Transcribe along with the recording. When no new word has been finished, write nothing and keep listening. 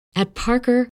At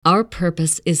Parker, our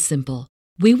purpose is simple.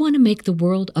 We want to make the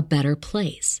world a better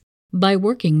place by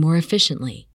working more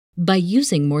efficiently, by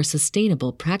using more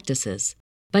sustainable practices,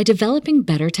 by developing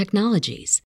better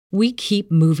technologies. We keep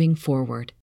moving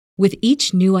forward. With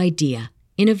each new idea,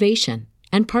 innovation,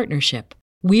 and partnership,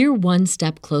 we're one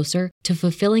step closer to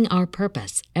fulfilling our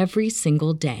purpose every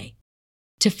single day.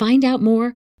 To find out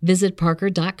more, visit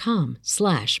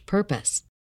parker.com/purpose.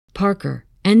 Parker,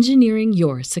 engineering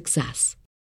your success.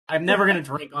 I'm never going to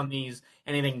drink on these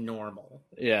anything normal.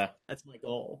 Yeah. That's my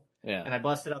goal. Yeah. And I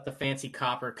busted out the fancy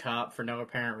copper cup for no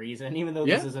apparent reason, even though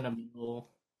this isn't a mule.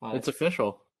 It's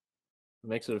official. It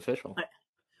makes it official.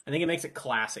 I think it makes it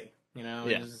classy. You know,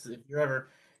 Yeah. if you're ever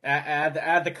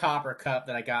add the copper cup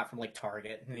that I got from like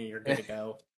Target, and you're good to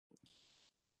go.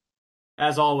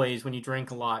 As always, when you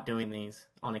drink a lot doing these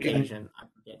on occasion, I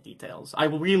forget details. I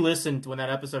re-listened when that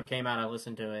episode came out. I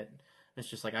listened to it. It's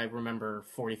just like I remember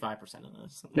 45% of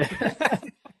this.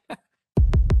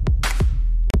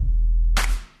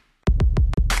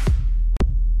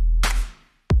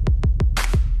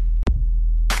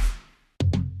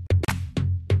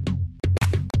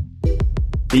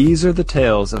 These are the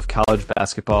tales of college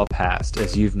basketball past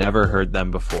as you've never heard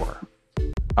them before.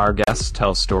 Our guests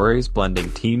tell stories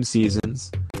blending team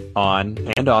seasons, on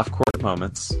and off court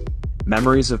moments,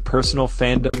 memories of personal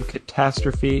fandom,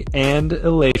 catastrophe, and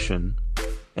elation,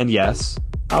 and yes,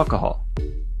 alcohol.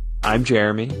 I'm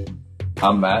Jeremy.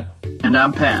 I'm Matt. And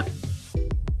I'm Pat.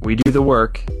 We do the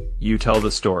work, you tell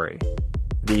the story.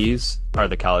 These are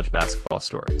the college basketball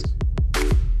stories.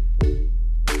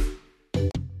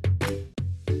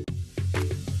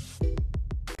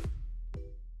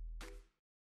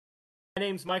 My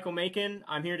name's Michael Macon.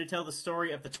 I'm here to tell the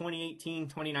story of the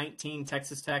 2018-2019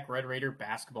 Texas Tech Red Raider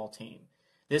basketball team.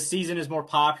 This season is more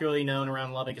popularly known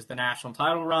around Lubbock as the national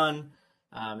title run.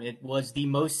 It was the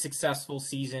most successful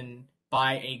season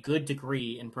by a good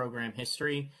degree in program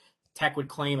history. Tech would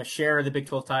claim a share of the Big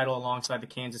 12 title alongside the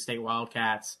Kansas State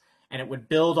Wildcats, and it would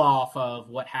build off of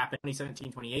what happened in the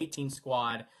 2017-2018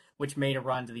 squad, which made a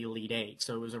run to the Elite Eight.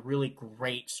 So it was a really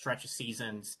great stretch of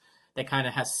seasons that kind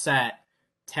of has set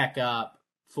Tech up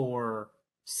for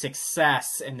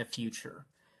success in the future.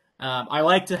 I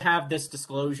like to have this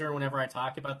disclosure whenever I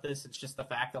talk about this. It's just the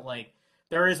fact that like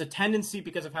there is a tendency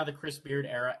because of how the Chris Beard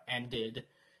era ended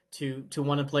to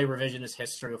want to play revisionist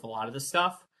history with a lot of this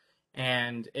stuff,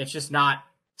 and it's just not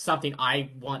something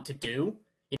I want to do.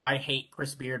 I hate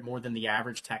Chris Beard more than the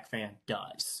average Tech fan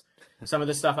does. Some of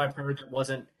the stuff I've heard that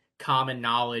wasn't common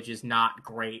knowledge is not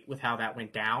great with how that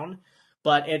went down.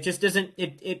 But it just doesn't.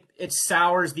 It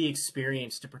sours the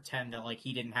experience to pretend that like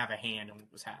he didn't have a hand in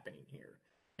what was happening here.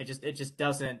 It just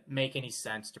doesn't make any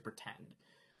sense to pretend.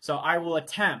 So I will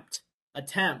attempt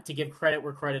to give credit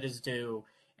where credit is due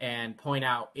and point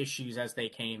out issues as they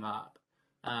came up.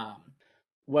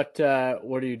 What are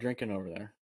you drinking over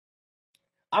there?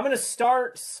 I'm gonna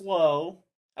start slow.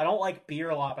 I don't like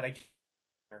beer a lot, but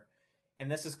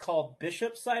and this is called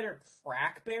Bishop Cider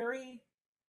Crackberry.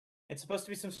 It's supposed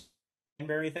to be some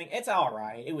berry thing. It's all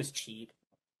right. It was cheap.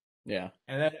 Yeah.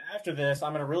 And then after this,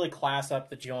 I'm gonna really class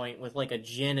up the joint with like a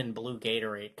gin and blue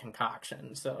Gatorade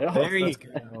concoction. So there you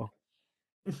go.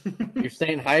 You're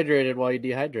staying hydrated while you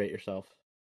dehydrate yourself.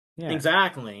 Yeah.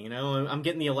 Exactly. You know, I'm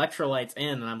getting the electrolytes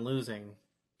in, and I'm losing.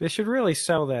 They should really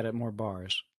sell that at more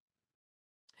bars.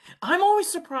 I'm always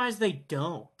surprised they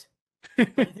don't. I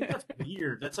think that's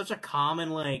weird. That's such a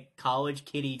common like college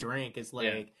kiddie drink. It's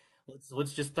like.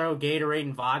 Let's just throw Gatorade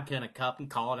and vodka in a cup and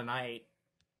call it a night.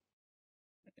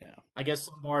 Yeah. I guess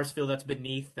some bars feel that's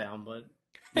beneath them, but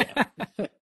yeah. You're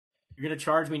gonna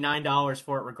charge me $9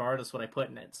 for it regardless what I put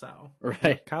in it, so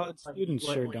right. College students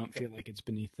sure don't feel like it's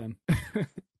beneath them.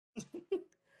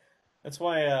 That's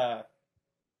why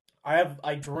I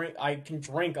can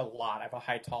drink a lot. I have a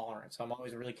high tolerance, so I'm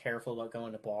always really careful about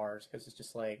going to bars because it's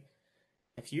just like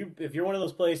if you're one of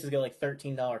those places that get like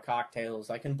 $13 cocktails,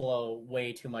 I can blow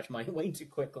way too much money way too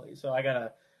quickly. So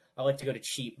I like to go to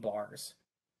cheap bars.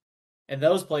 And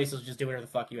those places just do whatever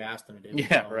the fuck you ask them to do.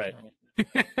 Yeah, so, right.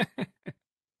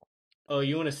 Oh,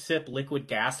 you want to sip liquid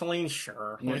gasoline?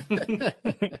 Sure.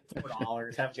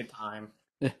 $4. Have a good time.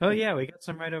 Oh yeah, we got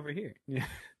some right over here.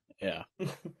 Yeah.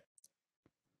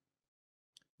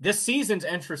 This season's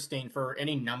interesting for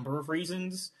any number of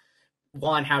reasons.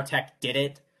 One, how Tech did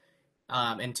it.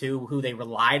 And two, who they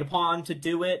relied upon to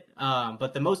do it.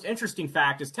 But the most interesting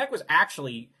fact is Tech was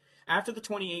actually, after the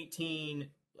 2018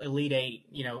 Elite Eight,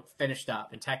 finished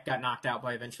up, and Tech got knocked out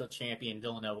by eventual champion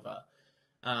Villanova.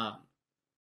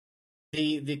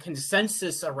 The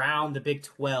consensus around the Big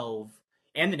 12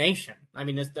 and the nation, I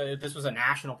mean, this was a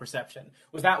national perception,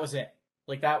 was it.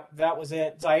 Like that was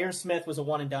it. Zaire Smith was a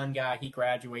one and done guy. He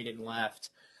graduated and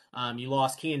left. You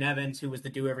lost Kean Evans, who was the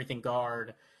do everything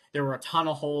guard. There were a ton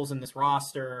of holes in this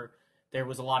roster. There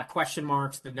was a lot of question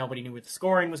marks that nobody knew where the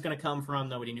scoring was going to come from.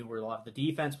 Nobody knew where a lot of the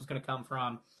defense was going to come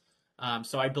from.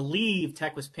 So I believe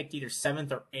Tech was picked either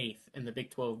 7th or 8th in the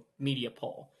Big 12 media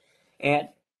poll. And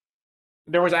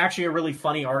there was actually a really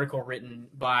funny article written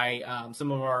by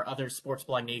some of our other Sports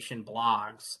Blog Nation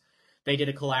blogs. They did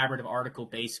a collaborative article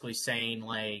basically saying,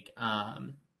 like,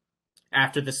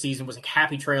 after the season was like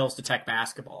happy trails to Tech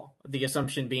basketball. The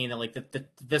assumption being that like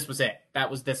this was it.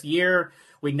 That was this year.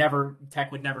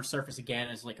 Tech would never surface again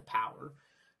as like a power.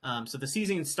 So the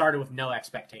season started with no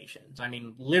expectations. I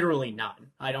mean, literally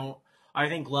none. I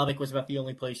think Lubbock was about the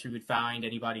only place you would find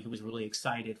anybody who was really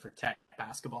excited for Tech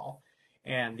basketball.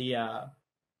 And the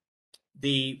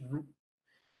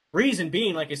reason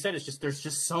being, like I said, is just there's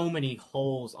just so many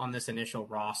holes on this initial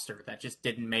roster that just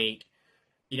didn't make,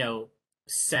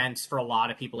 sense for a lot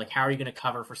of people. Like, how are you going to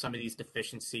cover for some of these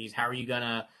deficiencies? How are you going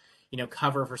to,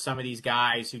 cover for some of these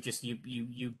guys who just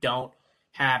you don't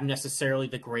have necessarily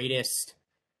the greatest,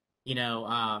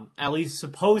 at least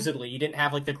supposedly you didn't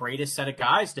have like the greatest set of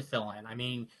guys to fill in. I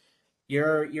mean,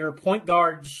 your point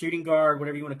guard, shooting guard,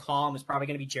 whatever you want to call him, is probably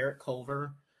going to be Jarrett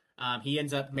Culver. He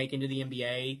ends up making to the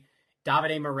NBA.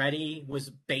 Davide Moretti was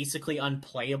basically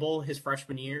unplayable his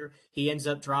freshman year. He ends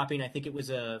up dropping, I think it was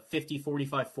a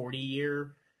 50-45-40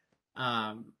 year,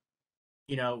 or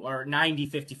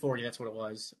 90-50-40, that's what it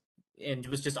was. And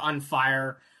it was just on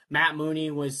fire. Matt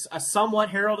Mooney was a somewhat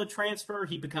heralded transfer.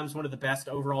 He becomes one of the best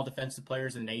overall defensive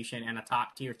players in the nation and a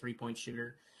top-tier three-point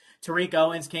shooter. Tariq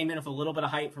Owens came in with a little bit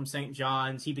of hype from St.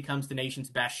 John's. He becomes the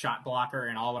nation's best shot blocker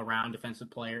and all-around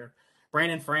defensive player.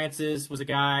 Brandon Francis was a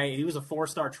guy, he was a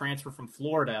 4-star transfer from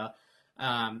Florida.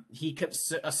 He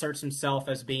asserts himself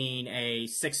as being a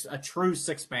true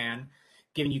six-man,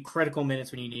 giving you critical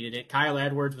minutes when you needed it. Kyle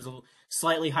Edwards was a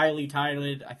slightly highly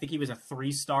touted. I think he was a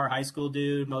 3-star high school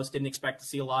dude. Most didn't expect to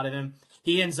see a lot of him.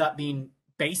 He ends up being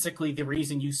basically the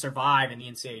reason you survive in the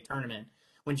NCAA tournament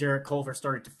when Jarrett Culver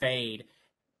started to fade.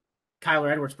 Kyler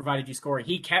Edwards provided you scoring.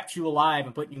 He kept you alive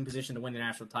and put you in position to win the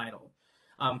national title.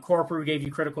 Corprew gave you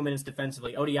critical minutes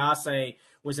defensively. Odiase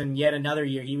was in yet another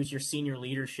year. He was your senior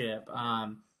leadership.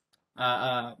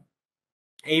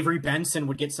 Avery Benson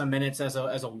would get some minutes as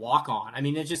a walk-on. I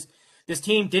mean, this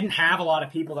team didn't have a lot of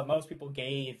people that most people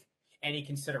gave any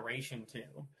consideration to.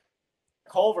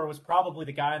 Culver was probably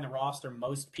the guy on the roster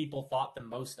most people thought the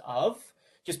most of,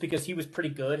 just because he was pretty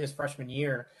good his freshman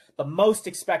year, but most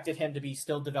expected him to be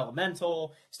still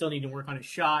developmental, still needing to work on his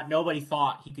shot. Nobody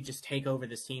thought he could just take over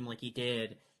this team like he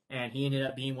did, and he ended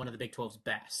up being one of the Big 12's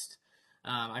best.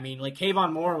 Like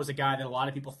Kayvon Moore was a guy that a lot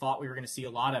of people thought we were going to see a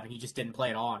lot of, and he just didn't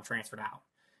play at all and transferred out.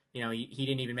 He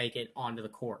didn't even make it onto the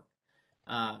court.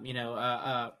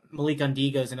 Malik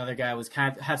Undiga is another guy who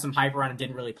had some hype around and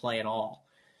didn't really play at all.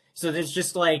 So there's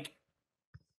just like,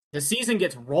 the season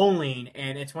gets rolling,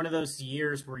 and it's one of those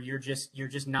years where you're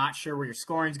just not sure where your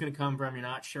scoring is going to come from. You're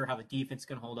not sure how the defense is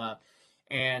going to hold up,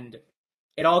 and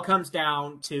it all comes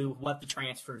down to what the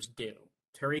transfers do.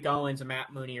 Tariq Owens and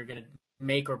Matt Mooney are going to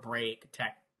make or break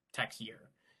Tech's year.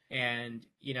 And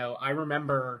I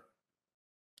remember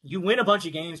you win a bunch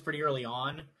of games pretty early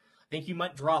on. I think you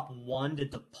might drop one to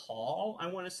DePaul, I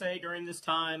want to say, during this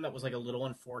time. That was like a little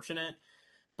unfortunate,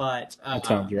 but that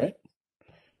sounds right.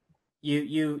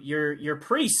 You're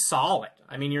pretty solid.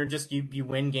 I mean, you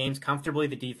win games comfortably.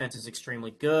 The defense is extremely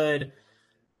good.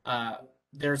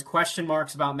 There's question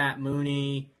marks about Matt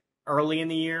Mooney early in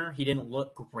the year. He didn't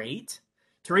look great.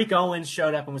 Tariq Owens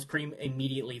showed up and was pretty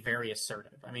immediately very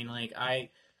assertive. I mean, like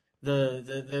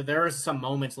there are some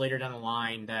moments later down the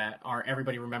line that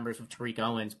everybody remembers with Tariq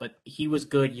Owens, but he was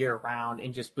good year round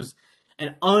and just was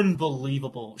an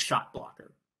unbelievable shot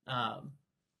blocker.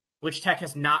 Which Tech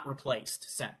has not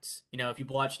replaced since. If you've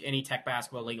watched any Tech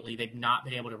basketball lately, they've not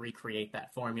been able to recreate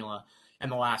that formula in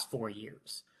the last 4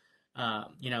 years.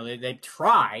 They've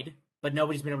tried, but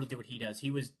nobody's been able to do what he does.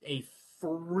 He was a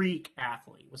freak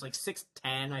athlete. It was like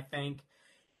 6'10", I think,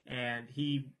 and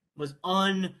he was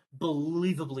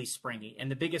unbelievably springy.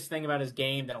 And the biggest thing about his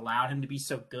game that allowed him to be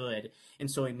so good and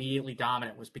so immediately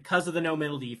dominant was because of the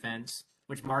no-middle defense,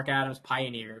 which Mark Adams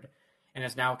pioneered and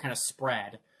has now kind of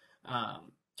spread.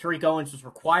 Tariq Owens was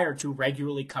required to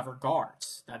regularly cover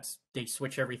guards. They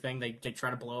switch everything. They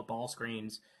try to blow up ball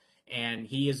screens. And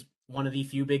he is one of the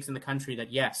few bigs in the country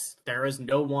that, yes, there is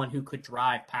no one who could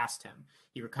drive past him.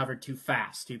 He recovered too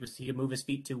fast. He could move his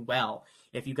feet too well.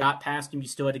 If you got past him, you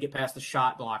still had to get past the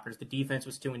shot blockers. The defense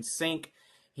was too in sync.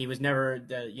 He was never,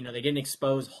 they didn't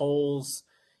expose holes.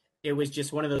 It was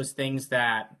just one of those things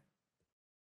that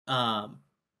Um,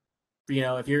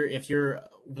 if you're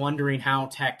wondering how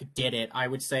Tech did it, I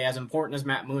would say as important as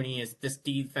Matt Mooney is, this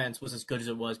defense was as good as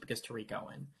it was because Tariq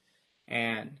Owen.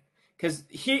 And because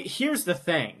here's the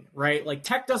thing, right? Like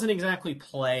Tech doesn't exactly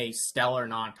play stellar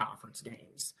non-conference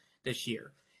games this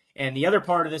year. And the other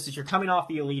part of this is you're coming off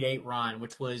the Elite Eight run,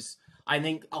 which was, I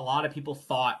think a lot of people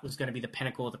thought was going to be the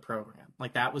pinnacle of the program.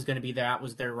 Like that was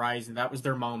their rise and that was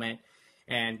their moment,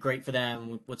 and great for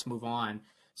them. Let's move on.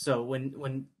 So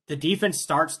when the defense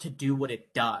starts to do what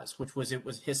it does, it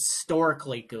was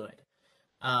historically good,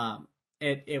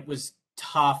 it was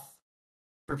tough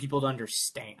for people to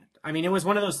understand. I mean, it was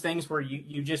one of those things where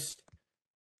you just,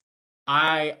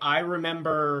 I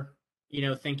remember,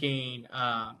 thinking,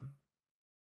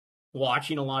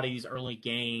 watching a lot of these early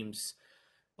games,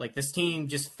 like this team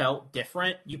just felt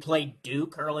different. You played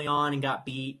Duke early on and got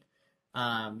beat.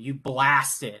 You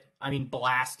blasted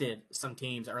some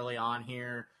teams early on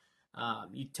here.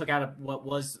 You took out what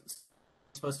was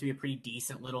supposed to be a pretty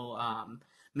decent little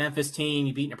Memphis team.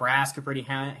 You beat Nebraska pretty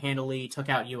handily. Took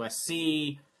out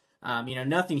USC.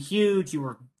 Nothing huge.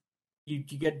 You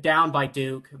get down by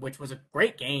Duke, which was a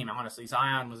great game. Honestly,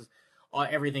 Zion was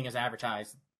everything as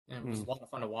advertised, and it was a lot of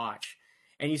fun to watch.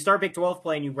 And you start Big 12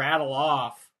 play, and you rattle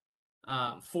off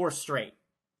 4 straight,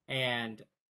 and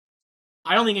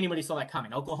I don't think anybody saw that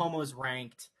coming. Oklahoma was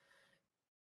ranked.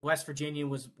 West Virginia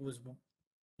was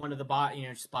one of the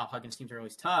just Bob Huggins teams are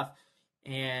always tough,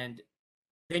 and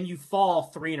then you fall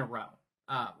 3 in a row.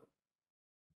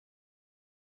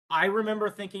 I remember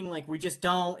thinking like we just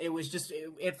don't. It was just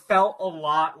it felt a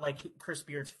lot like Chris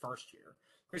Beard's first year.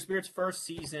 Chris Beard's first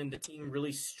season, the team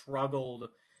really struggled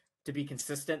to be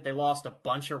consistent. They lost a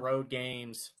bunch of road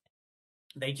games.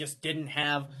 They just didn't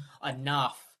have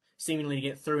enough seemingly to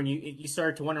get through, and you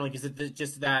started to wonder, like, is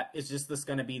this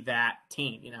going to be that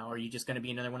team? Or are you just going to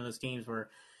be another one of those teams where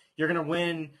you're going to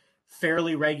win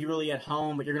fairly regularly at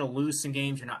home, but you're going to lose some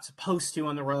games you're not supposed to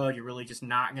on the road? You're really just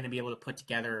not going to be able to put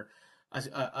together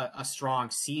a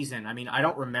strong season. I mean, I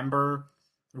don't remember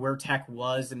where Tech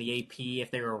was in the AP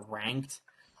if they were ranked.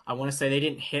 I want to say they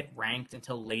didn't hit ranked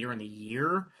until later in the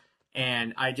year,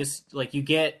 and I just like you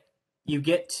get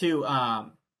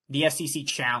to the SEC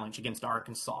Challenge against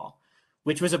Arkansas,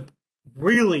 which was a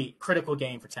really critical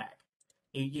game for Tech.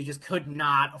 You just could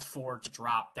not afford to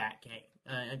drop that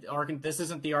game. This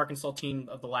isn't the Arkansas team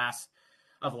of last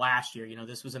year.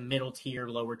 This was a middle tier,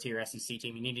 lower tier SEC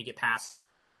team. You need to get past,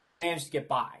 manage to get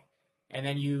by, and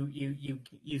then you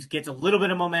get a little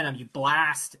bit of momentum. You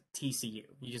blast TCU.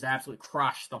 You just absolutely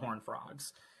crush the Horned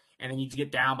Frogs, and then you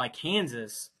get down by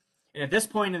Kansas. And at this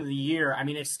point in the year, I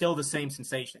mean, it's still the same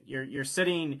sensation. You're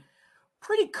sitting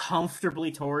pretty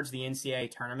comfortably towards the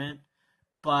NCAA tournament,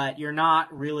 but you're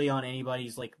not really on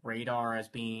anybody's like radar as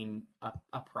being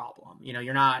a problem.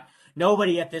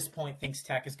 Nobody at this point thinks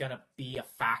Tech is going to be a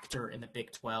factor in the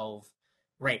Big 12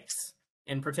 race.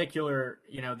 In particular,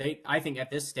 I think at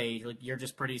this stage, like, you're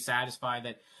just pretty satisfied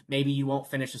that maybe you won't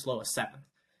finish as low as 7th.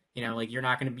 You're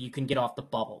not going to you can get off the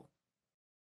bubble.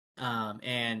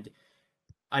 And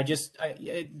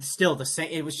still the same.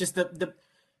 It was just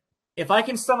if I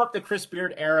can sum up the Chris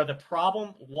Beard era, the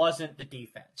problem wasn't the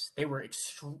defense. They were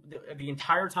the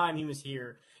entire time he was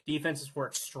here, defenses were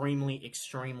extremely,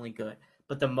 extremely good.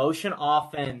 But the motion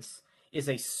offense is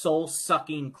a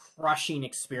soul-sucking, crushing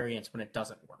experience when it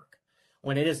doesn't work.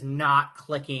 When it is not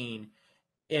clicking,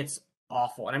 it's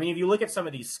awful. And I mean, if you look at some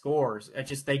of these scores, it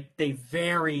just they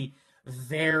very,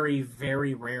 very,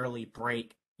 very rarely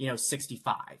break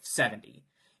 65, 70.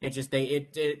 It just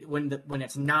when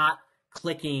it's not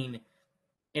clicking,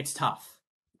 it's tough.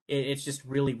 It's just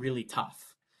really, really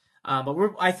tough.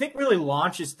 But I think really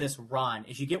launches this run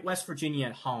is you get West Virginia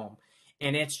at home,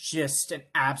 and it's just an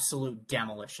absolute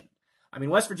demolition. I mean,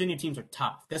 West Virginia teams are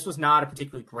tough. This was not a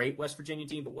particularly great West Virginia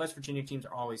team, but West Virginia teams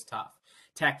are always tough.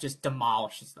 Tech just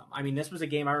demolishes them. I mean, this was a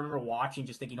game I remember watching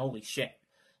just thinking, holy shit.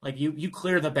 Like, you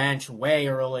clear the bench way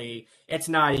early. It's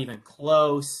not even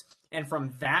close. And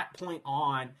from that point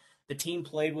on, the team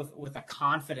played with a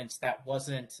confidence that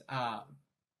wasn't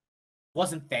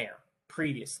there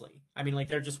previously. I mean, like,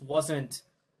 there just wasn't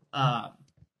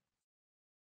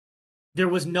there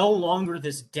was no longer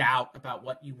this doubt about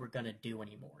what you were going to do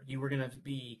anymore. You were going to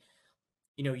be,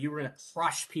 you were going to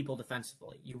crush people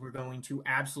defensively. You were going to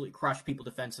absolutely crush people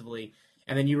defensively.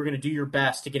 And then you were going to do your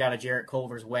best to get out of Jarrett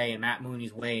Culver's way and Matt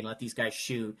Mooney's way and let these guys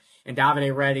shoot. And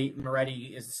Davide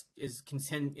Moretti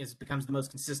becomes the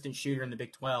most consistent shooter in the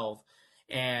Big 12.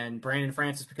 And Brandon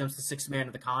Francis becomes the 6th man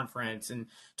of the conference. And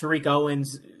Tariq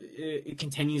Owens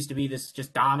continues to be this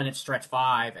just dominant stretch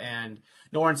 5. And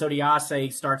Lawrence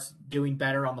Odiase starts doing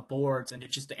better on the boards. And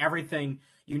it's just everything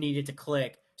you needed to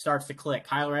click starts to click.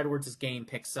 Kyler Edwards' game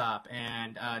picks up,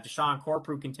 and Deshaun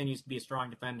Corprew continues to be a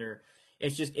strong defender.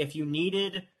 It's just, if you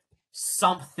needed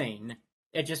something,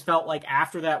 it just felt like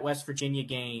after that West Virginia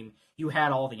game, you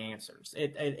had all the answers.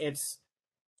 It's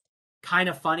kind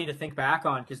of funny to think back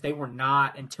on because they were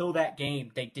not, until that game,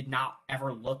 they did not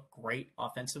ever look great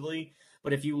offensively.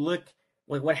 But if you look,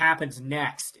 like, what happens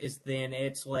next is then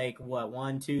it's like, what,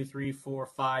 1, 2, 3, 4,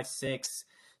 5, 6,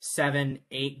 7,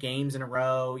 8 games in a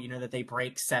row, that they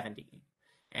break 70.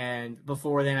 And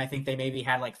before then, I think they maybe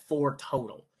had like 4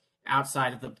 total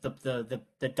outside of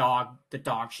the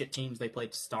dog shit teams they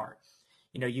played to start.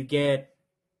 You get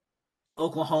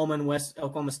Oklahoma and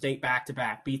Oklahoma State back to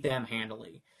back, beat them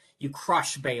handily. You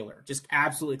crush Baylor, just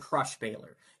absolutely crush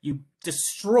Baylor. You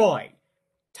destroy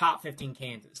top 15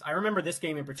 Kansas. I remember this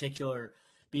game in particular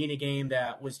being a game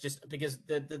that was just because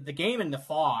the game in the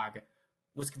fog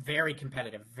was very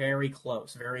competitive, very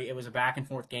close. It was a back and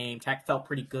forth game. Tech felt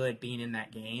pretty good being in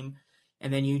that game.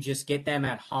 And then you just get them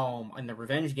at home in the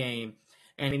revenge game.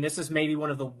 And I mean, this is maybe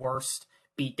one of the worst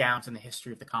beatdowns in the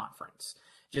history of the conference.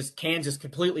 Just Kansas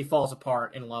completely falls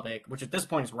apart in Lubbock, which at this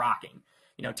point is rocking.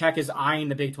 Tech is eyeing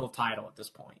the Big 12 title at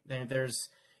this point. Kansas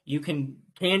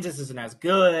isn't as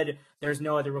good. There's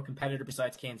no other real competitor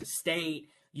besides Kansas State.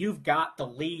 You've got the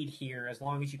lead here. As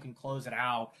long as you can close it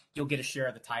out, you'll get a share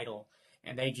of the title.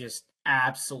 And they just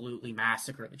absolutely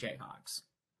massacre the Jayhawks.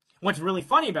 What's really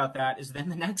funny about that is then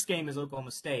the next game is Oklahoma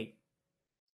State.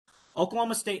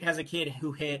 Oklahoma State has a kid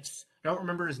who hits, I don't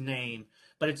remember his name,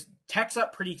 but it's Tech's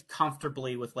up pretty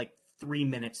comfortably with like 3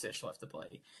 minutes-ish left to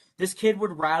play. This kid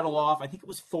would rattle off, I think it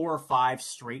was 4 or 5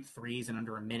 straight threes in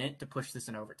under a minute to push this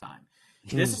in overtime.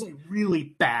 This is a really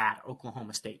bad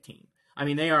Oklahoma State team. I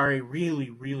mean, they are a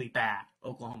really, really bad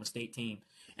Oklahoma State team.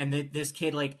 And this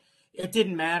kid, like, it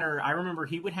didn't matter. I remember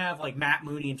he would have like Matt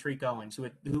Mooney and Tariq Owens,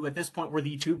 who at this point were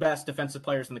the 2 best defensive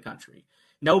players in the country.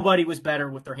 Nobody was better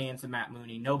with their hands than Matt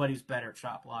Mooney. Nobody was better at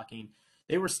shot blocking.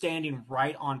 They were standing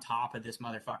right on top of this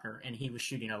motherfucker, and he was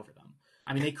shooting over them.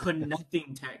 I mean,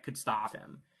 nothing Tech could stop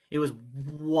him. It was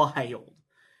wild.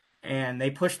 And they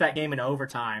pushed that game into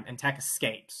overtime, and Tech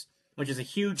escapes, which is a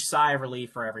huge sigh of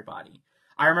relief for everybody.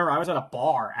 I remember I was at a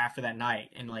bar after that night,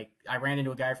 and like I ran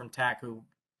into a guy from Tech who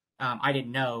I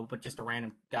didn't know, but just a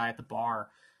random guy at the bar,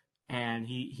 and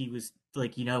he was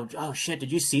like, oh shit,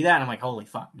 did you see that? And I'm like, holy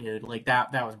fuck, dude, like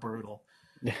that was brutal.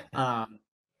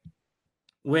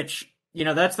 Which,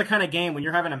 that's the kind of game when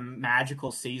you're having a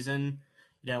magical season,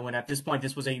 when at this point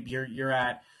this was you're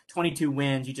at 22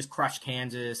 wins, you just crushed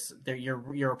Kansas.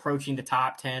 You're approaching the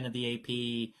top 10 of the AP.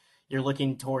 You're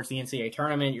looking towards the NCAA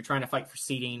tournament. You're trying to fight for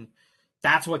seeding.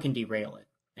 That's what can derail it,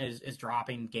 is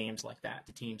dropping games like that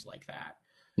to teams like that.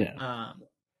 Yeah.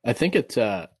 I think it's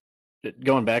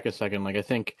going back a second, like I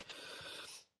think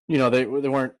they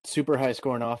weren't super high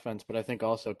scoring offense, but I think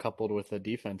also coupled with the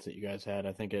defense that you guys had,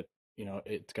 I think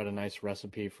it's got a nice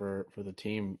recipe for the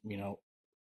team.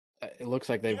 It looks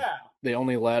like they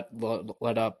only let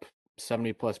up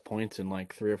 70 plus points in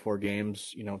like 3 or 4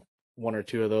 games. 1 or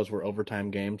 2 of those were overtime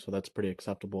games, so that's pretty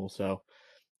acceptable. So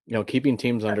keeping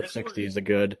teams under 60 is a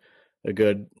good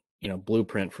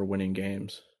blueprint for winning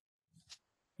games.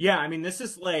 Yeah, I mean, this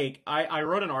is like, I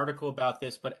wrote an article about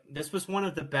this, but this was one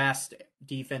of the best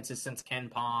defenses since Ken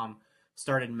Palm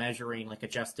started measuring like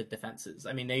adjusted defenses.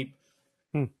 I mean,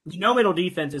 no middle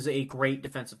defense is a great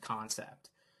defensive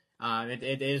concept.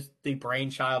 It is the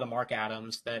brainchild of Mark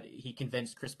Adams that he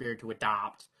convinced Chris Beard to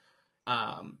adopt.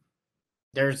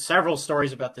 There's several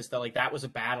stories about this that was a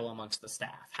battle amongst the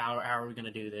staff. How are we going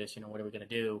to do this? What are we going to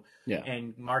do? Yeah.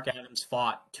 And Mark Adams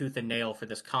fought tooth and nail for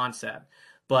this concept.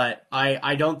 But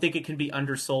I don't think it can be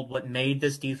undersold. What made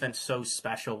this defense so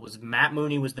special was Matt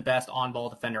Mooney was the best on-ball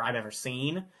defender I've ever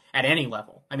seen at any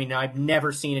level. I mean, I've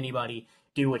never seen anybody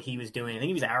do what he was doing. I think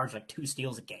he was averaging like 2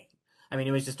 steals a game. I mean,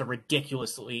 it was just a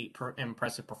ridiculously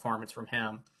impressive performance from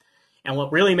him. And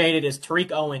what really made it is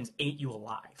Tariq Owens ate you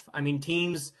alive. I mean,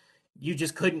 teams, you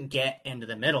just couldn't get into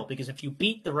the middle because if you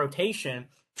beat the rotation,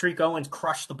 Tariq Owens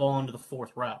crushed the ball into the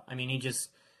 4th row. I mean, he just...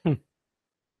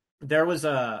 There was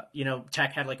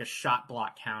Tech had like a shot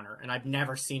block counter, and I've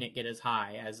never seen it get as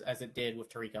high as it did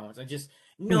with Tariq Owens. And just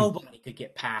nobody could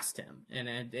get past him,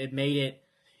 and it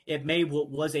made what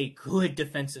was a good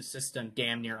defensive system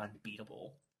damn near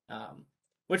unbeatable,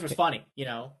 which was funny,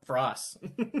 for us.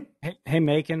 Hey,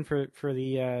 Macon, for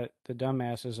the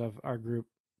dumbasses of our group,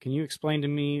 can you explain to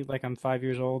me, like I'm 5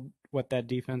 years old, what that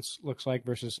defense looks like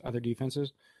versus other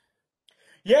defenses?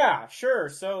 Yeah, sure.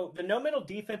 So the no-middle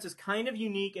defense is kind of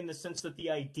unique in the sense that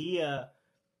the idea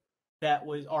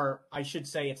or I should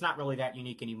say it's not really that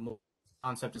unique anymore. The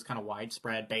concept is kind of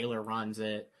widespread. Baylor runs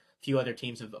it. A few other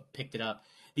teams have picked it up.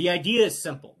 the idea is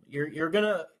simple. You're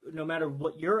gonna, no matter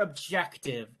what your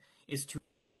objective is, to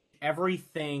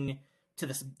everything to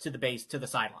the base, to the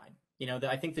sideline.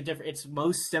 I think it's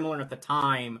most similar at the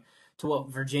time to what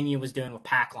Virginia was doing with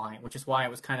pack line, which is why it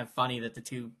was kind of funny that the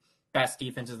two best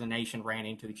defenses in the nation ran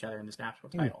into each other in this national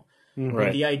title. Mm-hmm.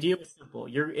 Right. The idea was simple.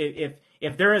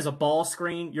 If there is a ball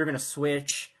screen, you're going to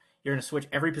switch. You're going to switch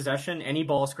every possession. Any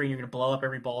ball screen, you're going to blow up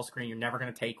every ball screen. You're never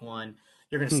going to take one.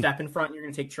 You're going to step in front. You're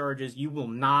going to take charges. You will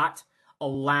not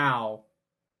allow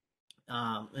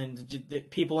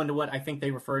people into what I think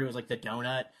they refer to as like the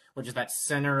donut, which is that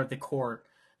center of the court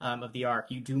of the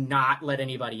arc. You do not let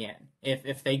anybody in.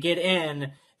 If they get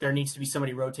in, there needs to be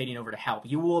somebody rotating over to help.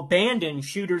 You will abandon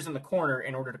shooters in the corner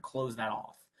in order to close that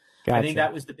off. Gotcha. I think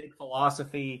that was the big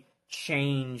philosophy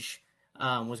change.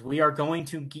 Was we are going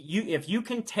to if you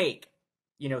can take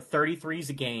 33s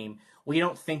a game, we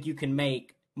don't think you can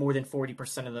make more than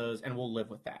 40% of those, and we'll live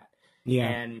with that. Yeah.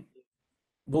 And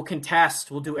we'll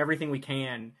contest. We'll do everything we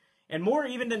can. And more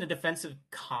even than a defensive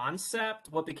concept,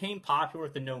 what became popular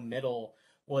with the no middle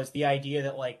was the idea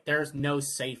that there's no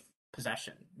safe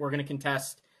possession. We're going to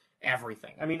contest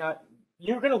everything. I mean,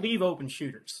 you're going to leave open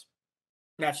shooters.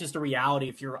 That's just a reality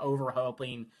if you're over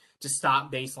hoping to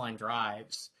stop baseline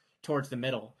drives towards the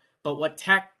middle. But what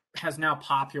Tech has now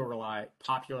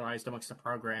popularized amongst the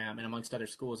program and amongst other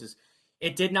schools is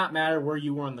it did not matter where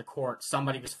you were on the court,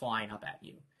 somebody was flying up at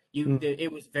you.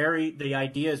 It was the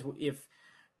idea is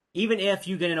even if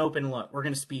you get an open look, we're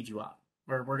going to speed you up.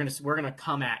 We're going to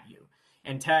come at you.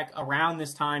 And Tech around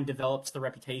this time develops the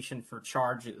reputation for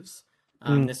charges.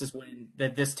 This is when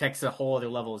this takes a whole other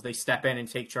level as they step in and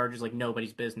take charges like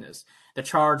nobody's business. The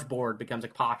charge board becomes a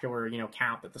popular,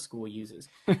 count that the school uses.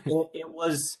 It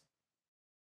was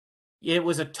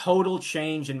a total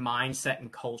change in mindset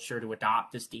and culture to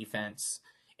adopt this defense,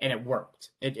 and it worked.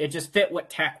 It just fit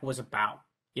what Tech was about.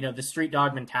 The street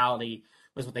dog mentality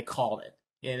was what they called it.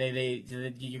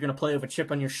 You're going to play with a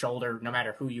chip on your shoulder no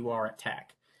matter who you are at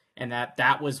Tech, and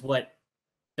that was what.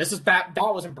 That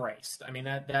was embraced. I mean,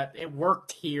 that it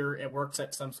worked here. It works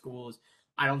at some schools.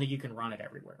 I don't think you can run it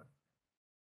everywhere.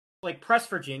 Press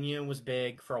Virginia was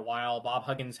big for a while. Bob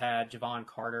Huggins had Javon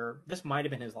Carter. This might have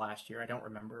been his last year. I don't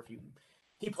remember if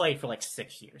he played for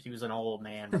 6 years. He was an old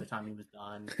man by the time he was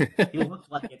done. He looked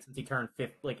like it since he turned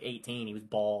 18. He was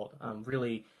bald.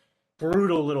 Really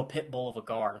brutal little pit bull of a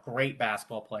guard. Great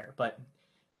basketball player. But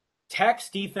Tech's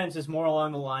defense is more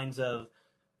along the lines of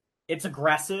it's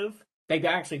aggressive. They've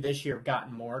actually this year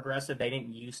gotten more aggressive. They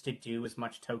didn't used to do as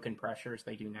much token pressure as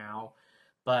they do now,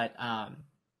 but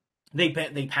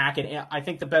they pack it in. I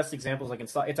think the best example is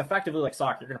it's effectively like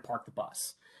soccer. You're going to park the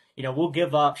bus. We'll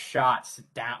give up shots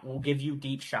down. We'll give you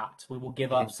deep shots. We will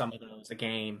give up some of those a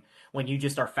game when you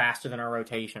just are faster than our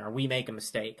rotation or we make a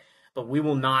mistake, but we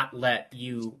will not let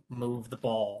you move the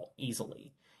ball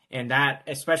easily. And that,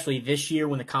 especially this year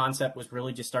when the concept was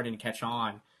really just starting to catch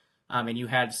on, and you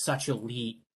had such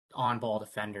elite on-ball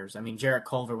defenders. I mean, Jarrett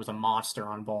Culver was a monster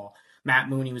on ball. Matt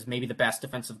Mooney was maybe the best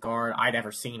defensive guard I'd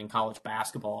ever seen in college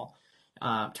basketball.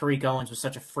 Tariq Owens was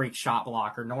such a freak shot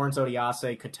blocker. Norris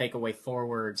Odiase could take away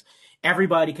forwards.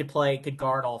 Everybody could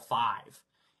guard all five.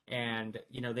 And,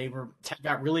 Tech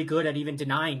got really good at even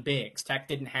denying bigs. Tech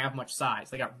didn't have much size.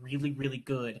 They got really, really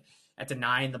good at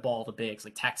denying the ball to bigs.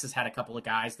 Texas had a couple of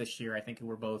guys this year, I think, who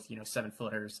were both,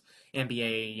 7-footers,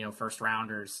 NBA, first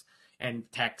rounders. And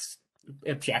Tech's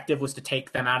objective was to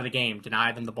take them out of the game,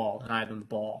 deny them the ball.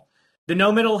 The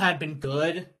no middle had been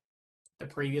good the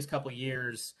previous couple of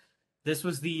years. This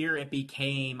was the year it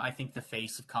became, I think, the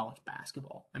face of college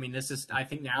basketball. I mean, I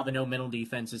think now the no middle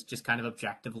defense is just kind of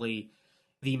objectively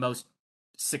the most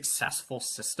successful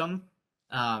system.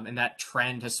 And that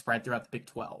trend has spread throughout the Big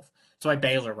 12. That's why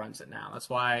Baylor runs it now. That's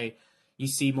why you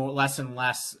see less and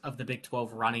less of the Big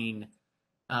 12 running.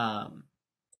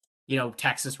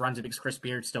 Texas runs it because Chris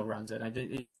Beard still runs it.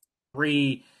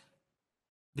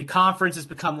 The conference has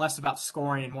become less about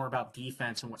scoring and more about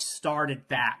defense. And what started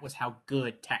that was how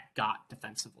good Tech got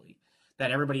defensively,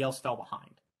 that everybody else fell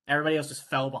behind. Everybody else just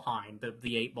fell behind the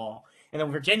 8-ball. And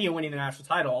then Virginia winning the national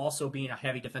title, also being a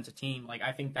heavy defensive team,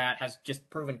 I think that has just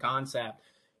proven concept.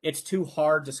 It's too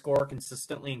hard to score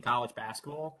consistently in college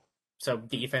basketball. So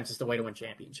defense is the way to win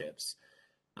championships.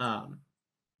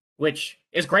 Which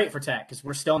is great for Tech because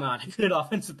we're still not a good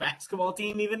offensive basketball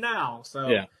team even now. So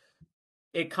yeah.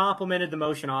 It complemented the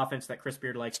motion offense that Chris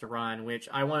Beard likes to run, which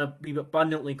I want to be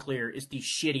abundantly clear is the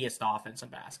shittiest offense in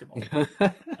basketball.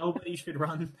 Nobody should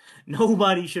run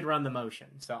the motion.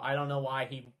 So I don't know why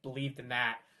he believed in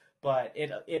that, but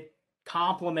it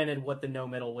complemented what the no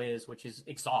middle is, which is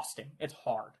exhausting. It's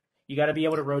hard. You got to be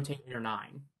able to rotate your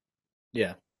 9.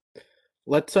 Yeah.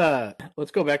 Let's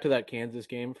go back to that Kansas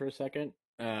game for a second.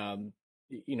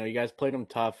 You guys played them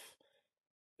tough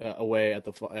away at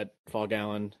at Fall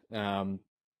Gallon.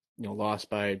 Lost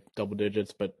by double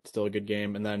digits, but still a good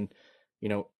game. And then, you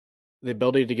know, the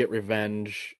ability to get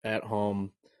revenge at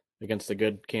home against a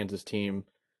good Kansas team.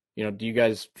 Do you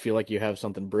guys feel like you have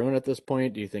something brewing at this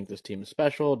point? Do you think this team is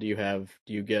special? Do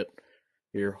you get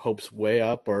your hopes way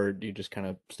up, or do you just kind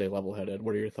of stay level headed?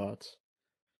 What are your thoughts?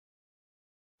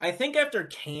 I think after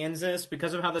Kansas,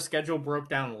 because of how the schedule broke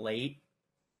down late,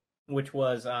 which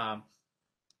was a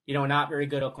not very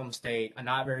good Oklahoma State, a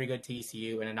not very good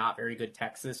TCU, and a not very good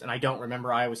Texas, and I don't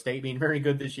remember Iowa State being very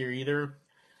good this year either.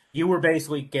 You were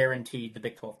basically guaranteed the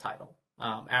Big 12 title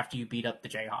after you beat up the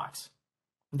Jayhawks.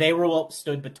 They were what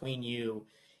stood between you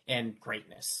and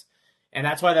greatness. And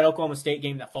that's why that Oklahoma State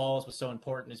game that falls was so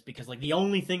important, is because the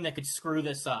only thing that could screw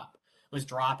this up was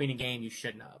dropping a game you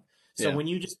shouldn't have. So when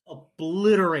you just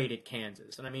obliterated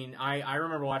Kansas, and I mean, I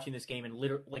remember watching this game and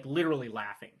literally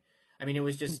laughing. I mean, it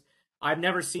was just, I've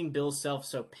never seen Bill Self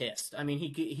so pissed. I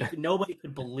mean, nobody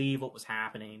could believe what was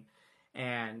happening.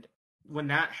 And when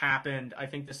that happened, I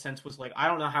think the sense was I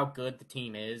don't know how good the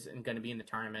team is and going to be in the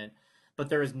tournament, but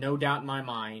there is no doubt in my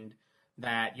mind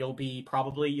that you'll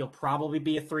probably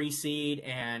be a 3 seed,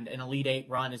 and an Elite 8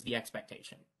 run is the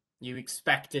expectation. You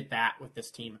expected that with this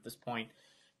team at this point.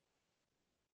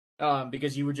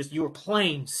 Because you were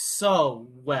playing so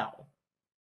well.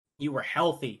 You were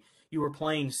healthy. You were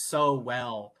playing so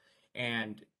well.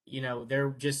 And,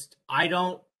 I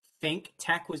don't think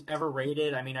Tech was ever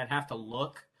rated. I mean, I'd have to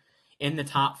look in the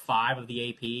top 5 of the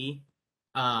AP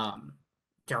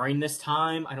during this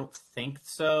time. I don't think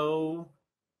so.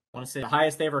 I want to say the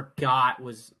highest they ever got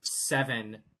was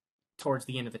 7 towards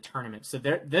the end of the tournament. So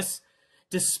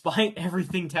despite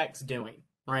everything Tech's doing,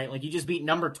 right? You just beat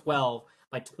number 12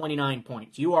 by 29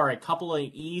 points. You are a couple of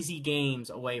easy games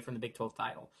away from the Big 12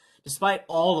 title. Despite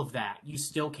all of that, you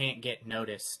still can't get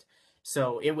noticed.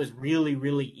 So it was really,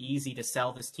 really easy to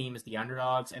sell this team as the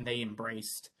underdogs, and they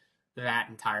embraced that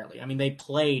entirely. I mean, they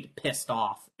played pissed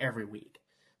off every week.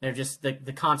 They're just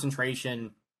the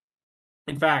concentration.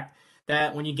 In fact,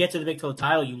 that when you get to the Big 12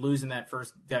 title, you lose in that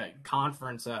first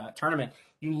conference tournament.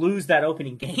 You lose that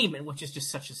opening game, and which is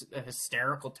just such a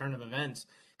hysterical turn of events.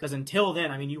 Because until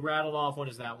then, I mean, you rattled off, what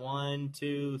is that? 1,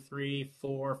 2, 3,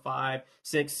 4, 5,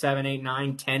 6, 7, 8,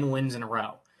 9, 10 wins in a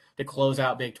row to close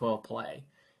out Big 12 play.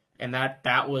 And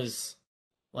that was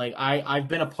I've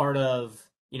been a part of,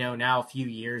 now a few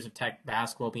years of Tech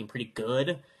basketball being pretty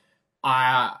good.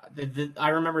 I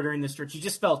remember during this stretch, you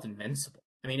just felt invincible.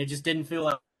 I mean, it just didn't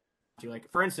feel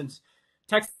for instance,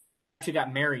 Texas actually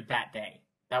got married that day.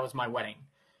 That was my wedding.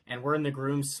 And we're in the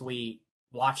groom's suite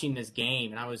watching this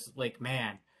game. And I was like,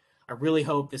 man, I really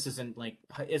hope this isn't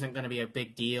going to be a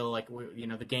big deal.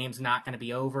 The game's not going to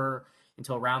be over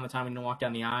until around the time we walk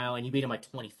down the aisle. And you beat him by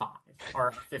 25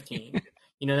 or 15.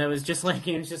 That was just oh,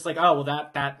 well,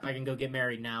 that I can go get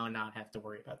married now and not have to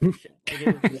worry about this shit.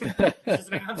 It's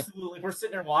just absolutely, we're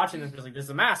sitting there watching this. We're this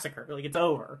is a massacre. It's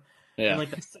over. Yeah.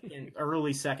 In the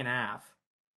early second half.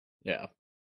 Yeah.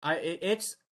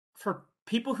 It's for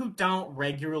people who don't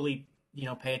regularly,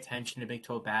 pay attention to Big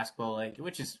 12 basketball,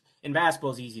 which is, in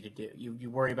basketball, is easy to do. You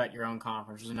worry about your own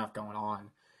conference. There's enough going on.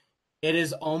 It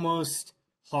is almost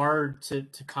hard to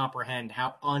comprehend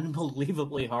how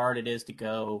unbelievably hard it is to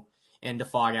go into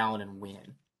Fog Allen and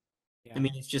win. Yeah. I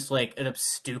mean, it's just a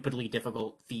stupidly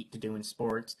difficult feat to do in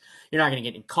sports. You're not going to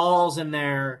get any calls in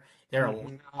there. They're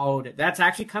allowed. That's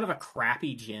actually kind of a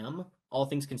crappy gym. All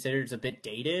things considered, it's a bit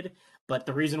dated. But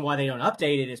the reason why they don't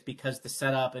update it is because the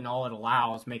setup and all it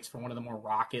allows makes for one of the more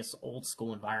raucous, old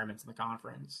school environments in the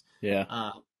conference.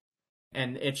 Yeah.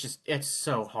 And it's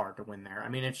so hard to win there. I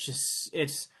mean,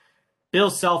 it's Bill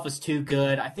Self is too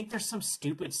good. I think there's some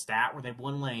stupid stat where they've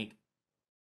won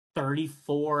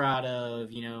 34 out of,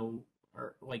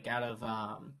 out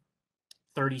of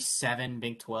 37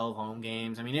 Big 12 home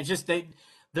games. I mean, it's just the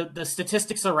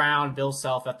statistics around Bill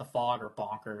Self at the Fog are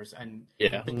bonkers, and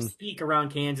the speak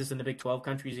around Kansas and the Big 12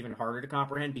 country is even harder to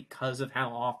comprehend because of how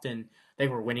often they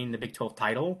were winning the Big 12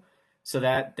 title. So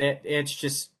that it's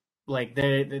just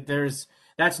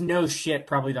that's no shit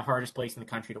probably the hardest place in the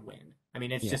country to win. I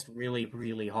mean, it's just really,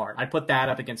 really hard. I'd put that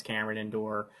up against Cameron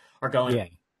Indoor or going to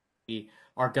even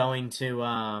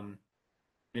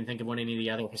think of what any of the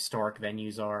other historic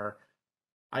venues are.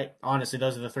 Honestly,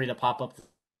 those are the 3 that pop up.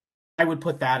 I would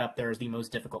put that up there as the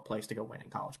most difficult place to go win in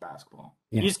college basketball.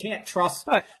 Yeah. You just can't trust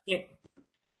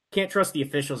can't trust the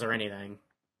officials or anything.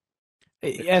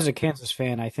 As a Kansas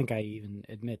fan, I think I even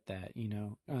admit that. I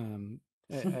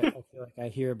feel like I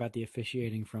hear about the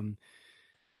officiating from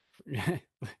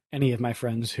any of my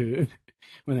friends who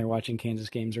when they're watching Kansas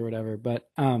games or whatever. But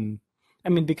I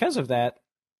mean, because of that,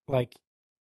 like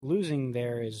losing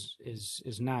there is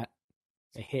not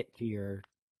a hit to your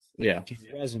Yeah,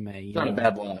 resume. it's not a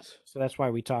bad loss. So that's why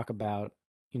we talk about,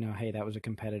 hey, that was a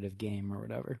competitive game or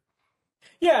whatever.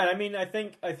 Yeah, I mean, I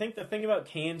think the thing about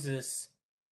Kansas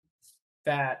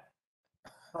that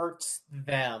hurts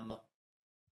them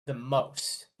the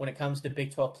most when it comes to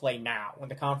Big 12 play now, when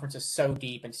the conference is so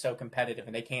deep and so competitive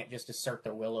and they can't just assert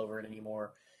their will over it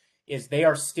anymore, is they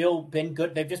are still been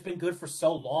good. They've just been good for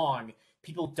so long.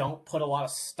 People don't put a lot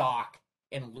of stock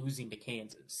in losing to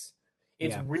Kansas.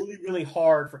 It's really, really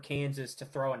hard for Kansas to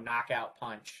throw a knockout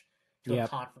punch to a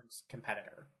conference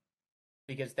competitor.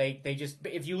 Because they just,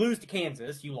 if you lose to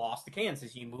Kansas, you lost to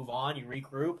Kansas. You move on, you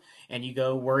regroup, and you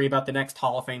go worry about the next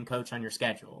Hall of Fame coach on your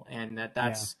schedule. And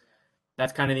that's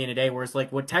kind of the end of the day. Whereas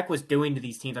like what Tech was doing to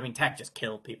these teams, I mean, Tech just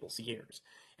killed people's years.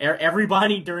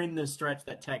 Everybody during the stretch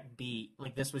that Tech beat,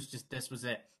 like this was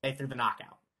it. They threw the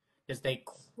knockout because they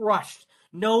crushed.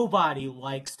 Nobody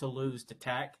likes to lose to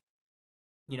Tech.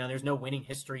 There's no winning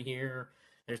history here.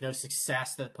 There's no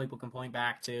success that people can point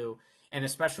back to, and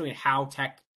especially how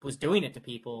Tech was doing it to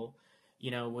people,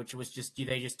 which was just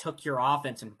they just took your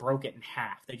offense and broke it in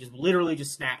half. They just literally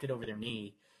just snapped it over their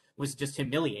knee. It was just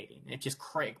humiliating. It just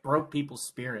broke people's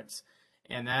spirits,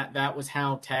 and that was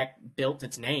how Tech built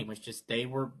its name. Was just they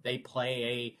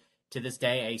play to this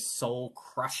day a soul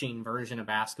crushing version of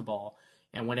basketball,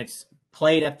 and when it's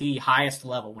played at the highest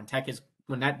level,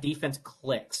 when that defense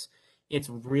clicks, it's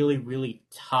really, really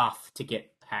tough to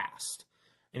get past.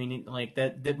 I mean, like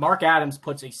that Mark Adams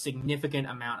puts a significant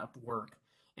amount of work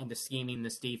into scheming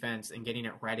this defense and getting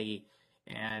it ready.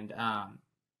 And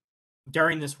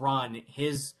during this run,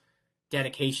 his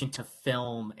dedication to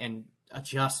film and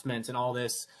adjustments and all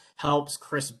this helps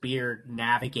Chris Beard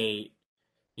navigate,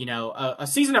 a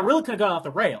season that really could have gone off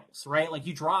the rails, right? Like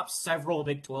you drop several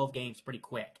Big 12 games pretty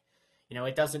quick.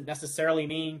 It doesn't necessarily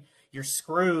mean you're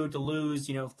screwed to lose,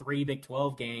 3 Big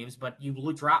 12 games, but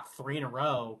you drop 3 in a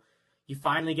row. You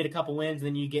finally get a couple wins, and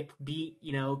then you get beat,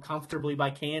 comfortably by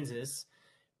Kansas.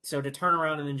 So to turn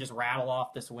around and then just rattle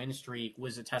off this win streak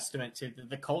was a testament to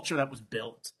the culture that was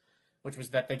built, which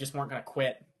was that they just weren't going to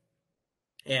quit.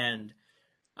 And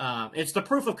it's the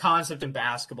proof of concept in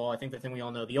basketball. I think the thing we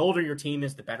all know, the older your team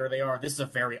is, the better they are. This is a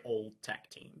very old Tech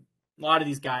team. A lot of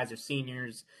these guys are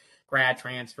seniors, grad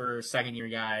transfers, second-year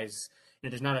guys.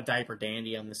 There's not a diaper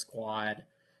dandy on the squad.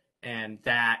 And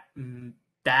that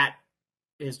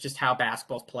is just how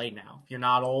basketball's played now. If you're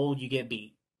not old, you get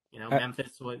beat.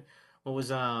 Memphis, what was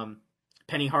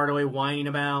Penny Hardaway whining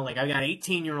about? Like, I got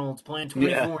 18-year-olds playing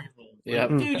 24-year-olds. Yeah.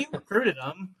 Like, dude, you recruited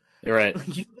them. You're right.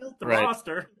 You built the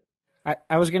roster.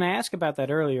 I was going to ask about that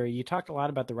earlier. You talked a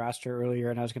lot about the roster earlier,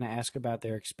 and I was going to ask about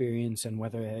their experience and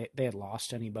whether they had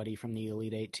lost anybody from the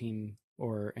Elite Eight team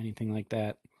or anything like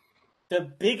that. The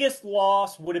biggest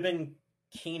loss would have been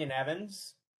Keenan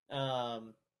Evans.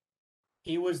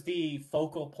 He was the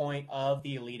focal point of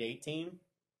the Elite Eight team.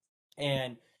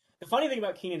 And the funny thing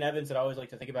about Keenan Evans that I always like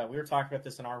to think about, we were talking about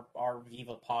this in our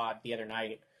Viva pod the other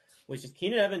night, was just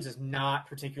Keenan Evans is not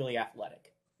particularly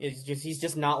athletic. He's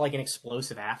just not like an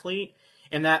explosive athlete.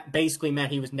 And that basically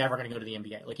meant he was never going to go to the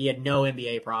NBA. Like he had no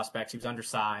NBA prospects. He was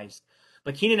undersized.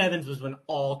 But Keenan Evans was an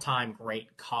all-time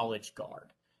great college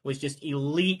guard. Was just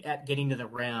elite at getting to the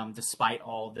rim despite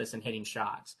all of this and hitting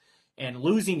shots. And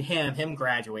losing him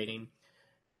graduating,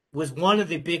 was one of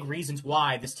the big reasons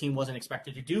why this team wasn't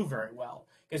expected to do very well,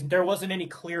 because there wasn't any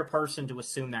clear person to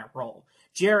assume that role.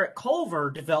 Jarrett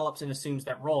Culver develops and assumes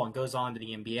that role and goes on to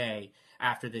the NBA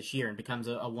after this year and becomes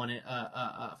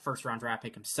a first-round draft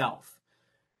pick himself.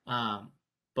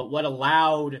 But what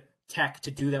allowed Tech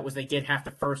to do that was they did have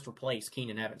to first replace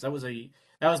Keenan Evans. That was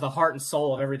the heart and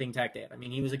soul of everything Tech did. I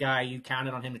mean, he was a guy you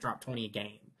counted on him to drop 20 a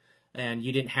game, and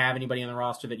you didn't have anybody on the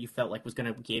roster that you felt like was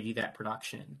going to give you that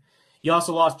production. You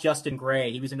also lost Justin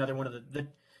Gray. He was another one of the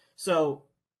so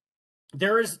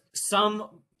there is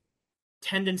some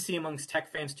tendency amongst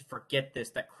Tech fans to forget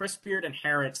this, that Chris Beard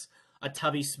inherits a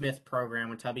Tubby Smith program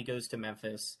when Tubby goes to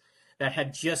Memphis that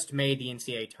had just made the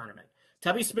NCAA tournament.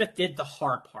 Tubby Smith did the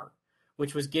hard part,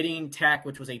 which was getting Tech,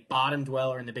 which was a bottom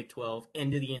dweller in the Big 12,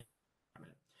 into the NCAA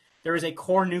tournament. There is a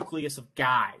core nucleus of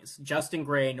guys, Justin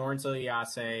Gray, Norense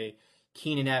Odiase,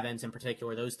 Keenan Evans in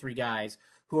particular, those three guys,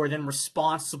 who are then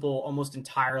responsible almost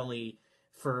entirely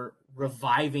for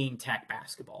reviving Tech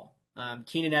basketball.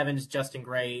 Keenan Evans, Justin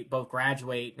Gray both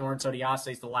graduate. Norense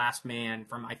Odiase is the last man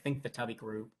from, I think, the Tubby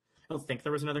group. I don't think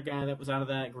there was another guy that was out of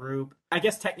that group. I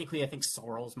guess technically I think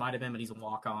Sorrells might have been, but he's a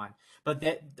walk-on. But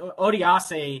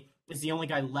Odiase is the only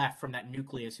guy left from that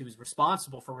nucleus who was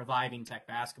responsible for reviving Tech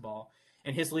basketball.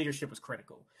 and his leadership was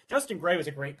critical. Justin Gray was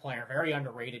a great player, very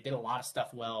underrated, did a lot of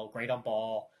stuff well, great on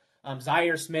ball.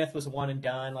 Zaire Smith was one and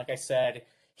done, like I said.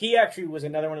 He actually was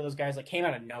another one of those guys that came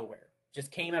out of nowhere.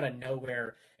 Just came out of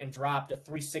nowhere and dropped a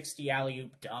 360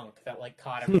 alley-oop dunk that like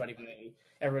caught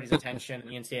everybody's attention in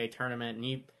the NCAA tournament.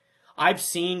 And I've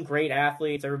seen great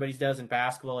athletes, everybody does in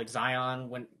basketball, like Zion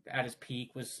when at his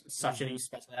peak was such a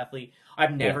special athlete.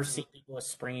 I've never seen people as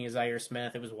springy as Zaire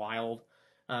Smith. It was wild.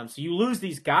 So you lose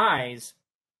these guys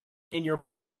and you're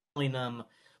playing them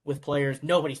with players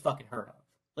nobody's fucking heard of.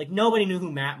 Like nobody knew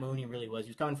who Matt Mooney really was. He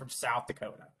was coming from South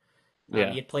Dakota. He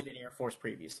had played in the Air Force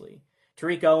previously.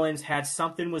 Tariq Owens had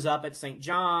something was up at St.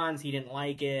 John's. He didn't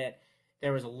like it.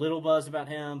 There was a little buzz about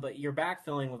him, but you're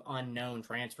backfilling with unknown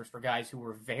transfers for guys who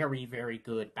were very, very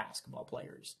good basketball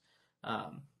players.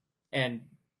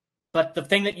 But the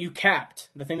thing that you kept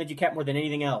more than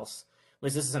anything else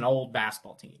was this is an old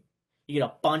basketball team. You get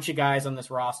a bunch of guys on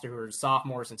this roster who are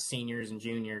sophomores and seniors and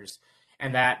juniors,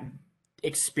 and that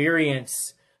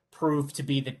experience proved to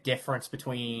be the difference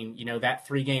between, that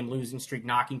 3-game losing streak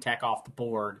knocking Tech off the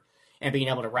board and being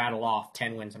able to rattle off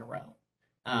 10 wins in a row.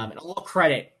 And a little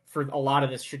credit for a lot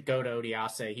of this should go to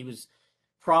Odiase. He was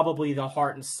probably the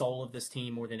heart and soul of this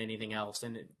team more than anything else,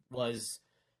 and it was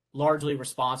largely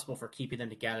responsible for keeping them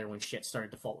together when shit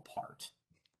started to fall apart.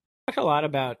 Talk a lot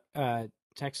about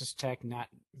Texas Tech not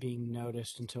being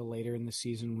noticed until later in the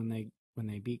season when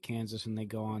they beat Kansas and they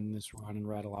go on this run and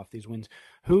rattle off these wins.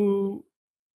 Who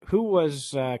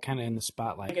was kind of in the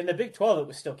spotlight? Like in the Big 12, it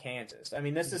was still Kansas. I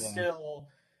mean, this is still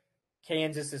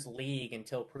Kansas's league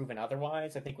until proven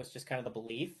otherwise, I think was just kind of the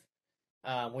belief,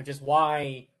 which is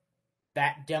why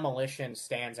that demolition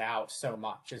stands out so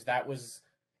much, is that was,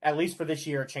 at least for this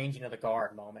year, a changing of the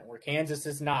guard moment where Kansas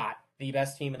is not the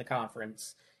best team in the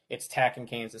conference. It's Tech and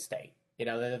Kansas State.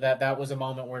 That was a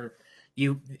moment where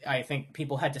I think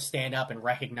people had to stand up and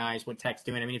recognize what Tech's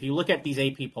doing. I mean, if you look at these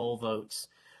AP poll votes,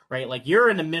 right, like you're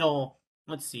in the middle.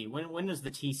 Let's see, when is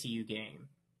the TCU game?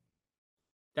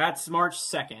 That's March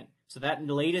 2nd. So that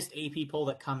latest AP poll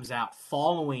that comes out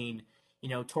following,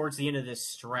 towards the end of this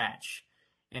stretch,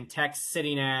 and Tech's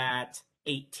sitting at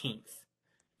 18th.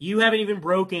 You haven't even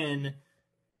broken.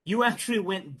 You actually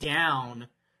went down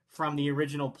from the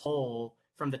original poll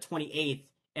from the 28th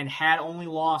and had only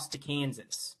lost to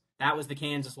Kansas. That was the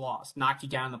Kansas loss. Knocked you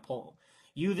down the poll.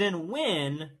 You then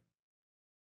win,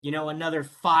 another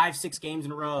 5-6 games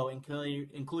in a row,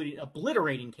 including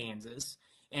obliterating Kansas,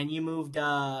 and you moved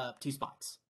up 2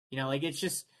 spots. It's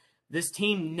just this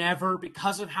team never,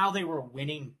 because of how they were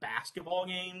winning basketball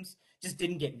games, just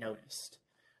didn't get noticed.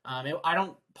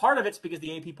 Part of it's because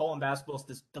the AP poll in basketball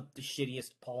is the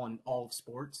shittiest poll in all of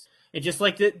sports. It's just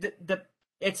like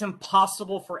it's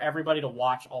impossible for everybody to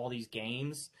watch all these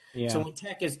games. Yeah. So when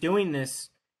Tech is doing this,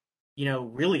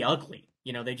 really ugly,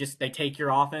 they take your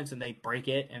offense and they break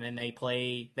it, and then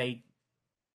they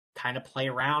kind of play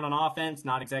around on offense,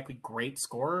 not exactly great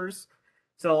scorers.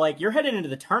 So you're heading into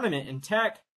the tournament and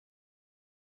Tech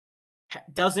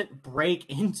doesn't break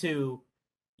into,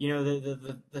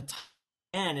 the top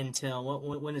 10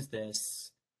 until when is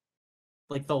this?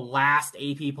 Like the last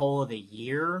AP poll of the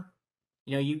year.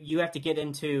 You have to get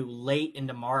into late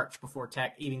into March before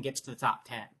Tech even gets to the top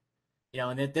 10.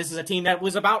 And this is a team that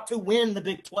was about to win the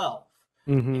Big 12.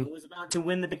 Mm-hmm. It was about to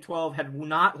win the Big 12, had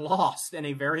not lost in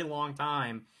a very long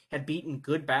time, had beaten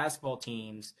good basketball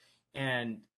teams,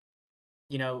 and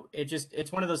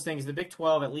it's one of those things. The Big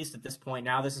 12, at least at this point,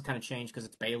 now this has kind of changed because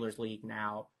it's Baylor's league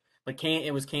now. But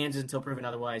it was Kansas until proven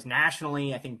otherwise.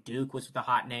 Nationally, I think Duke was the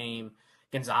hot name.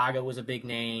 Gonzaga was a big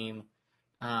name.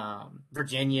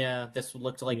 Virginia, this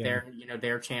looked like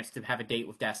their chance to have a date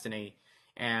with destiny.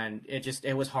 And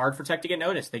it was hard for Tech to get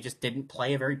noticed. They just didn't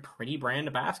play a very pretty brand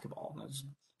of basketball.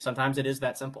 Sometimes it is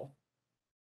that simple.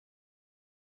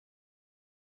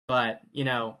 But,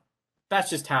 that's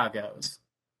just how it goes.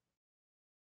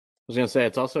 I was going to say,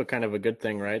 it's also kind of a good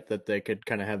thing, right, that they could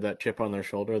kind of have that chip on their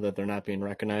shoulder that they're not being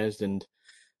recognized. And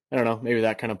I don't know, maybe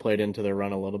that kind of played into their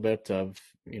run a little bit of,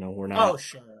 we're not. Oh,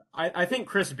 sure. I think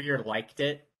Chris Beard liked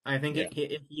it. I think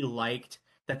he liked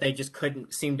that they just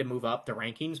couldn't seem to move up the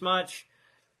rankings much.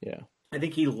 Yeah. I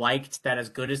think he liked that as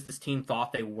good as this team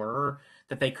thought they were,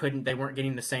 that they weren't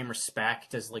getting the same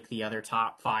respect as the other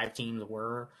top 5 teams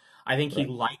were. I think he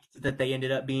liked that they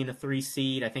ended up being a 3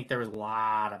 seed. I think there was a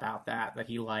lot about that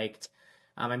he liked.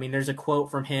 There's a quote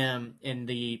from him in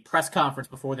the press conference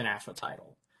before the national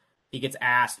title. He gets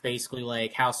asked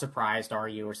basically how surprised are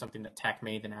you or something that Tech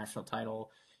made the national title.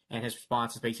 And his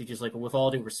response is basically just with all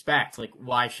due respect,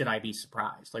 why should I be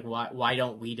surprised? Why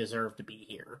don't we deserve to be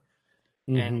here?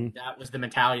 Mm-hmm. And that was the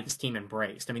mentality this team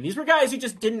embraced. These were guys who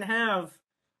just didn't have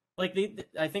like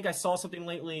I think I saw something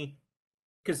lately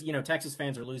because Texas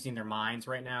fans are losing their minds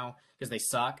right now because they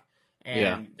suck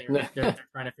and they're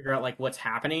trying to figure out like what's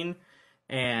happening.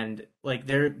 And like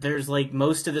there's like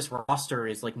most of this roster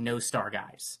is like no star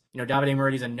guys. Davide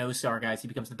Murray's a no star guy. So he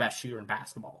becomes the best shooter in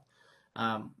basketball.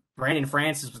 Brandon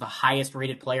Francis was the highest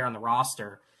rated player on the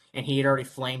roster, and he had already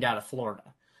flamed out of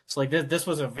Florida. So like this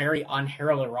was a very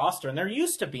unheralded roster, and they're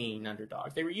used to being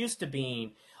underdogs. They were used to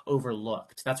being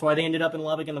overlooked. That's why they ended up in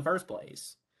Lubbock in the first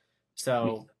place.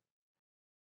 So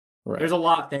there's a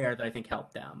lot there that I think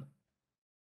helped them.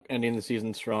 Ending the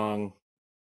season strong,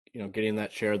 getting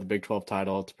that share of the Big 12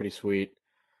 title, it's pretty sweet.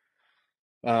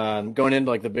 Going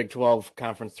into like the Big 12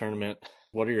 conference tournament,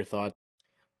 what are your thoughts?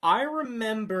 I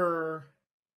remember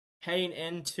heading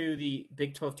into the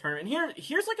Big 12 tournament.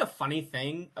 Here's like a funny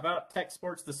thing about Tech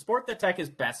sports. The sport that Tech is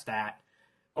best at,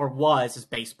 or is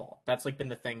baseball. That's like been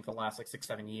the thing for the last like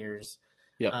 6-7 years.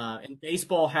 Yeah. And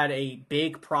baseball had a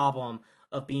big problem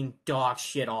of being dog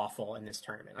shit awful in this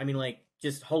tournament. I mean, like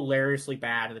just hilariously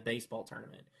bad in the baseball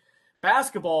tournament.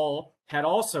 Basketball had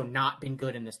also not been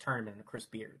good in this tournament under Chris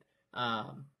Beard.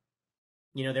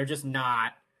 They're just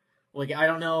not. Like, I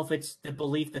don't know if it's the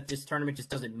belief that this tournament just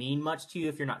doesn't mean much to you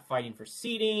if you're not fighting for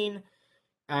seeding.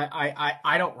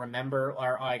 I don't remember,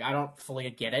 or like I don't fully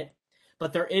get it.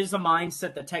 But there is a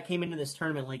mindset that Tech came into this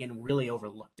tournament like and really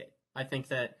overlooked it. I think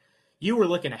that you were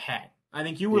looking ahead. I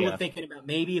think you were thinking about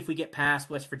maybe if we get past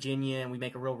West Virginia and we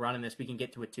make a real run in this, we can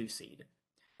get to a 2 seed.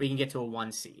 We can get to a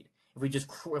 1 seed. If we just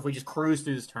cruise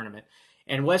through this tournament.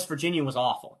 And West Virginia was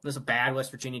awful. This is a bad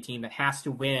West Virginia team that has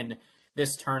to win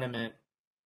this tournament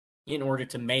in order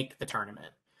to make the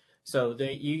tournament. So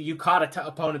you caught an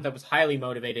opponent that was highly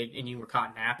motivated and you were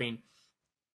caught napping.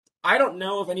 I don't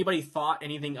know if anybody thought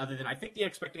anything other than I think the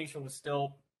expectation was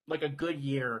still like a good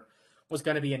year was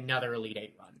going to be another Elite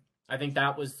Eight run. I think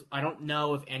that was, I don't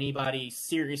know if anybody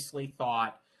seriously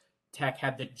thought Tech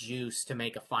had the juice to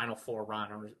make a Final Four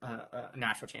run or a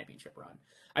national championship run.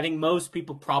 I think most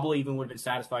people probably even would have been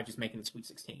satisfied just making the Sweet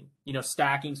 16.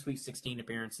 Stacking Sweet 16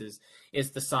 appearances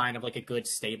is the sign of like a good,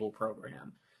 stable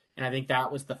program. And I think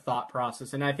that was the thought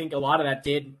process. And I think a lot of that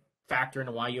did factor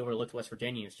into why you overlooked West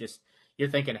Virginia. It's just, you're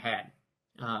thinking ahead.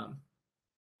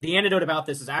 The anecdote about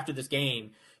this is after this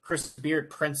game, Chris Beard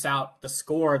prints out the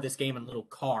score of this game in little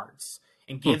cards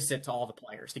and gives it to all the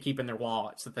players to keep in their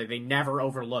wallets so that they never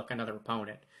overlook another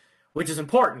opponent, which is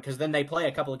important because then they play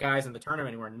a couple of guys in the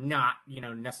tournament who are not,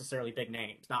 necessarily big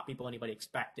names, not people anybody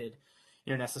expected,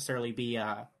 necessarily be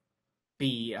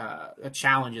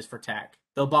challenges for Tech.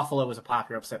 Though Buffalo was a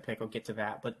popular upset pick, we'll get to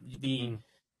that. But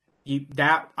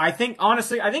I think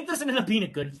this ended up being a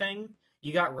good thing.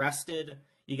 You got rested.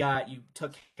 You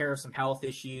took care of some health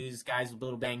issues. Guys a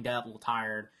little banged up, a little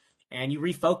tired, and you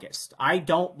refocused. I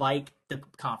don't like the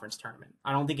conference tournament.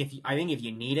 I think if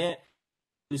you need it,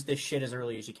 use this shit as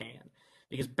early as you can,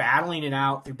 because battling it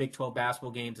out through Big 12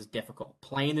 basketball games is difficult.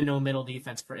 Playing the no middle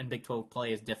defense in Big 12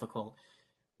 play is difficult.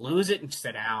 Lose it and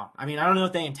sit down. I mean, I don't know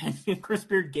if they intended. Chris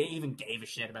Beard even gave a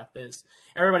shit about this.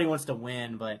 Everybody wants to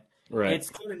win, but it's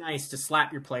kind of nice to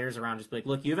slap your players around. Just be like,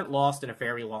 look, you haven't lost in a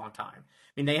very long time.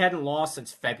 I mean, they hadn't lost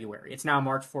since February. It's now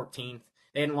March 14th.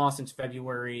 They hadn't lost since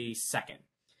February 2nd.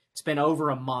 It's been over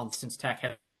a month since Tech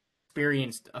had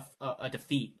experienced a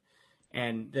defeat,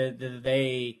 and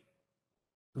they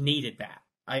needed that.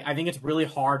 I think it's really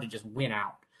hard to just win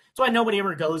out. That's why nobody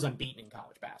ever goes unbeaten in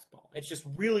college basketball. It's just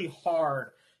really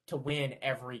hard to win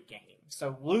every game.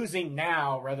 So losing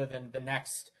now rather than the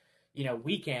next,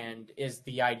 weekend is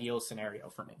the ideal scenario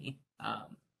for me.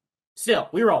 Still,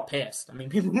 we were all pissed. I mean,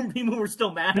 people were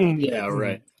still mad at me. Yeah,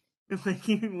 right. Like,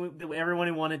 everyone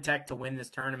who wanted Tech to win this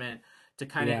tournament, to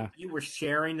kind of, you were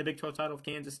sharing the Big 12 title with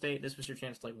Kansas State. This was your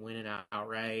chance to like win it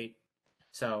outright.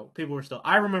 So people were still,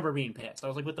 I remember being pissed. I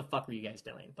was like, what the fuck were you guys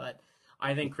doing? But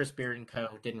I think Chris Beard and co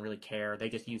didn't really care. They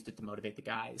just used it to motivate the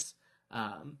guys.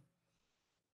 I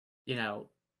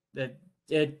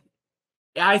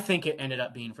think it ended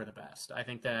up being for the best. I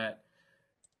think that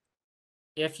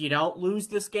if you don't lose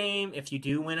this game, if you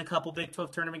do win a couple Big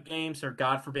 12 tournament games, or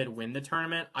God forbid win the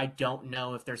tournament, I don't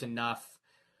know if there's enough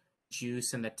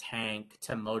juice in the tank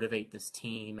to motivate this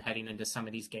team heading into some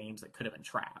of these games that could have been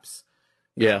traps.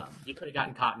 Yeah. You could have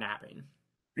gotten caught napping.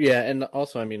 Yeah, and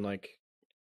also, I mean, like,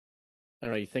 I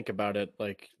don't know, you think about it,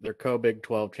 like, they're co-Big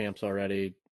 12 champs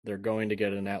already. They're going to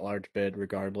get an at-large bid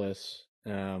regardless.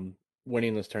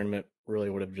 Winning this tournament really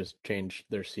would have just changed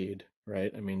their seed,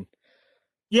 right? I mean,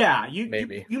 yeah,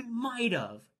 maybe you might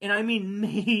have, and I mean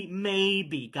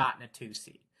maybe gotten a 2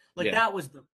 seed. Like that was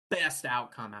the best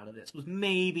outcome out of this. Was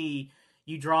maybe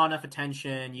you draw enough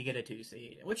attention, you get a 2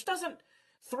 seed, which doesn't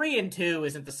 3 and 2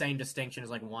 isn't the same distinction as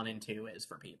like 1 and 2 is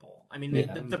for people. I mean,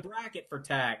 the bracket for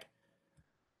Tech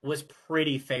was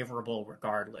pretty favorable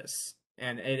regardless,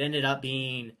 and it ended up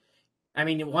being. I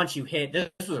mean, once you hit, this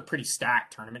was a pretty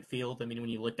stacked tournament field. I mean, when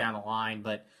you look down the line,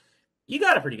 but you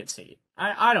got a pretty good seed.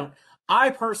 I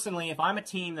personally, if I'm a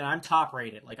team that I'm top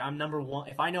rated, like I'm number 1,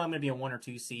 if I know I'm going to be a 1 or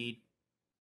 2 seed,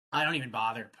 I don't even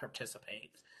bother to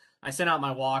participate. I sent out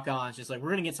my walk-ons, just like, we're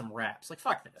going to get some reps. Like,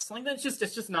 fuck this. Like, it's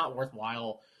just not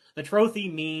worthwhile. The trophy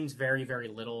means very, very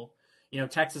little. You know,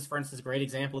 Texas, for instance, a great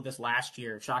example of this last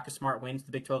year. Shaka Smart wins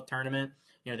the Big 12 tournament.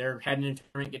 You know, they're heading into the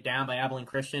tournament, get down by Abilene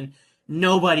Christian.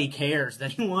 Nobody cares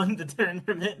that he won the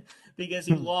tournament because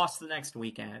he lost the next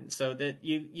weekend. So that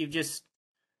you just,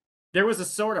 there was a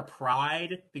sort of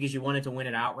pride because you wanted to win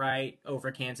it outright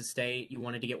over Kansas State. You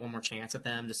wanted to get one more chance at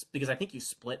them just because I think you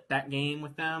split that game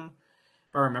with them,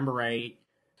 if I remember right.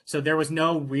 So there was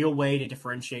no real way to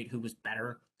differentiate who was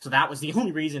better. So that was the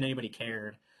only reason anybody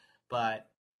cared. But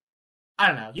I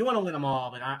don't know. You want to win them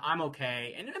all, but I'm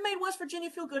okay. And it made West Virginia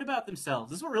feel good about themselves.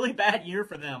 This was a really bad year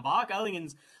for them. Bach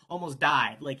Ellington's almost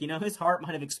died. Like, you know, his heart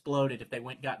might have exploded if they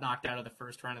got knocked out of the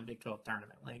first round of the Big 12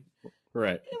 tournament. Like,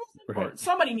 right.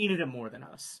 Somebody needed him more than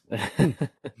us. You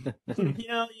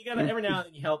know, you gotta every now and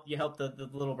then you help the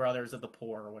little brothers of the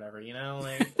poor or whatever. You know,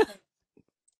 like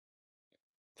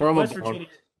throw him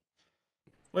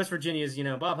West Virginia's, you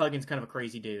know, Bob Huggins kind of a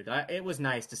crazy dude. It was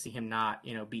nice to see him not,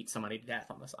 you know, beat somebody to death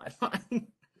on the sideline.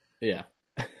 Yeah.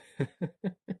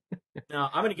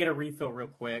 Now, I'm going to get a refill real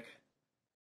quick.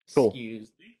 Cool.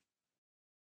 Excuse me.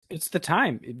 It's the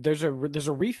time. There's a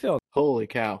refill. Holy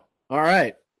cow. All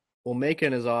right. Well,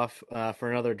 Macon is off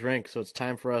for another drink, so it's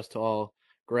time for us to all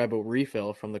grab a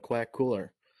refill from the Quack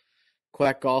Cooler.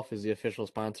 Quack Golf is the official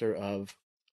sponsor of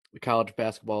the College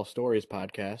Basketball Stories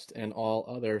podcast and all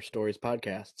other stories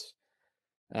podcasts.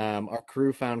 Our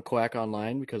crew found Quack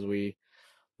online because we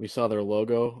saw their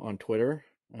logo on Twitter.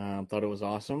 Thought it was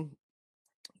awesome.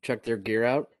 Checked their gear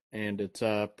out, and it's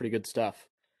pretty good stuff.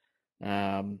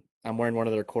 I'm wearing one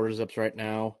of their quarter zips right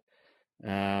now.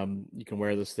 You can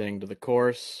wear this thing to the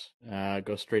course,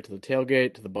 go straight to the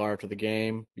tailgate, to the bar after the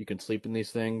game. You can sleep in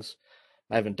these things.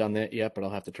 I haven't done that yet, but I'll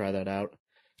have to try that out.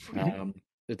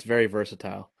 It's very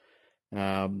versatile.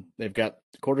 They've got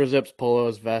quarter zips,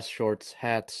 polos, vests, shorts,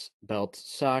 hats, belts,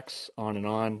 socks,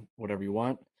 on, whatever you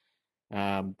want.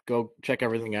 Go check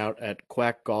everything out at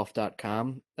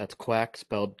quackgolf.com. That's Quack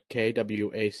spelled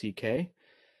KWACK.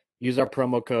 Use our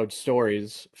promo code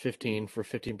STORIES15 for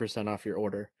 15% off your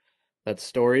order. That's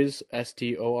STORIES,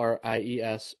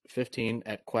 STORIES 15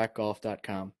 at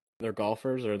quackgolf.com. They're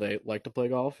golfers, or they like to play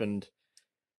golf, and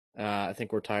I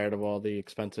think we're tired of all the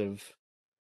expensive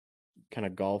kind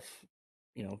of golf,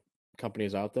 you know,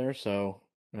 companies out there. So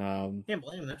can't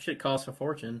blame them. That shit costs a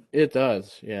fortune. It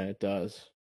does. Yeah, it does.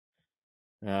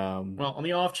 Well, on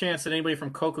the off chance that anybody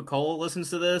from Coca-Cola listens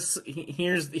to this,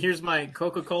 here's my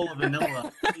Coca-Cola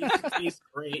vanilla. It tastes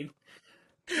great.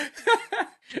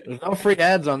 There's no free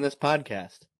ads on this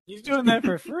podcast. He's doing that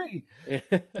for free.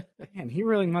 Man, he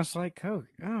really must like Coke.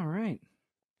 All right.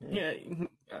 Yeah,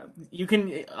 you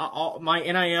can. My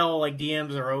NIL like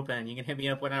DMs are open. You can hit me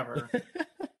up whenever.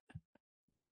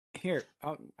 Here,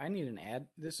 I need an ad.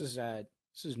 This is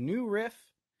New Riff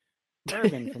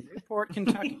Bourbon from Newport,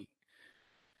 Kentucky.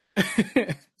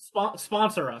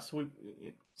 Sponsor us.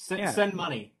 Send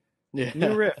money. Yeah.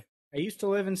 New Riff. I used to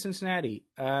live in Cincinnati.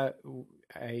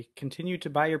 I continue to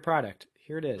buy your product.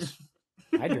 Here it is.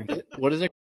 I drink it. What is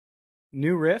it?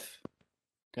 New Riff.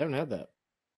 I haven't had that.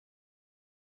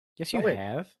 Yes, you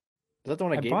have. Is that the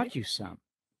one I gave bought you some.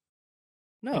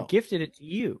 No. I gifted it to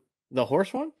you. The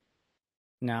horse one?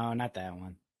 No, not that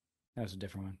one. That was a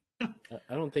different one.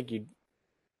 I don't think you.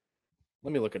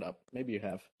 Let me look it up. Maybe you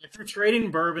have. If you're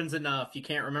trading bourbons enough, you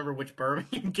can't remember which bourbon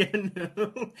you're getting.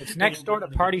 It's next door to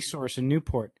Party Source in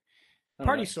Newport. Oh,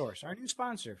 Party nice. Source, our new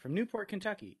sponsor from Newport,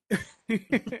 Kentucky.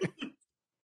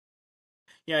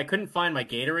 Yeah, I couldn't find my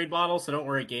Gatorade bottle, so don't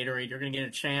worry, Gatorade, you're going to get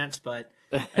a chance, but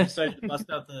I decided to bust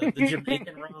out the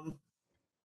Jamaican rum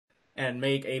and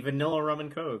make a vanilla rum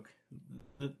and Coke.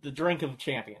 The drink of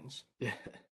champions. Yeah.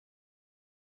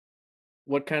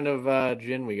 What kind of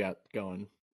gin we got going?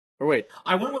 Or wait.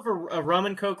 I went with a rum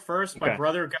and Coke first. Okay. My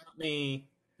brother got me...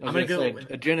 I'm going to say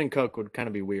a gin and Coke would kind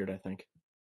of be weird, I think.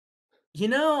 You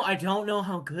know, I don't know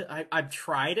how good... I've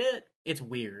tried it. It's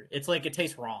weird. It's like it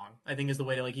tastes wrong, I think is the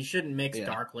way to... Like, you shouldn't mix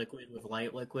dark liquid with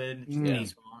light liquid. It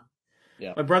tastes wrong.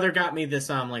 Yeah. My brother got me this,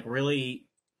 like, really...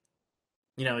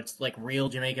 You know, it's like real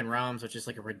Jamaican rums, which is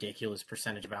like a ridiculous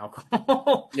percentage of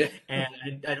alcohol. Yeah.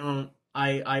 And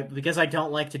I because I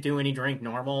don't like to do any drink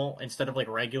normal, instead of like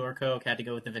regular Coke, had to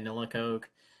go with the vanilla Coke.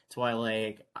 That's why,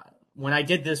 like, when I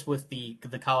did this with the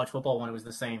college football one, it was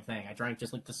the same thing. I drank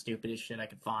just like the stupidest shit I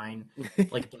could find,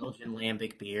 like Belgian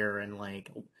lambic beer and like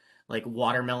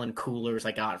watermelon coolers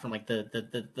I got from like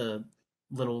the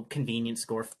little convenience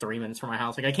store 3 minutes from my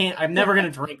house. Like I'm never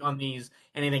gonna drink on these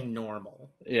anything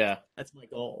normal. Yeah. That's my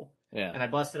goal. Yeah. And I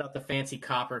busted out the fancy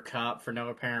copper cup for no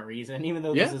apparent reason, even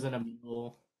though Yeah. this isn't a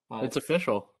meal. It's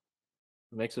official.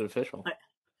 It makes it official.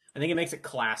 I think it makes it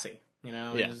classy. You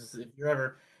know, Yeah. if you're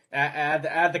ever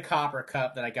add the copper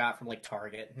cup that I got from like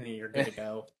Target, and you're good to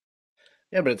go.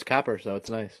 Yeah, but it's copper, so it's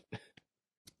nice.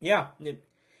 Yeah,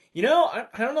 you know, I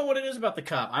don't know what it is about the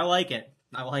cup. I like it.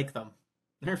 I like them.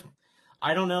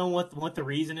 I don't know what the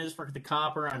reason is for the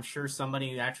copper. I'm sure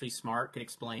somebody actually smart could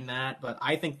explain that, but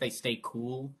I think they stay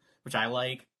cool, which I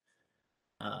like.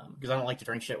 Because I don't like to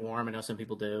drink shit warm. I know some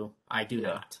people do. I do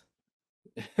not.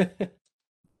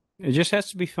 It just has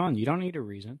to be fun. You don't need a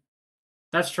reason.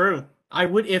 That's true. I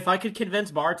would, if I could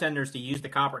convince bartenders to use the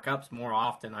copper cups more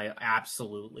often, I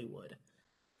absolutely would.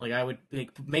 Like, I would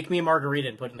make me a margarita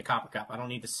and put it in the copper cup. I don't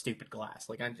need the stupid glass.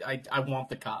 Like, I want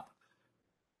the cup.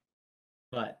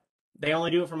 But they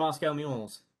only do it for Moscow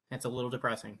Mules. It's a little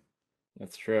depressing.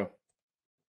 That's true.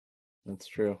 That's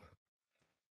true.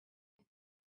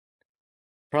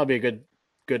 Probably a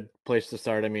good place to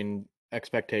start. I mean,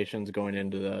 expectations going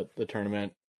into the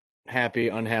tournament. Happy,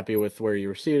 unhappy with where you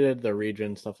were seated, the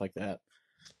region, stuff like that.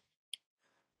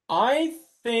 I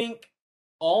think,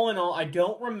 all in all, I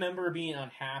don't remember being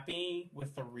unhappy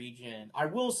with the region. I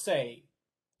will say,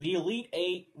 the Elite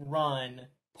Eight run,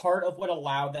 part of what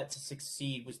allowed that to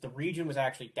succeed was the region was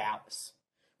actually Dallas,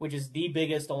 which is the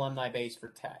biggest alumni base for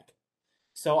Tech.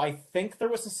 So I think there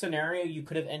was a scenario you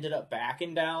could have ended up back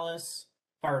in Dallas,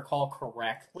 if I recall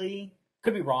correctly.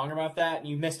 Could be wrong about that, and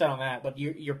you missed out on that. But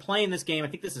you're playing this game. I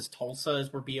think this is Tulsa,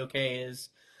 is where BOK is.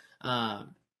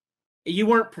 You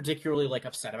weren't particularly like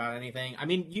upset about anything. I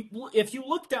mean, if you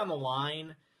look down the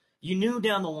line, you knew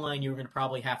down the line you were going to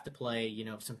probably have to play, you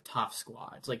know, some tough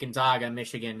squads like Gonzaga,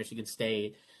 Michigan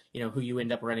State. You know, who you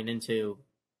end up running into.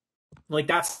 Like,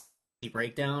 that's the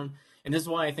breakdown. And this is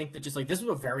why I think that just like this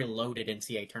was a very loaded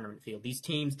NCAA tournament field. These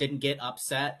teams didn't get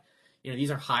upset. You know,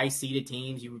 these are high seeded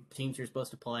teams. Teams you're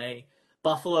supposed to play.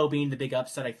 Buffalo being the big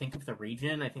upset, I think, of the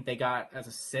region. I think they got as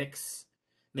a 6,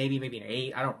 maybe an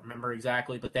 8. I don't remember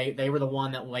exactly, but they were the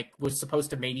one that like was supposed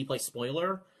to maybe play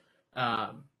spoiler.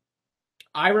 I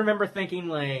remember thinking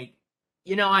like,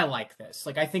 you know, I like this.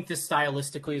 Like, I think this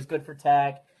stylistically is good for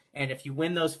Tech. And if you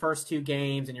win those first 2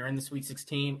 games and you're in the Sweet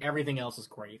 16, everything else is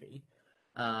gravy.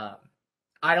 I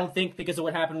don't think because of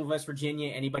what happened with West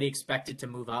Virginia, anybody expected to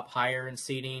move up higher in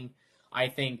seeding. I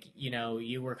think, you know,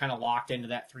 you were kind of locked into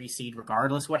that 3 seed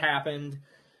regardless what happened.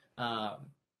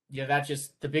 That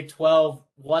just, the Big 12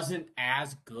 wasn't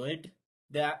as good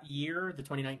that year, the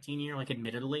 2019 year, like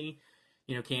admittedly.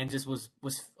 You know, Kansas was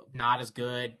not as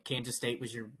good. Kansas State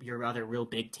was your other real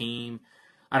big team.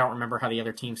 I don't remember how the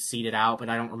other teams seeded out, but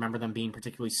I don't remember them being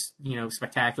particularly, you know,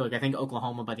 spectacular. Like, I think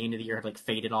Oklahoma by the end of the year had like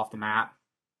faded off the map.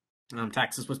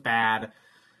 Texas was bad.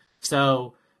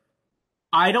 So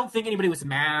I don't think anybody was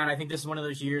mad. I think this is one of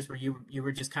those years where you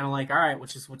were just kind of like, all right,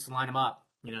 let's line them up.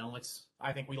 You know,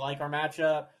 I think we like our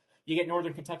matchup. You get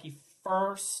Northern Kentucky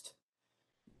first.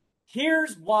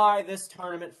 Here's why this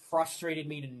tournament frustrated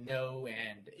me to no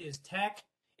end is Tech,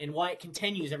 and why it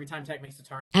continues every time Tech makes the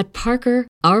tournament. At Parker,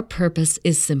 our purpose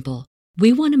is simple.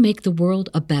 We want to make the world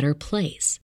a better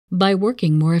place by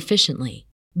working more efficiently,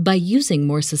 by using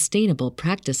more sustainable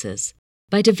practices,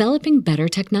 by developing better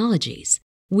technologies.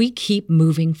 We keep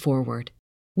moving forward.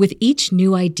 With each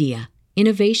new idea,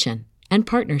 innovation, and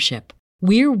partnership,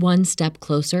 we're one step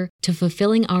closer to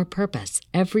fulfilling our purpose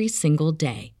every single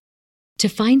day. To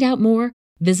find out more,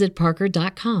 visit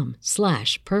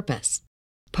parker.com/purpose.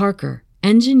 Parker,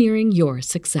 engineering your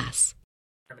success.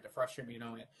 To frustrate me to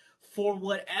no end. For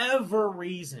whatever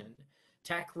reason,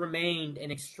 Tech remained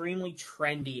an extremely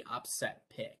trendy upset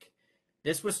pick.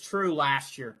 This was true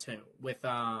last year too, with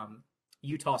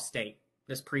Utah State.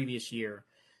 This previous year,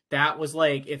 that was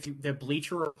like the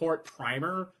Bleacher Report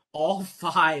primer, all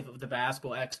 5 of the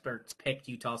basketball experts picked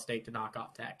Utah State to knock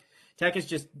off Tech. Tech is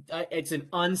just it's an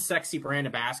unsexy brand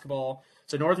of basketball.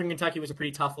 So Northern Kentucky was a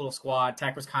pretty tough little squad.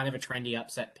 Tech was kind of a trendy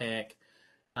upset pick,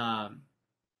 and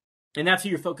that's who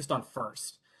you're focused on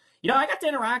first. You know, I got to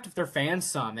interact with their fans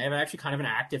some. They have actually kind of an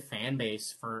active fan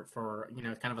base for you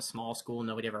know, kind of a small school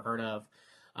nobody ever heard of.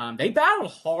 They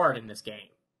battled hard in this game.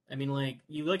 I mean, like,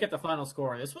 you look at the final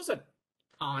score, this was a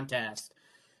contest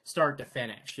start to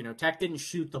finish. You know, Tech didn't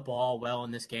shoot the ball well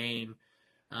in this game.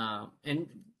 And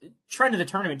trend of the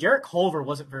tournament, Jarrett Culver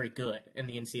wasn't very good in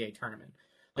the NCAA tournament.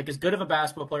 Like, as good of a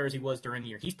basketball player as he was during the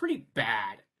year, he's pretty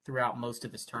bad throughout most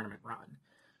of this tournament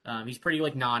run. He's pretty,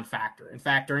 like, non-factor. In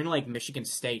fact, during, like, Michigan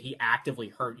State, he actively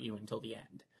hurt you until the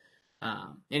end.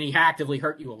 And he actively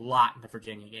hurt you a lot in the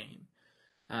Virginia game.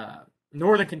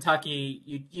 Northern Kentucky,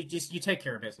 you take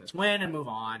care of business. Win and move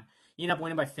on. You end up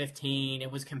winning by 15.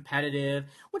 It was competitive,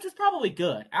 which was probably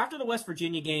good. After the West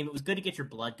Virginia game, it was good to get your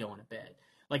blood going a bit.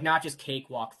 Like, not just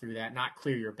cakewalk through that, not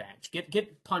clear your bench.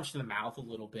 Get punched in the mouth a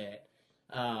little bit.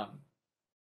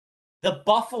 The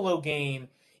Buffalo game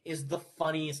is the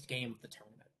funniest game of the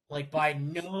tournament. Like, by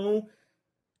no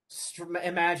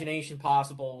imagination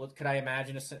possible could I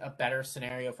imagine a better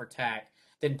scenario for Tech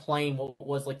than playing what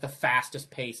was like the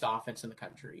fastest paced offense in the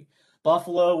country.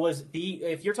 Buffalo was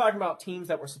if you're talking about teams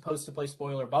that were supposed to play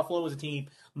spoiler, Buffalo was a team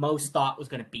most thought was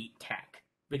going to beat Tech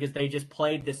because they just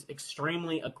played this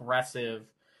extremely aggressive,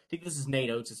 I think this is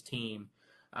Nate Oates' team,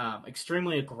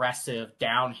 extremely aggressive,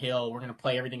 downhill, we're going to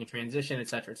play everything in transition, et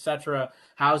cetera, et cetera.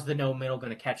 How's the no middle going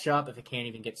to catch up if it can't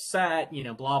even get set,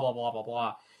 blah, blah, blah, blah,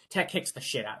 blah. Tech kicks the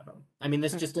shit out of them. I mean,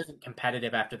 this just isn't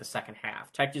competitive after the second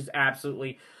half. Tech just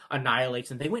absolutely annihilates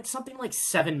them. They went something like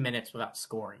 7 minutes without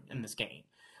scoring in this game.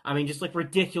 I mean, just like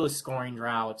ridiculous scoring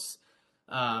droughts.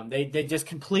 They just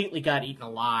completely got eaten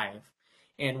alive.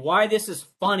 And why this is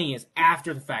funny is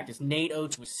after the fact is Nate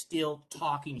Oates was still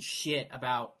talking shit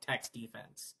about Tech's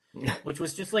defense, which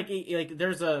was just like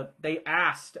they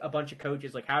asked a bunch of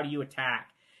coaches, like, how do you attack?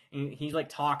 And he's like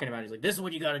talking about it. He's like, this is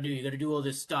what you got to do. You got to do all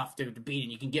this stuff to beat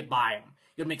him. You can get by him.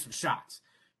 You got to make some shots.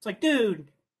 It's like, dude,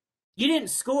 you didn't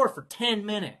score for 10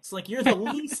 minutes. Like, you're the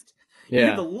least,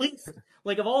 you're the least,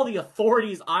 like, of all the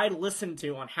authorities I listened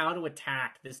to on how to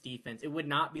attack this defense, it would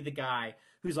not be the guy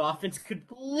whose offense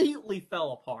completely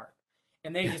fell apart.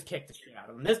 And they just kicked the shit out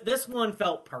of him. This one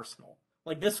felt personal.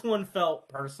 Like, this one felt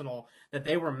personal, that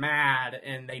they were mad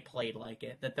and they played like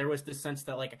it. That there was this sense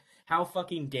that, like, how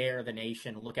fucking dare the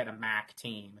nation look at a MAC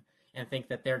team and think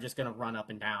that they're just going to run up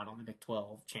and down on the Big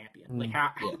 12 champion? Like, how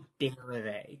dare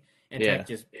they? And Tech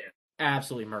just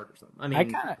absolutely murders them. I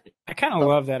mean, I kind of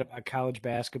love that about college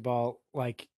basketball.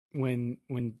 Like, when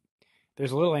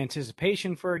there's a little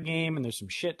anticipation for a game and there's some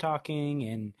shit talking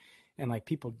and like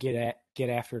people get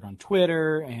after it on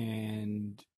Twitter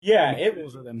and it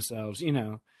was themselves,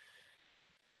 The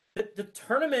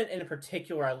tournament in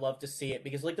particular, I love to see it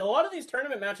because, like, a lot of these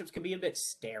tournament matchups can be a bit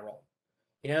sterile,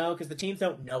 because the teams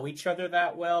don't know each other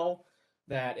that well.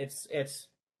 That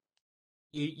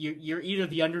you're either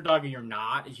the underdog or you're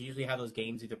not. Is usually how those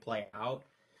games either play out.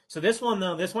 So this one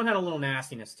had a little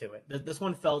nastiness to it. This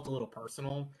one felt a little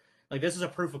personal. Like, this is a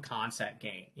proof of concept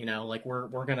game. Like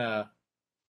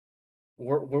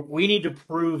we need to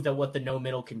prove that what the no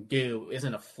middle can do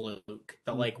isn't a fluke.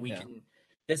 That, like, we can.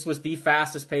 This was the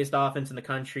fastest paced offense in the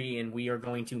country, and we are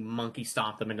going to monkey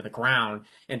stomp them into the ground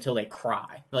until they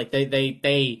cry. Like,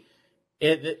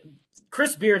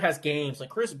 Chris Beard has games. Like,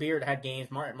 Chris Beard had games.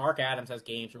 Mark Adams has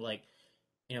games where, like,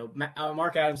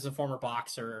 Mark Adams is a former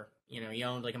boxer. He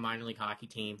owned, like, a minor league hockey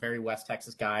team. Very West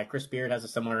Texas guy. Chris Beard has a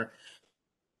similar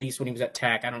piece when he was at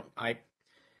Tech.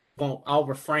 I'll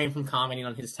refrain from commenting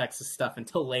on his Texas stuff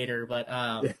until later, but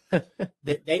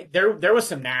there was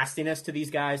some nastiness to these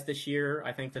guys this year.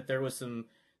 I think that there was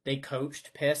they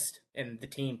coached pissed and the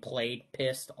team played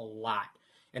pissed a lot.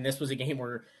 And this was a game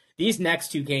where these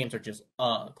next two games are just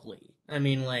ugly. I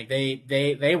mean, like,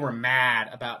 they were mad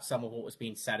about some of what was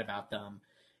being said about them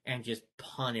and just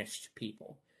punished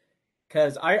people.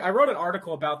 Because I wrote an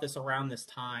article about this around this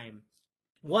time.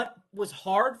 What was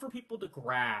hard for people to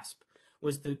grasp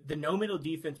was the no-middle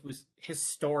defense was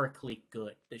historically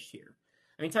good this year.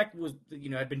 I mean, Tech was,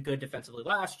 had been good defensively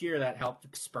last year. That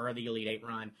helped spur the Elite Eight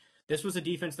run. This was a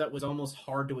defense that was almost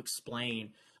hard to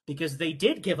explain because they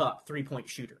did give up three-point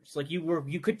shooters. Like,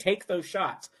 you could take those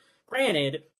shots.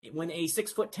 Granted, when a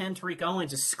 6'10" Tariq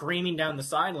Owens is screaming down the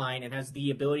sideline and has the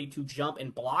ability to jump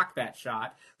and block that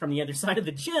shot from the other side of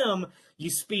the gym, you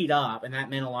speed up, and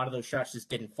that meant a lot of those shots just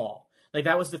didn't fall. Like,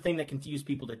 that was the thing that confused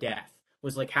people to death.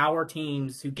 Was like, how are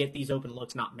teams who get these open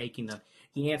looks not making them?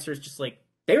 The answer is just like,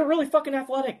 they were really fucking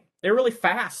athletic. They were really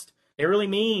fast. They were really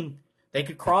mean. They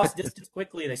could cross distance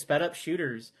quickly. They sped up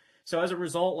shooters. So as a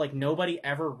result, like, nobody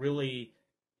ever really,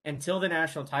 until the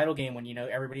national title game when,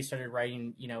 everybody started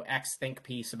writing, X think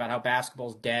piece about how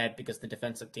basketball's dead because the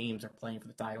defensive teams are playing for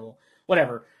the title,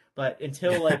 whatever. But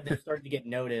until, like, they started to get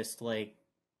noticed, like,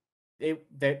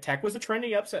 Tech was a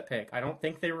trendy upset pick. I don't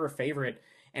think they were a favorite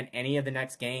in any of the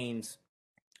next games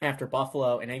after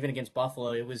Buffalo, and even against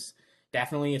Buffalo, it was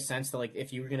definitely a sense that, like,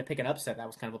 if you were going to pick an upset, that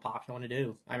was kind of a popular one to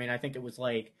do. I mean, I think it was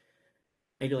like,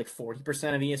 maybe like 40%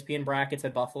 of ESPN brackets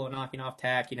had Buffalo knocking off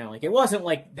Tech. Like it wasn't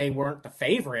like they weren't the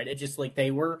favorite. It just like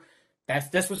they were.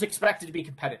 This was expected to be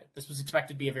competitive. This was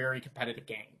expected to be a very competitive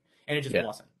game, and it just Yeah.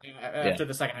 wasn't. Yeah. After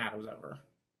the second half was over.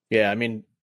 Yeah, I mean,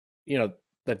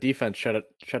 that defense shut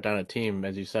down a team,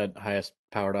 as you said, highest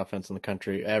powered offense in the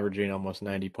country, averaging almost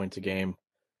 90 points a game.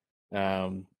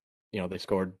 They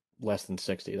scored less than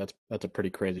 60. That's a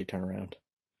pretty crazy turnaround.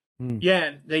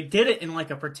 Yeah, they did it in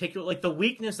like a particular, like the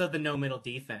weakness of the no middle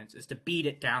defense is to beat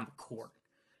it down the court.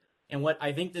 And what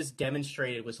I think this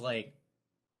demonstrated was like,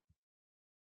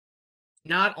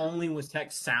 not only was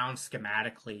Tech sound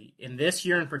schematically, in this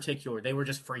year in particular, they were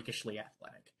just freakishly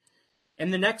athletic. In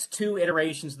the next two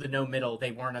iterations of the no middle,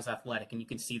 they weren't as athletic, and you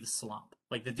can see the slump.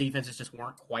 Like the defenses just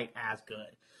weren't quite as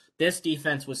good. This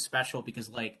defense was special because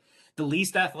like the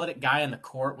least athletic guy on the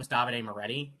court was Davide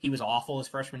Moretti. He was awful his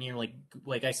freshman year,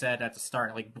 like I said at the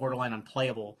start, like borderline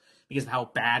unplayable because of how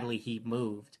badly he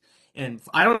moved. And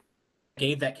I don't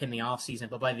gave that kid in the offseason,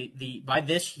 but by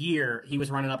this year he was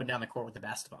running up and down the court with the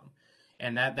best of them.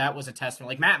 And that was a testament.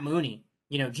 Like Matt Mooney,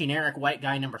 generic white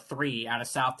guy number 3 out of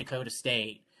South Dakota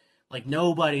State. Like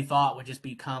nobody thought would just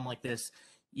become like this,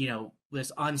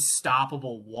 this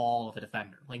unstoppable wall of a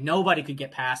defender. Like nobody could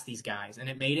get past these guys, and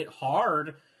it made it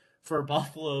hard for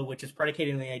Buffalo, which is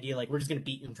predicated on the idea like we're just going to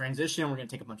beat you in transition, we're going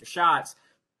to take a bunch of shots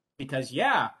because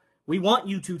we want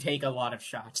you to take a lot of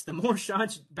shots. The more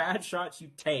bad shots you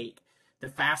take, the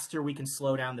faster we can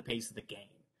slow down the pace of the game.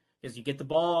 Because you get the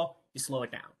ball, you slow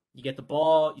it down. You get the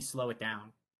ball, you slow it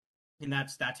down, and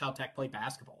that's how Tech played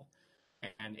basketball.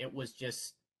 And it was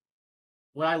just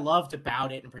what I loved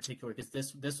about it in particular, because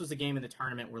this was a game in the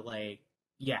tournament where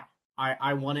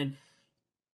I wanted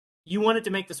to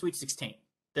make the Sweet 16.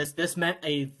 This meant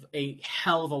a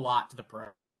hell of a lot to the pro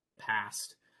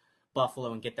past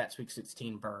Buffalo and get that Sweet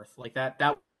 16 berth. Like that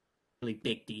was a really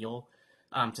big deal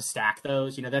to stack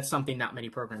those. That's something not many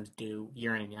programs do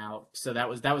year in and out. So that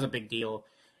was a big deal.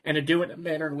 And to do it in a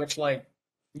manner in which like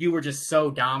you were just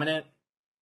so dominant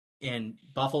and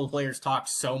Buffalo players talked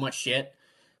so much shit.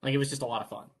 Like, it was just a lot of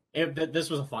fun. This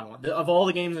was a fun one. Of all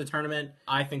the games in the tournament,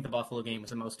 I think the Buffalo game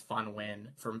was the most fun win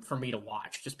for me to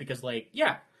watch. Just because,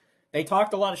 they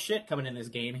talked a lot of shit coming in this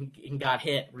game and got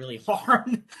hit really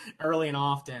hard early and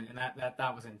often, and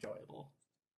that was enjoyable.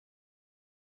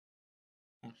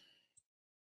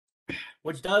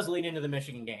 Which does lead into the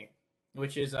Michigan game,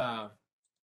 which is,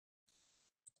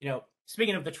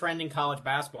 speaking of the trend in college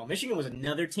basketball, Michigan was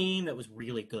another team that was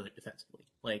really good defensively.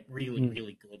 Like, really,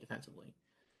 really good defensively.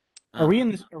 Are we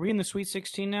in the Sweet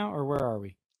 16 now, or where are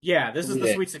we? Yeah, this is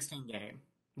the Sweet 16 game,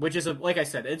 which is like I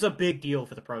said, it's a big deal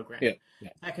for the program. Yeah.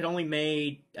 Tech had only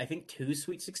made, I think, 2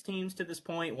 Sweet 16s to this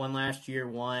point. One last year,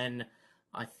 one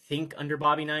I think under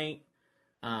Bobby Knight.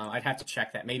 I'd have to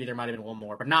check that. Maybe there might have been one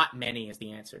more, but not many is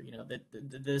the answer.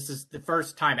 This is the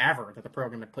first time ever that the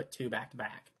program had put 2 back to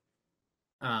back.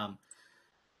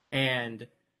 And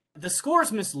the score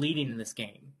is misleading in this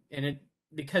game,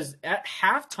 because at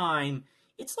halftime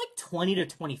it's like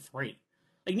 20-23.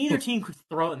 Like neither team could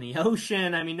throw it in the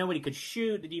ocean. I mean, nobody could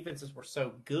shoot. The defenses were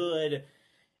so good.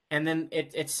 And then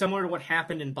it's similar to what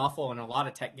happened in Buffalo in a lot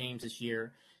of Tech games this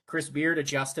year. Chris Beard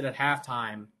adjusted at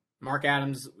halftime. Mark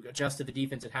Adams adjusted the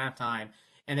defense at halftime,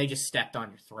 and they just stepped on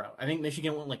your throat. I think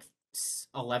Michigan went like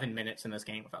 11 minutes in this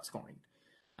game without scoring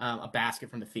a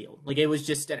basket from the field. Like it was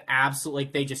just an absolute,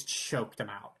 like they just choked them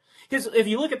out. Because if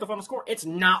you look at the final score, it's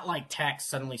not like Tech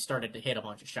suddenly started to hit a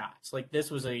bunch of shots. Like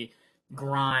this was a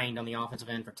grind on the offensive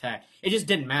end for Tech. It just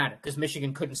didn't matter because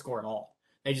Michigan couldn't score at all.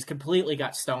 They just completely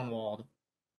got stonewalled.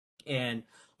 And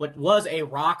what was a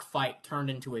rock fight turned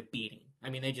into a beating. I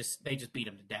mean, they just beat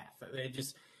them to death.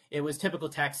 It was typical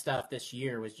Tech stuff this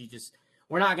year.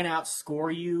 We're not going to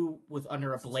outscore you with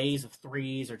under a blaze of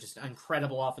threes or just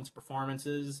incredible offensive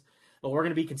performances, but we're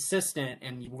going to be consistent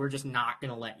and we're just not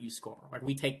going to let you score. Like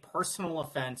we take personal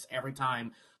offense every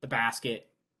time the basket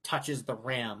touches the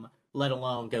rim, let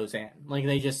alone goes in. Like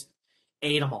they just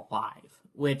ate them alive,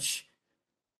 which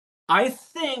I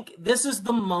think this is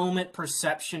the moment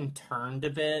perception turned a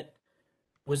bit,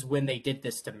 was when they did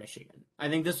this to Michigan. I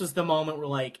think this was the moment where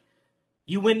like,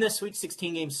 you win this Sweet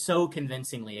 16 game so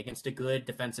convincingly against a good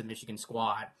defensive Michigan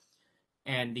squad.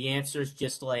 And the answer is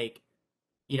just like,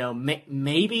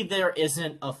 maybe there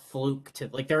isn't a fluke to,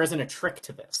 like, there isn't a trick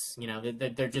to this.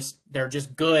 They're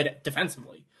just good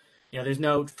defensively. There's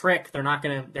no trick. They're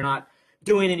not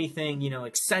doing anything,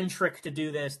 eccentric to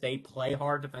do this. They play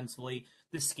hard defensively.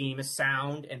 The scheme is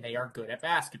sound and they are good at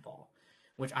basketball,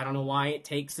 which I don't know why it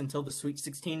takes until the Sweet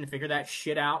 16 to figure that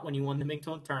shit out when you won the Big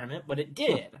 12 tournament, but it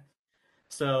did.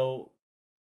 So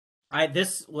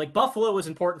Buffalo was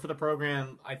important for the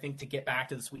program, I think, to get back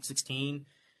to the Sweet 16,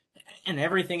 and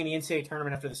everything in the NCAA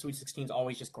tournament after the Sweet 16 is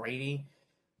always just gravy.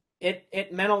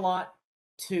 It meant a lot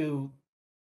to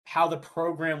how the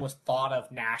program was thought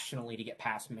of nationally to get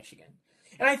past Michigan.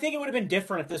 And I think it would have been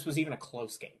different if this was even a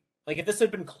close game. Like, if this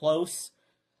had been close,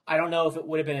 I don't know if it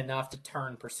would have been enough to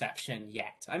turn perception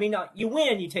yet. I mean, you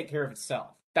win, you take care of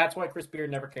itself. That's why Chris Beard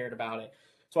never cared about it.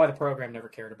 That's why the program never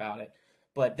cared about it.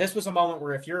 But this was a moment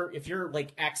where if you're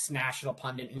like ex-national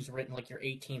pundit who's written like your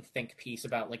 18th think piece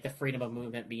about like the freedom of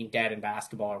movement being dead in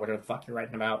basketball or whatever the fuck you're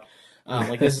writing about,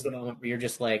 like this is the moment where you're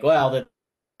just like, well, they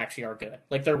actually are good.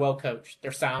 Like they're well coached.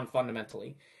 They're sound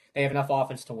fundamentally. They have enough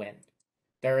offense to win.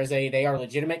 They are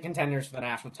legitimate contenders for the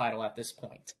national title at this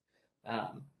point.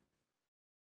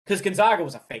 Because Gonzaga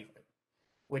was a favorite,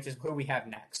 which is who we have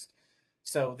next.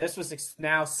 So this was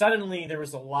now suddenly there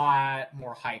was a lot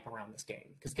more hype around this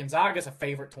game because Gonzaga is a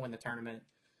favorite to win the tournament.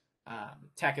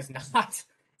 Tech is not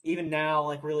even now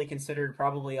like really considered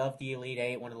probably of the Elite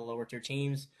Eight, one of the lower tier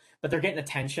teams, but they're getting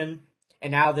attention. And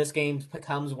now this game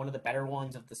becomes one of the better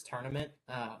ones of this tournament.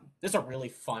 This is a really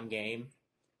fun game.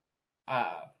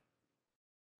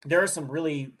 There are some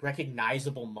really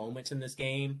recognizable moments in this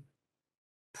game.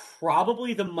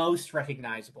 Probably the most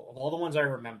recognizable of all the ones I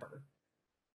remember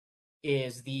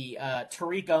is the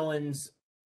Tariq Owens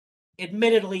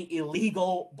admittedly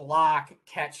illegal block,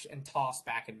 catch, and toss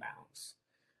back in bounds.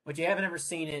 But you haven't ever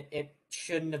seen it, it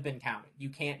shouldn't have been counted. You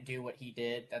can't do what he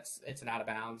did. It's an out of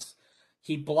bounds.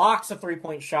 He blocks a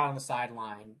three-point shot on the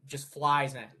sideline, just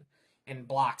flies in and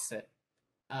blocks it.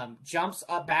 Jumps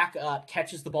up, back up,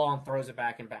 catches the ball, and throws it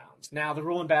back in bounds. Now, the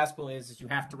rule in basketball is you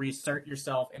have to reassert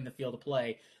yourself in the field of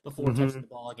play before touching the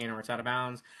ball again or it's out of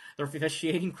bounds. The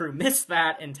officiating crew missed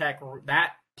that, and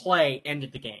that play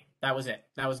ended the game. That was it.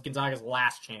 That was Gonzaga's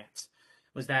last chance.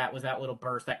 Was that little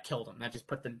burst that killed him. That just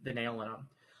put the nail in him.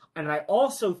 And I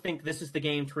also think this is the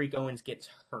game Tariq Owens gets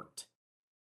hurt.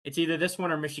 It's either this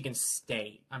one or Michigan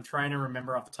State. I'm trying to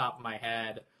remember off the top of my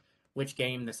head which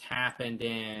game this happened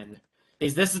in.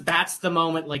 That's the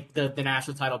moment like the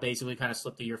national title basically kind of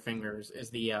slipped through your fingers. Is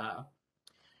the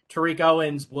Tariq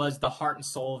Owens was the heart and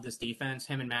soul of this defense,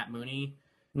 him and Matt Mooney.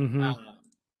 Mm-hmm.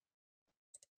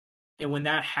 And when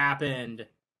that happened,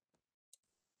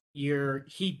 I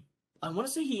want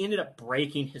to say he ended up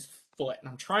breaking his foot. And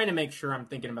I'm trying to make sure I'm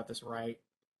thinking about this right.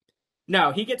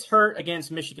 No, he gets hurt against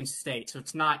Michigan State, so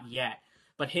it's not yet.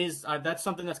 But his that's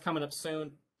something that's coming up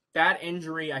soon. That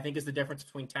injury, I think, is the difference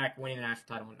between Tech winning the national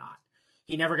title and not.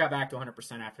 He never got back to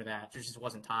 100% after that. There just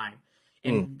wasn't time.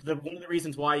 And one of the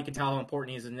reasons why you can tell how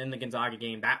important he is in the Gonzaga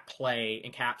game, that play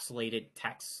encapsulated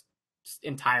Tech's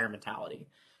entire mentality.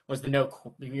 Was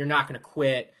you're not going to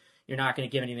quit. You're not going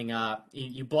to give anything up.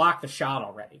 You block the shot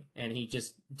already. And he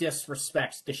just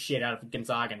disrespects the shit out of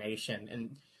Gonzaga Nation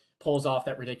and pulls off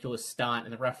that ridiculous stunt.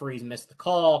 And the referees missed the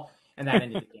call. And that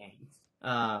ended the game.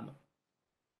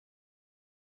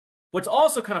 What's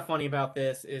also kind of funny about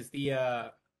this is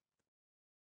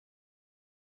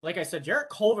like I said,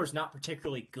 Jarrett Culver's not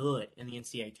particularly good in the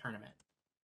NCAA tournament.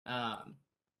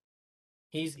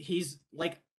 He's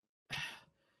like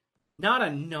not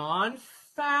a non-factor,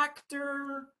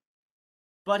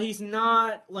 but he's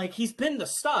not like he's been the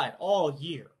stud all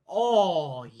year.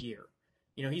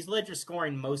 You know, he's led your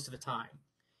scoring most of the time.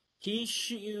 He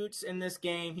shoots in this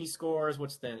game. He scores,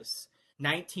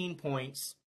 19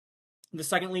 points. The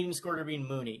second leading scorer being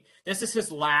Mooney. This is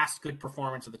his last good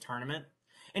performance of the tournament.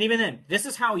 And even then, this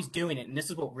is how he's doing it, and this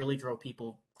is what really drove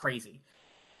people crazy.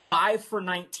 5 for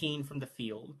 19 from the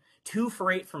field, 2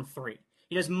 for 8 from 3.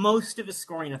 He does most of his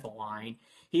scoring at the line.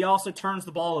 He also turns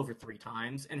the ball over 3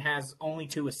 times and has only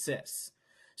 2 assists.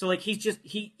 So like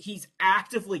he's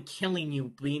actively killing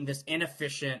you being this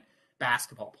inefficient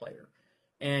basketball player.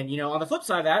 And you know, on the flip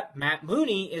side of that, Matt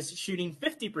Mooney is shooting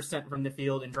 50% from the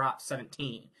field and dropped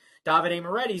 17. Davide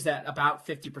Moretti's at about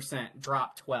 50%,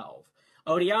 dropped 12.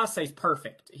 Odiase's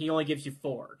perfect. He only gives you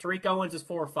 4. Tariq Owens is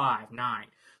 4 or 5, 9.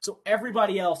 So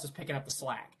everybody else is picking up the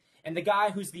slack. And the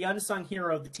guy who's the unsung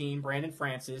hero of the team, Brandon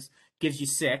Francis, gives you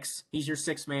 6. He's your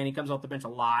 6th man. He comes off the bench a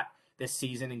lot this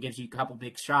season and gives you a couple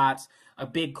big shots. A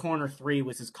big corner 3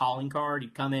 was his calling card.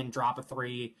 He'd come in, drop a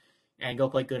 3, and go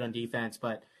play good on defense.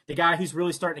 But the guy who's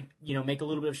really starting to, make a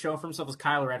little bit of a show for himself is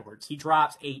Kyler Edwards. He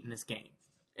drops 8 in this game.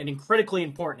 And critically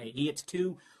important 8. He hits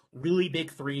 2 really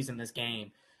big 3s in this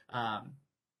game.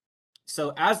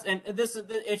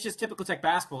 It's just typical Tech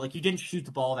basketball. Like, you didn't shoot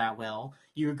the ball that well.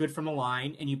 You were good from the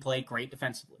line, and you played great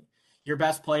defensively. Your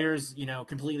best player's,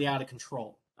 completely out of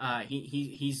control.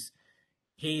 He's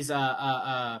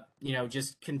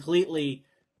just completely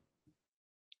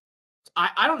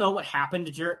I don't know what happened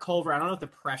to Jarrett Culver. I don't know if the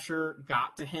pressure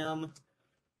got to him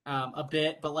a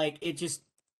bit, but like it just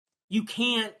you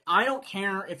can't. I don't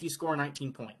care if you score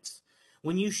 19 points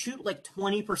when you shoot like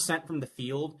 20% from the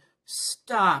field.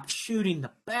 Stop shooting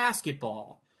the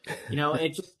basketball. You know,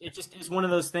 it just is one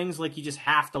of those things like you just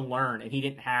have to learn, and he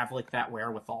didn't have like that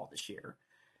wherewithal this year.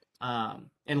 And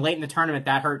late in the tournament,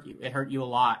 that hurt you. It hurt you a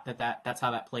lot. That's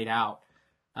how that played out.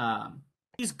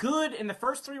 He's good in the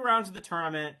first 3 rounds of the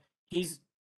tournament. He's,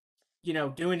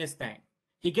 doing his thing.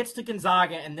 He gets to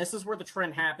Gonzaga, and this is where the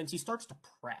trend happens. He starts to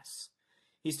press.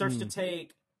 He starts to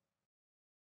take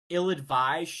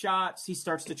ill-advised shots. He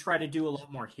starts to try to do a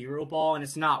lot more hero ball, and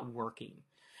it's not working.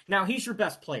 Now, he's your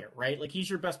best player, right? Like, he's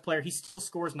your best player. He still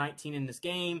scores 19 in this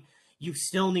game. You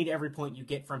still need every point you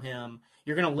get from him.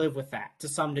 You're going to live with that to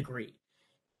some degree.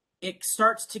 It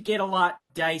starts to get a lot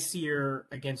dicier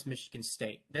against Michigan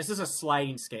State. This is a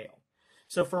sliding scale.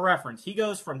 So for reference, he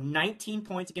goes from 19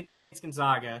 points against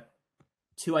Gonzaga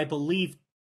to, I believe,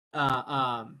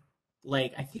 I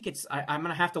think it's, I'm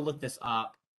going to have to look this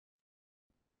up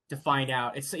to find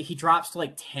out. He drops to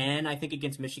like 10, I think,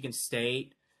 against Michigan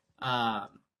State. That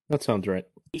sounds right.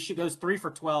 He goes 3 for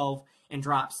 12 and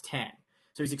drops 10.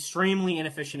 So he's extremely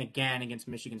inefficient again against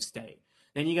Michigan State.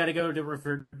 Then you got to go to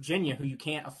Virginia, who you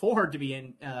can't afford to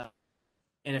be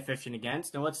inefficient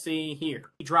against. Now let's see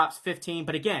here. He drops 15,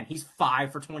 but again, he's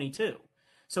 5 for 22.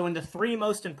 So in the 3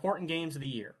 most important games of the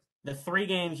year, the 3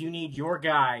 games you need your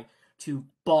guy to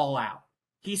ball out,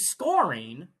 he's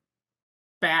scoring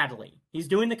badly. He's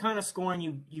doing the kind of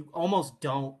scoring you almost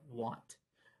don't want,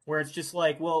 where it's just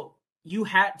like, well, you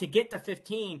had to get to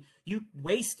 15. You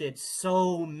wasted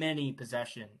so many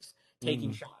possessions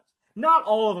taking shots. Not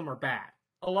all of them are bad.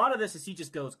 A lot of this is he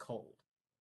just goes cold.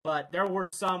 But there were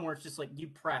some where it's just like you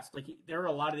pressed. Like there are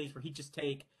a lot of these where he just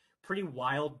take pretty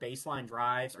wild baseline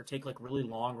drives or take like really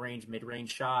long range, mid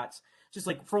range shots. Just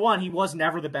like for one, he was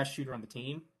never the best shooter on the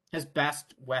team. His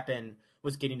best weapon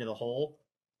was getting to the hole.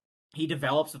 He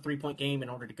develops a 3-point game in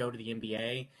order to go to the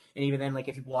NBA. And even then, like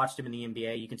if you watched him in the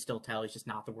NBA, you can still tell he's just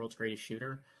not the world's greatest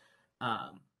shooter.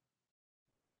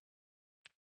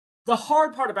 The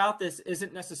hard part about this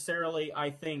isn't necessarily, I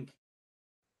think,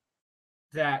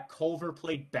 that Culver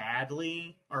played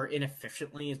badly or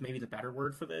inefficiently is maybe the better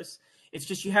word for this. It's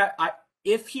just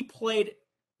if he played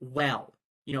well,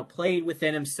 played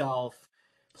within himself,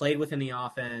 played within the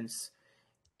offense,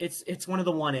 it's one of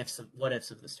the what ifs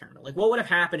of this tournament. Like, what would have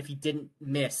happened if he didn't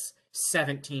miss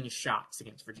 17 shots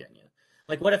against Virginia?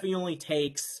 Like, what if he only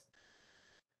takes,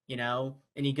 and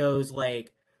he goes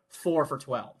like 4 for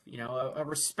 12, a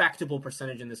respectable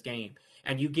percentage in this game,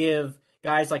 and you give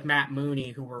guys like Matt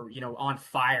Mooney, who were on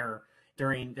fire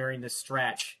during this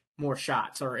stretch, more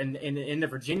shots. Or in the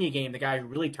Virginia game, the guy who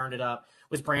really turned it up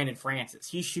was Brandon Francis.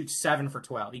 He shoots 7 for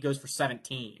 12. He goes for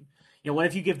 17. What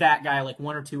if you give that guy like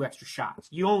 1 or 2 extra shots?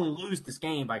 You only lose this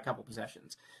game by a couple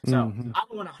possessions. So I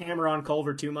don't want to hammer on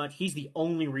Culver too much. He's the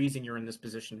only reason you're in this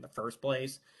position in the first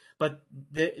place. But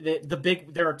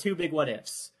there are 2 big what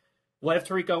ifs. What if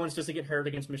Tariq Owens doesn't get hurt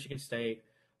against Michigan State?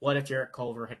 What if Jarrett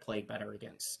Culver had played better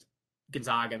against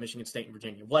Gonzaga, Michigan State, and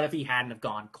Virginia? What if he hadn't have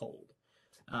gone cold?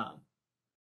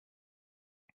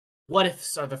 What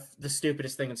ifs are the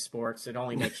stupidest thing in sports. It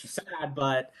only makes you sad,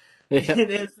 but it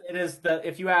is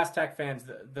if you ask Tech fans,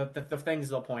 the things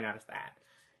they'll point out is that.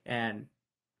 And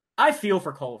I feel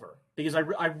for Culver because I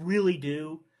really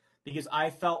do, because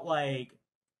I felt like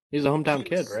he's a hometown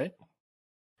kid, right?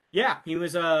 Yeah, he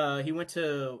went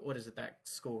to, what is it, that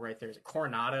school right there? Is it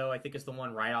Coronado? I think is the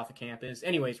one right off of campus.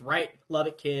 Anyways, right,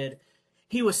 Lubbock kid.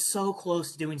 He was so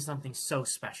close to doing something so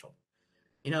special.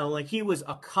 Like he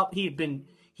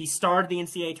started the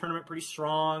NCAA tournament pretty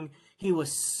strong. He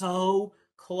was so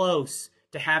close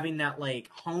to having that like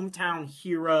hometown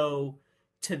hero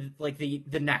to like the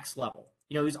next level.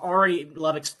 He's already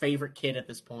Lubbock's favorite kid at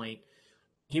this point.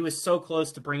 He was so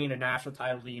close to bringing a national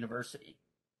title to the university.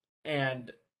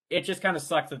 And it just kind of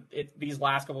sucks that these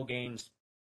last couple games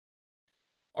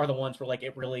are the ones where like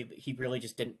he really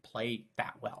just didn't play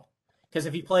that well. Because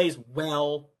if he plays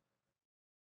well,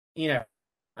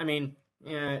 I mean,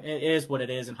 yeah, it is what it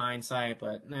is in hindsight.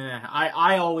 But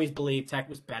I always believe Tech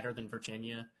was better than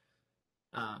Virginia.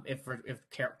 If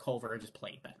Culver had just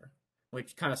played better,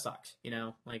 which kind of sucks.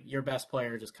 Like your best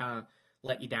player just kind of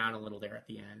let you down a little there at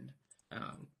the end.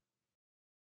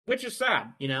 Which is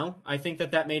sad, I think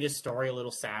that made his story a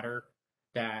little sadder,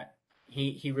 that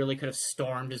he really could have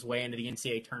stormed his way into the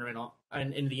NCAA tournament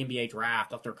and into the NBA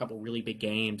draft after a couple really big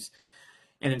games.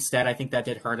 And instead, I think that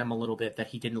did hurt him a little bit that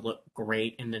he didn't look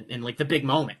great in like the big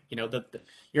moment. You know,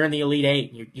 you're in the Elite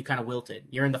Eight and you kind of wilted.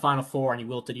 You're in the Final Four and you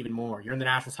wilted even more. You're in the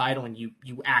national title and you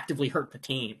actively hurt the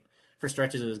team for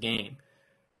stretches of this game.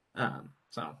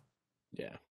 So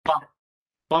Yeah.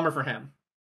 bummer for him.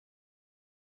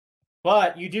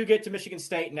 But you do get to Michigan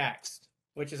State next,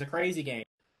 which is a crazy game.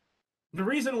 The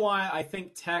reason why I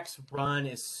think Tech's run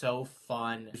is so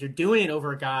fun is you're doing it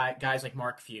over guys like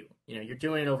Mark Few. You know, you're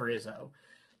doing it over Izzo.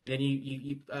 Then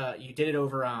you did it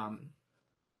over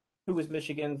who was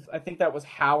Michigan's? I think that was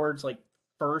Howard's like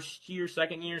first year,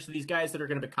 second year. So these guys that are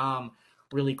going to become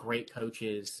really great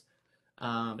coaches.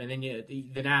 And then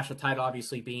the national title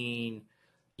obviously being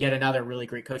yet another really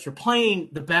great coach. You're playing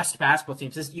the best basketball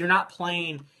teams. You're not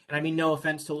playing, and I mean no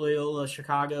offense to Loyola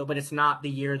Chicago, but it's not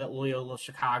the year that Loyola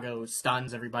Chicago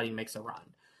stuns everybody and makes a run.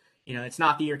 You know, it's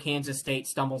not the year Kansas State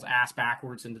stumbles ass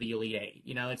backwards into the Elite Eight.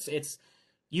 You know, it's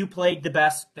you played the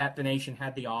best that the nation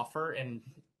had to offer, and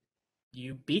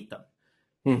you beat them.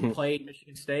 You played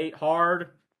Michigan State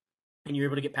hard, and you were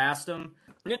able to get past them.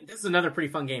 This is another pretty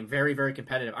fun game. Very, very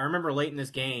competitive. I remember late in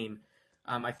this game,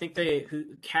 I think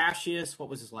Cassius, what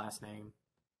was his last name?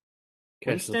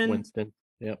 Winston.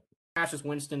 Yep. Cassius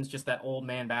Winston's just that old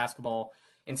man basketball,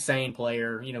 insane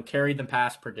player. You know, carried them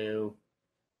past Purdue.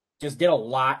 Just did a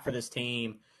lot for this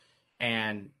team.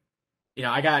 And, you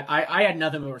know, I had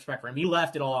nothing but respect for him. He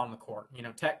left it all on the court. You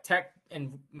know, Tech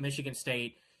and Michigan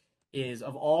State is,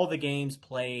 of all the games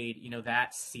played, you know,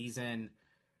 that season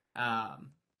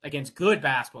against good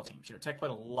basketball teams. You know, Tech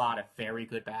played a lot of very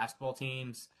good basketball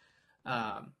teams.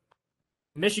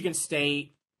 Michigan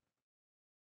State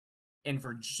and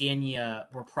Virginia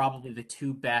were probably the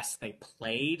two best they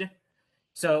played.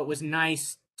 So it was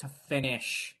nice to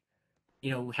finish, you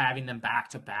know, having them back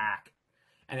to back.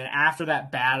 And then after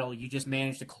that battle, you just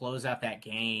managed to close out that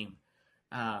game.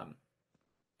 And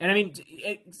I mean,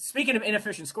 speaking of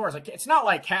inefficient scores, like it's not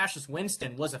like Cassius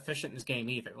Winston was efficient in this game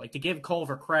either. Like, to give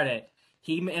Culver credit,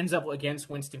 he ends up against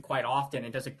Winston quite often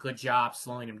and does a good job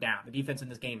slowing him down. The defense in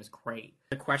this game is great.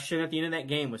 The question at the end of that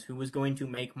game was who was going to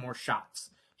make more shots,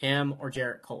 him or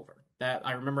Jarrett Culver. That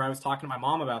I remember I was talking to my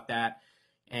mom about that,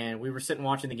 and we were sitting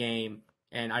watching the game,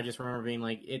 and I just remember being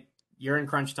like, you're in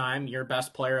crunch time, your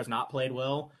best player has not played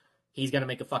well, he's going to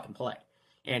make a fucking play.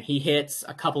 And he hits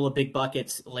a couple of big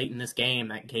buckets late in this game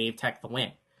that gave Tech the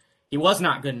win. He was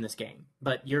not good in this game,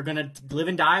 but you're going to live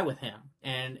and die with him.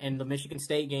 And the Michigan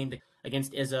State game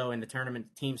against Izzo in the tournament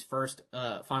team's first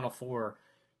Final Four,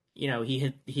 you know,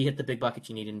 he hit the big bucket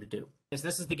you need him to do.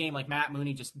 This is the game like Matt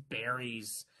Mooney just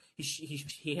buries.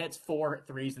 He hits 4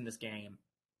 threes in this game.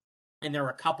 And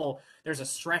there's a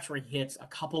stretch where he hits a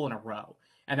couple in a row.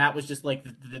 And that was just like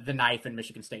the knife in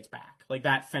Michigan State's back. Like,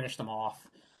 that finished them off,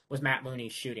 was Matt Mooney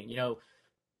shooting. You know,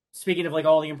 speaking of like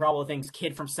all the improbable things,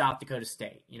 kid from South Dakota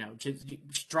State, you know,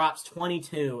 just drops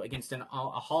 22 against a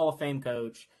Hall of Fame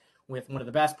coach with one of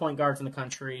the best point guards in the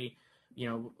country, you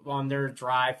know, on their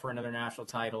drive for another national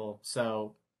title.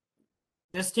 So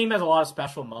this team has a lot of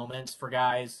special moments for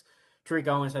guys. Tariq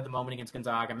Owens had the moment against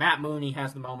Gonzaga. Matt Mooney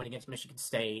has the moment against Michigan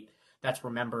State that's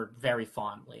remembered very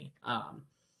fondly.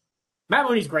 Matt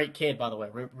Mooney's a great kid, by the way.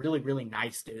 Really, really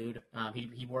nice dude.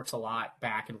 He works a lot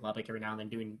back in Lubbock every now and then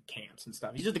doing camps and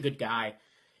stuff. He's just a good guy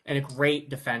and a great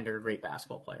defender, great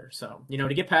basketball player. So, you know,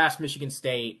 to get past Michigan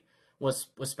State was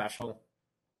special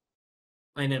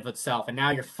in and of itself. And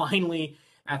now you're finally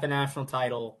at the national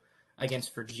title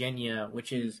against Virginia,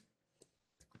 which is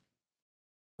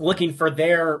looking for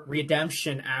their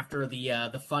redemption after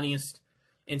the funniest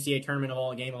NCAA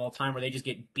tournament game of all time, where they just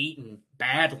get beaten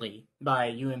badly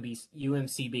by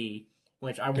UMCB,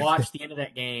 which I watched the end of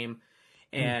that game,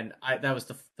 and that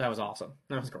was awesome.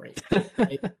 That was great.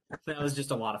 That was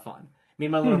just a lot of fun. Me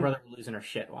and my little brother were losing our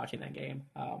shit watching that game.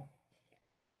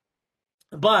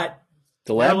 But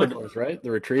the Labradors, right?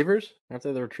 The Retrievers? Aren't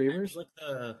they the Retrievers? Like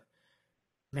the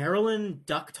Maryland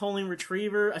duck-tolling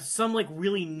retriever, some like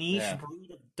really niche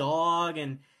breed of dog,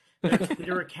 and their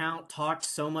Twitter account talked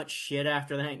so much shit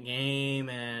after that game,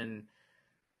 and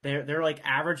their like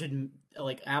average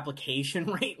like application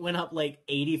rate went up like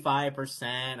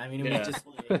 85%. I mean, it was just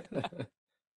like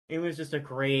it was just a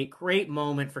great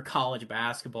moment for college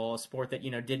basketball, a sport that,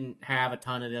 you know, didn't have a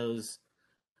ton of those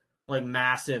like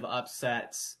massive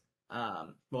upsets.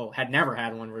 Had never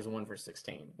had one versus 1 versus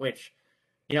 16, which,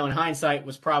 you know, in hindsight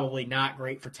was probably not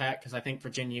great for Tech, because I think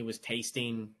Virginia was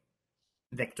tasting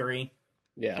victory.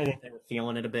 Yeah, I think they were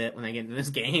feeling it a bit when they get into this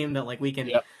game, that like we can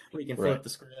flip the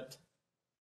script.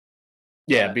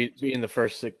 Yeah, being the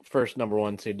first number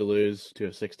 1 seed to lose to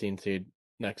a 16 seed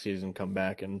next season, come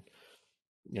back and,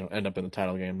 you know, end up in the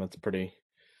title game. That's a pretty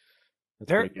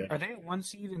That's pretty good. Are they a 1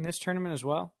 seed in this tournament as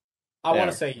well? I want Yeah.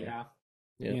 to say yeah.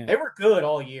 Yeah. They were good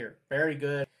all year. Very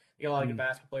good. You got a lot of good Mm.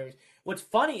 basketball players. What's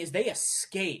funny is they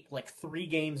escape like 3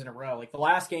 games in a row. Like the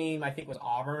last game, I think, was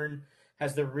Auburn,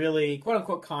 has the really quote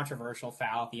unquote controversial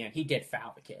foul at the end. He did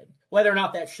foul the kid. Whether or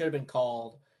not that should have been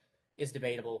called is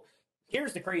debatable.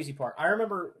 Here's the crazy part. I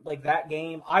remember like that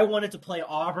game, I wanted to play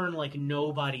Auburn like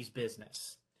nobody's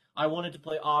business. I wanted to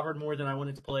play Auburn more than I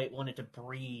wanted to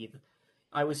breathe.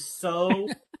 I was so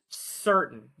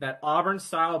certain that Auburn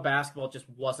style basketball just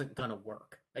wasn't going to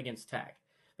work against Tech.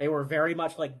 They were very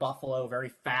much like Buffalo, very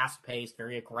fast paced,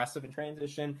 very aggressive in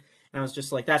transition. And I was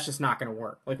just like, that's just not going to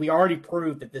work. Like, we already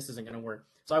proved that this isn't going to work.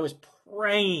 So I was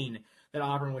praying that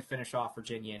Auburn would finish off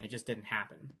Virginia, and it just didn't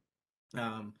happen.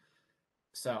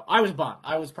 So I was bummed.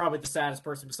 I was probably the saddest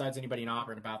person besides anybody in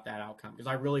Auburn about that outcome, because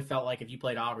I really felt like if you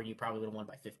played Auburn, you probably would have won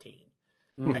by 15.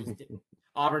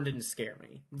 Auburn didn't scare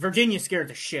me. Virginia scared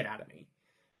the shit out of me.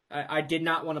 I did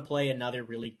not want to play another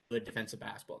really good defensive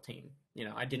basketball team. You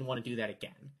know, I didn't want to do that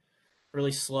again.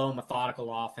 Really slow, methodical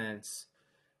offense.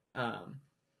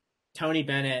 Tony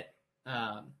Bennett,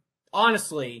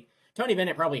 honestly, Tony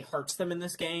Bennett probably hurts them in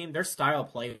this game. Their style of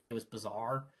play was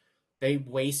bizarre. They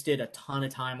wasted a ton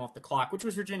of time off the clock, which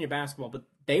was Virginia basketball, but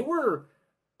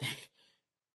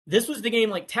this was the game,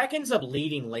 like, Tech ends up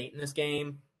leading late in this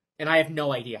game, and I have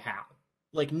no idea how.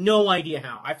 Like, no idea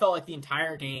how. I felt like the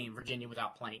entire game, Virginia was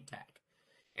outplaying Tech.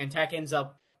 And Tech ends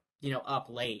up, up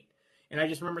late. And I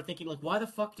just remember thinking, like, why the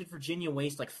fuck did Virginia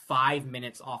waste, like, 5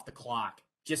 minutes off the clock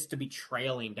just to be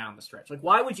trailing down the stretch? Like,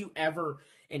 why would you ever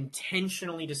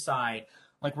intentionally decide,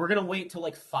 like, we're going to wait till,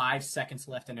 like, 5 seconds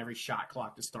left in every shot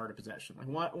clock to start a possession?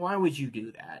 Like, why would you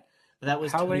do that? But that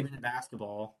was Tony Bennett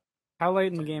basketball. How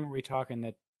late in the game are we talking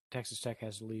that Texas Tech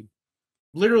has the lead?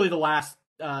 Literally the last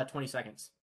 20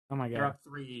 seconds. Oh my God. They're up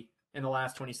 3 in the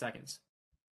last 20 seconds.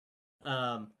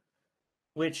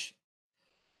 Which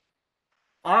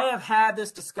I have had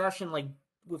this discussion like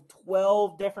with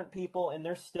 12 different people, and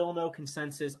there's still no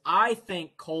consensus. I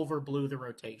think Culver blew the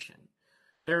rotation.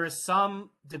 There is some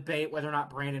debate whether or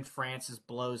not Brandon Francis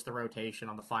blows the rotation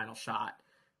on the final shot.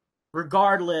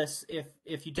 Regardless,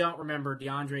 if you don't remember,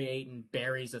 DeAndre Ayton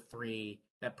buries a 3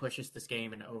 that pushes this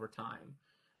game into overtime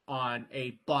on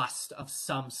a bust of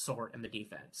some sort in the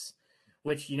defense,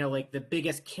 which, like the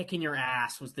biggest kick in your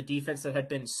ass was the defense that had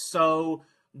been so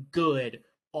good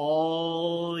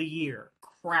all year,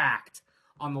 cracked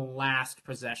on the last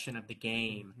possession of the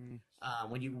game.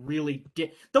 When you really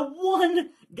did, the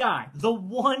one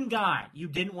guy you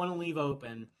didn't want to leave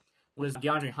open was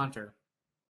DeAndre Hunter.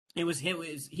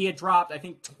 He had dropped, I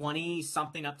think, 20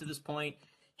 something up to this point.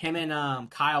 Him and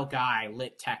Kyle Guy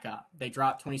lit Tech up. They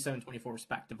dropped 27-24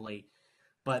 respectively.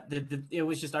 But it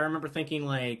was just, I remember thinking,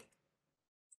 like,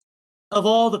 of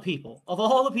all the people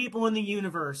in the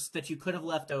universe that you could have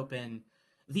left open,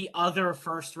 the other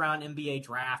first-round NBA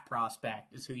draft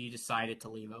prospect is who you decided to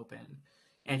leave open.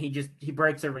 And he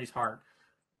breaks everybody's heart.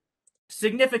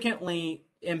 Significantly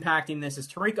impacting this is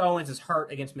Tariq Owens is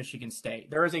hurt against Michigan State.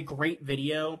 There is a great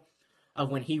video of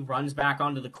when he runs back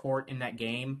onto the court in that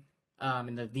game,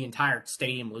 and the entire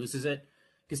stadium loses it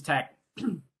because Tech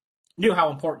knew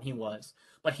how important he was.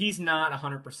 But he's not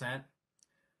 100%.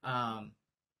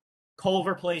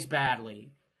 Culver plays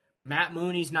badly. Matt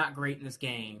Mooney's not great in this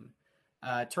game.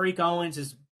 Tariq Owens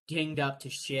is dinged up to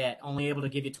shit, only able to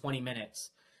give you 20 minutes.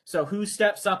 So who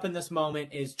steps up in this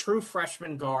moment is true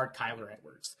freshman guard Kyler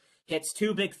Edwards. Hits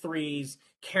 2 big threes,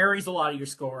 carries a lot of your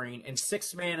scoring, and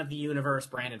 6th man of the universe,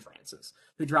 Brandon Francis,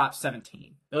 who dropped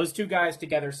 17. Those 2 guys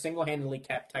together single-handedly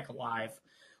kept Tech alive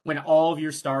when all of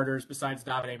your starters, besides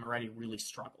Davide Moretti, really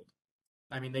struggled.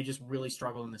 I mean, they just really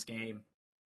struggled in this game.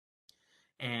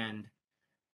 And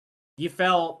you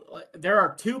felt there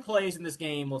are 2 plays in this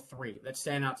game, well, 3, that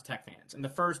stand out to Tech fans. And the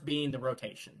first being the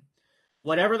rotation.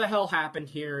 Whatever the hell happened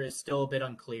here is still a bit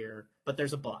unclear, but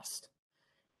there's a bust.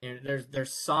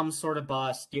 There's some sort of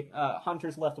bust.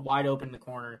 Hunter's left wide open in the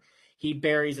corner. He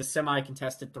buries a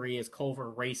semi-contested 3 as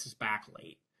Culver races back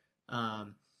late.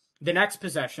 The next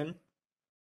possession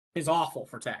is awful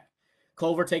for Tech.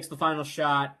 Culver takes the final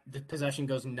shot. The possession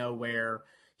goes nowhere.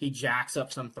 He jacks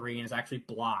up some 3 and is actually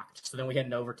blocked. So then we head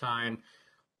into overtime.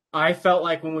 I felt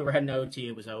like when we were heading to OT,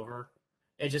 it was over.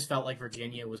 It just felt like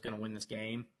Virginia was going to win this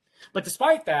game. But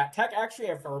despite that, Tech actually,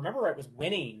 if I remember right, was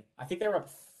winning. I think they were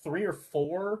up 3 or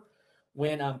 4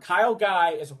 when Kyle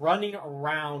Guy is running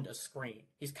around a screen.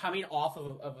 He's coming off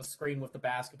of a screen with the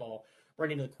basketball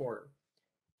running to the quarter.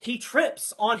 He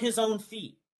trips on his own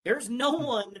feet. There's no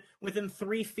one within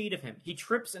 3 feet of him. He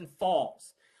trips and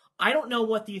falls. I don't know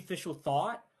what the official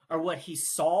thought or what he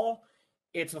saw.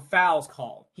 It's a foul's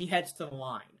call. He heads to the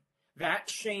line. That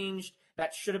changed.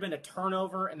 That should have been a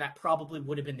turnover, and that probably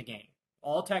would have been the game.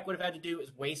 All Tech would have had to do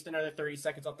is waste another 30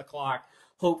 seconds off the clock,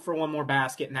 hope for one more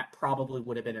basket, and that probably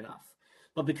would have been enough.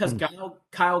 But because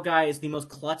Kyle Guy is the most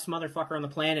klutz motherfucker on the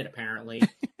planet, apparently,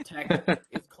 Tech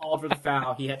is called for the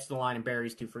foul. He hits the line and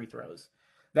buries 2 free throws.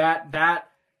 That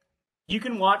you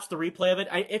can watch the replay of it.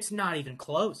 It's not even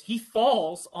close. He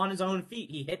falls on his own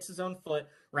feet. He hits his own foot,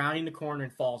 rounding the corner,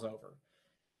 and falls over.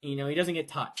 He doesn't get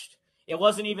touched. It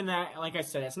wasn't even that, like I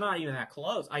said, it's not even that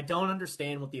close. I don't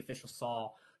understand what the officials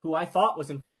saw, who I thought was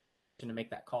in to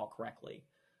make that call correctly.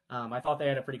 I thought they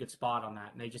had a pretty good spot on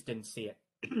that, and they just didn't see it.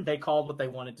 They called what they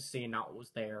wanted to see and not what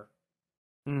was there.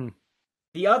 Mm.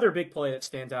 The other big play that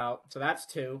stands out, so that's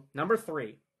 2. Number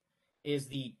 3 is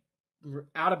the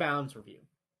out-of-bounds review.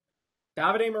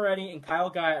 Davide Moretti and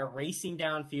Kyle Guy are racing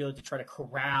downfield to try to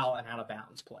corral an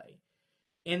out-of-bounds play.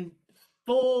 In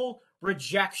full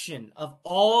rejection of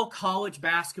all college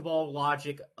basketball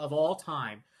logic of all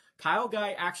time, Kyle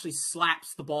Guy actually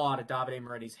slaps the ball out of Davide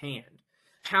Moretti's hand.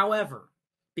 However,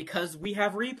 because we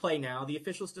have replay now, the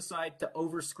officials decide to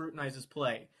over-scrutinize his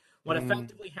play. What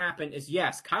effectively happened is,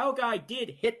 yes, Kyle Guy did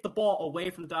hit the ball away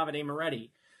from Davide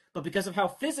Moretti, but because of how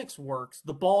physics works,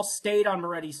 the ball stayed on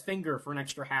Moretti's finger for an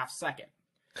extra half second.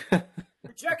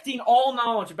 Rejecting all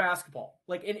knowledge of basketball.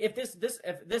 Like, if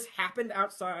this happened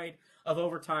outside of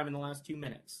overtime in the last 2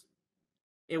 minutes,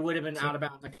 it would have been out of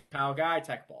bounds like a Kyle Guy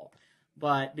tech ball.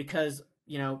 But because,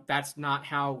 that's not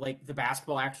how, like, the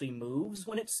basketball actually moves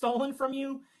when it's stolen from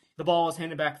you, the ball is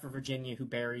handed back for Virginia, who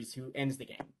ends the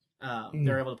game.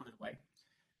 They're able to put it away.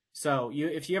 So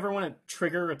if you ever want to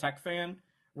trigger a Tech fan,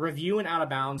 review an out of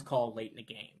bounds call late in the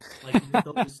game. Like,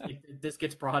 this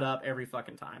gets brought up every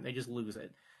fucking time. They just lose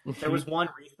it. There was one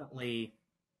recently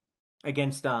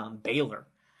against Baylor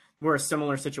where a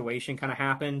similar situation kind of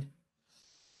happened,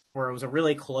 where it was a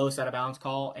really close out of bounds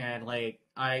call, and like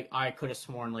I could have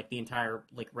sworn like the entire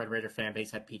like Red Raider fan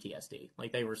base had PTSD.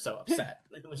 Like, they were so upset.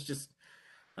 It was just.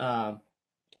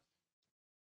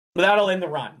 But that'll end the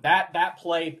run. That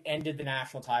play ended the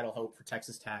national title hope for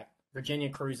Texas Tech. Virginia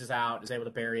cruises out, is able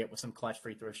to bury it with some clutch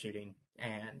free throw shooting,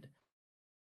 and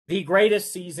the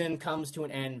greatest season comes to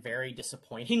an end very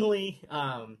disappointingly.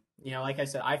 Like I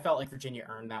said, I felt like Virginia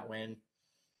earned that win.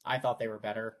 I thought they were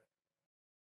better.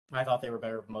 I thought they were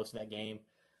better for most of that game,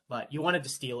 but you wanted to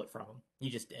steal it from them. You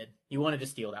just did. You wanted to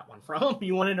steal that one from them.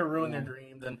 You wanted to ruin their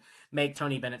dreams and make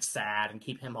Tony Bennett sad and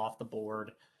keep him off the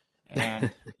board.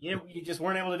 And you just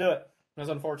weren't able to do it. It was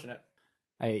unfortunate.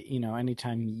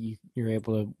 Anytime you're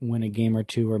able to win a game or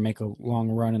two or make a long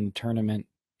run in the tournament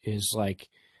is like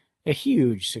a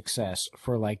huge success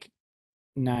for like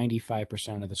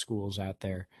 95% of the schools out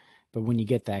there. But when you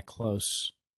get that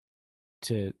close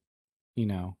to,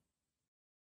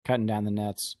 cutting down the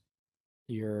nets,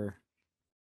 you're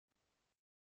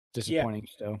disappointing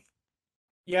still.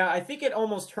 Yeah, I think it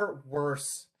almost hurt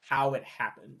worse how it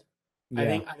happened. Yeah.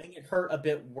 I think it hurt a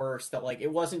bit worse that, like,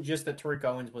 it wasn't just that Tariq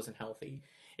Owens wasn't healthy.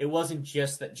 It wasn't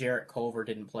just that Jarrett Culver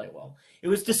didn't play well. It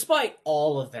was despite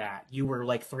all of that, you were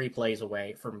like 3 plays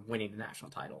away from winning the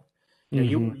national title.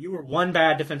 You were one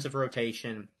bad defensive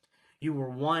rotation. You were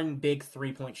one big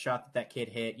 3-point shot that kid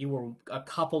hit. You were a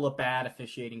couple of bad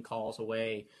officiating calls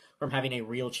away from having a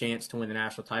real chance to win the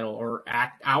national title or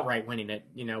outright winning it,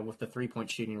 with the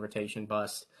 3-point shooting rotation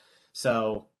bust.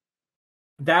 So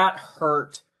that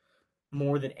hurt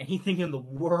more than anything in the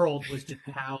world, was just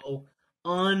how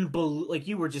unbelievable. Like,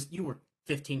 you were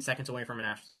 15 seconds away from a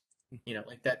national,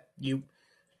 like that.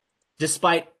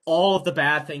 Despite all of the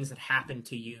bad things that happened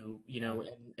to you,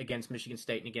 against Michigan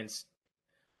State and against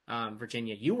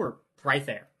Virginia, you were right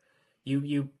there.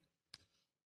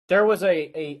 There was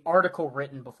a article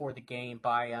written before the game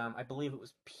by I believe it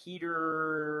was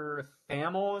Peter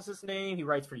Thamel is his name. He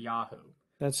writes for Yahoo.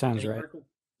 That sounds right.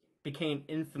 Became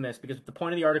infamous because the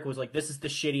point of the article was like, this is the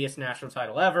shittiest national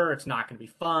title ever. It's not going to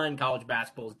be fun. College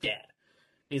basketball is dead.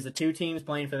 Because the 2 teams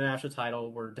playing for the national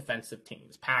title were defensive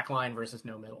teams, pack line versus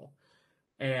no middle.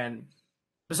 And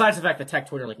besides the fact that Tech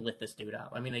Twitter lit this dude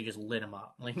up, I mean, they just lit him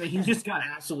up. Like, he just got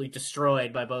absolutely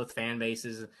destroyed by both fan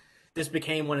bases. This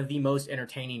became one of the most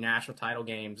entertaining national title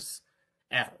games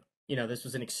ever. This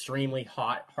was an extremely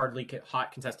hot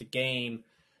contested game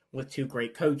with 2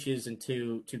 great coaches and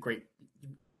two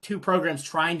programs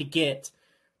trying to get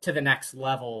to the next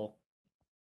level,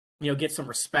 get some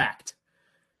respect.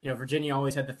 Virginia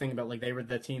always had the thing about, like, they were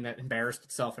the team that embarrassed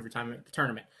itself every time at the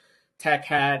tournament. Tech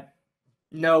had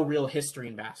no real history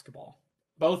in basketball.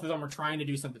 Both of them were trying to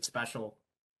do something special.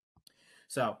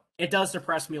 So it does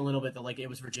depress me a little bit that like it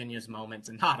was Virginia's moments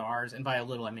and not ours. And by a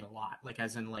little, I mean a lot. Like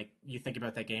as in like you think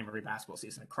about that game every basketball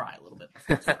season, I cry a little bit.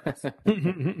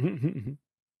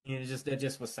 It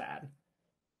just was sad.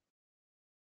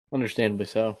 Understandably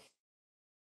so.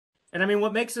 And I mean,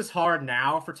 what makes this hard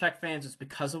now for Tech fans is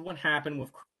because of what happened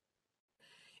with.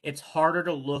 It's harder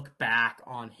to look back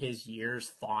on his years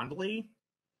fondly.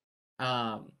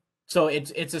 So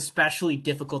it's especially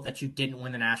difficult that you didn't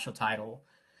win the national title,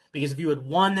 because if you had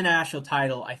won the national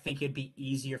title, I think it'd be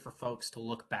easier for folks to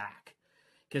look back.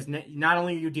 Because not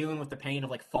only are you dealing with the pain of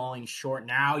like falling short,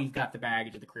 now you've got the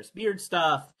baggage of the Chris Beard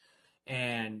stuff,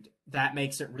 and that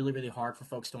makes it really, really hard for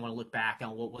folks to want to look back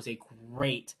on what was a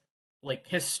great, like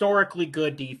historically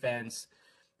good defense,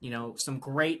 some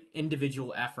great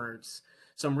individual efforts,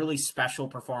 some really special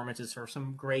performances for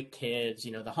some great kids,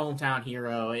 the hometown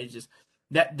hero. It's just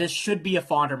that this should be a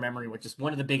fonder memory, which is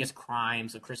one of the biggest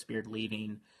crimes of Chris Beard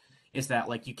leaving, is that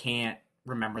like you can't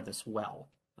remember this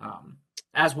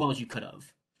as well as you could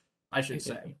have, I should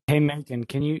say. Hey, Macon,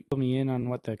 can you fill me in on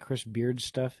what the Chris Beard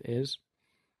stuff is?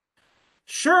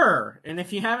 Sure. And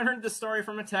if you haven't heard the story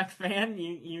from a Tech fan,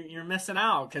 you're missing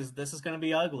out, because this is going to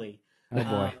be ugly. Oh,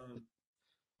 boy.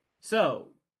 So,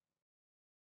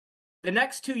 the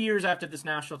next 2 years after this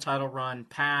national title run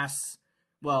pass,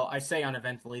 well, I say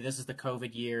uneventfully. This is the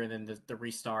COVID year and then the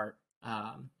restart.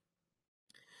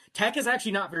 Tech is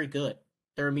actually not very good.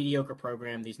 They're a mediocre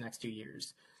program these next 2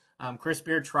 years. Chris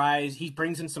Beard he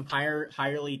brings in some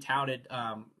highly touted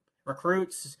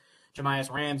recruits,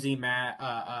 Jamias Ramsey, Mac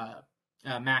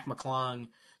McClung,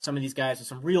 some of these guys with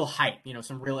some real hype,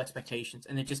 some real expectations,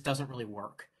 and it just doesn't really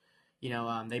work.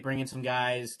 They bring in some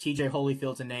guys. TJ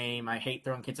Holyfield's a name. I hate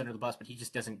throwing kids under the bus, but he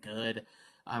just isn't good.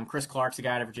 Chris Clark's a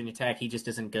guy out of Virginia Tech. He just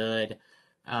isn't good.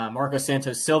 Marco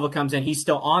Santos Silva comes in. He's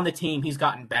still on the team. He's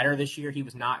gotten better this year. He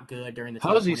was not good during the.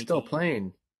 How is he still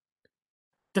playing?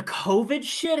 The COVID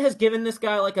shit has given this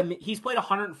guy he's played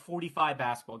 145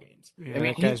 basketball games. Yeah, I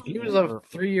mean, he was a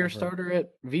 3-year starter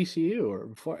at VCU, or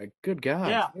before. Good God,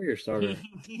 yeah, 4-year starter.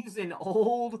 He's an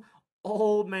old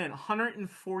man.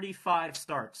 145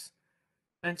 starts.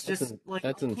 That's just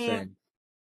that's insane.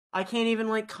 I can't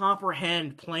even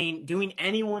comprehend doing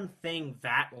any one thing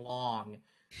that long,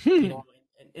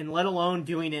 and let alone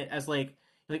doing it as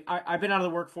I've been out of the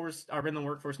workforce. I've been in the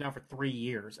workforce now for 3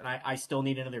 years, and I still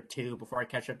need another 2 before I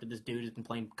catch up to this dude who's been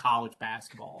playing college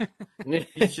basketball.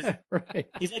 It's just right.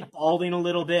 He's balding a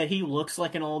little bit. He looks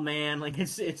like an old man.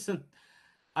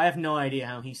 I have no idea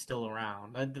how he's still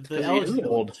around. He is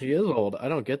old. He is old. I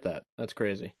don't get that. That's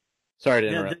crazy. Sorry to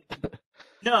interrupt.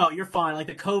 No, you're fine.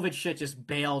 The COVID shit just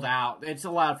bailed out. It's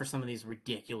allowed for some of these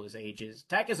ridiculous ages.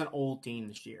 Tech is an old team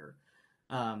this year,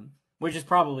 which is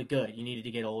probably good. You needed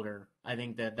to get older. I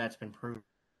think that's been proven.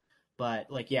 But,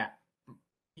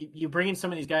 you bring in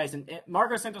some of these guys, and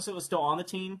Marco Santos Silva is still on the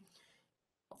team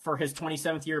for his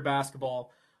 27th year of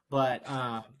basketball, but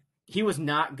he was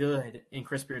not good in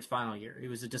Chris Beard's final year. He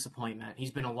was a disappointment.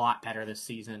 He's been a lot better this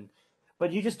season.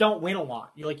 But you just don't win a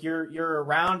lot. You're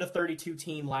around a 32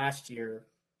 team last year,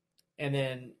 and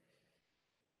then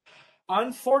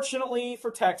unfortunately for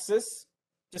Texas,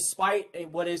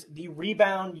 despite what is the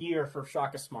rebound year for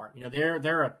Shaka Smart,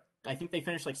 I think they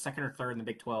finished second or third in the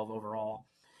Big 12 overall,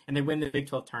 and they win the Big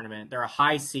 12 tournament. They're a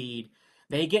high seed.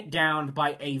 They get downed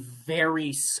by a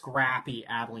very scrappy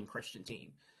Abilene Christian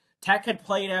team. Tech had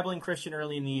played Abilene Christian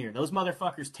early in the year. Those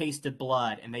motherfuckers tasted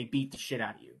blood, and they beat the shit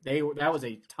out of you. That was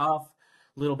a tough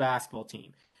little basketball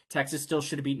team. Texas still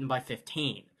should have beaten by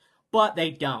 15, but they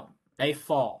don't. They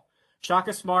fall.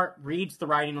 Shaka Smart reads the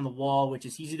writing on the wall, which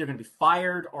is he's either going to be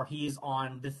fired or he's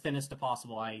on the thinnest of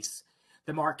possible ice.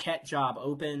 The Marquette job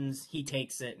opens. He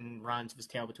takes it and runs with his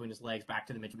tail between his legs back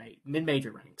to the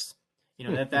mid-major ranks.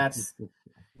 That's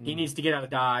he needs to get out of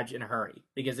Dodge in a hurry,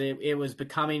 because it was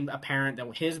becoming apparent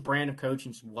that his brand of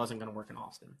coaching just wasn't going to work in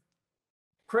Austin.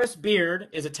 Chris Beard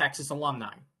is a Texas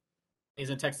alumni.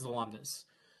 He's a Texas alumnus.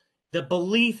 The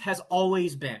belief has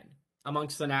always been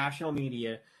amongst the national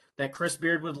media that Chris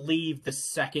Beard would leave the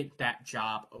second that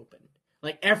job opened.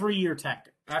 Every year,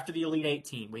 Tech, after the Elite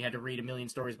 18, we had to read a million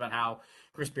stories about how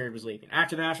Chris Beard was leaving.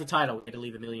 After the national title, we had to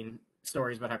leave a million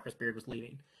stories about how Chris Beard was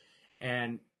leaving.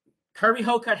 And Kirby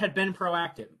Hocutt had been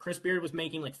proactive. Chris Beard was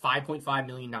making $5.5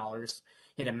 million.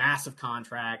 He had a massive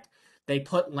contract. They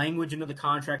put language into the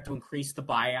contract to increase the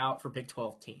buyout for Big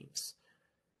 12 teams.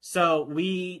 So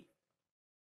we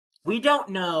don't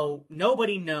know.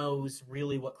 Nobody knows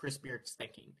really what Chris Beard's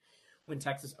thinking when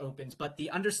Texas opens, but the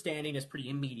understanding is pretty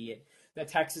immediate that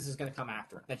Texas is going to come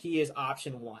after him, that he is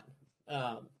option one.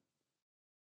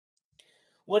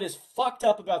 What is fucked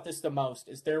up about this the most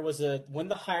is when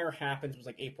the hire happened, it was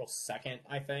like April 2nd,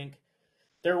 I think.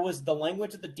 There was the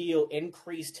language of the deal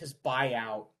increased his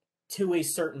buyout to a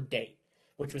certain date,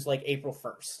 which was like April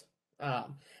 1st.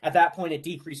 At that point, it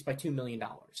decreased by $2 million.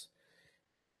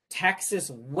 Texas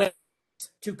went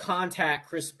to contact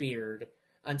Chris Beard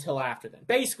until after then.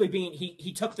 Basically,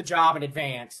 he took the job in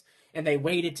advance, and they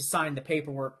waited to sign the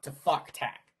paperwork to fuck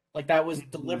Tech. Like, that was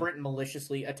deliberate and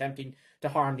maliciously attempting to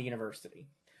harm the university,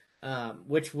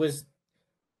 which was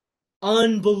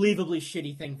unbelievably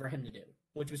shitty thing for him to do,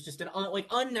 which was just an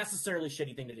unnecessarily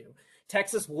shitty thing to do.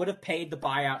 Texas would have paid the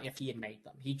buyout if he had made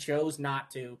them. He chose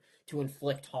not to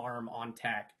inflict harm on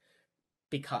Tech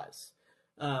because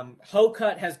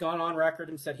Hocutt has gone on record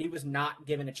and said he was not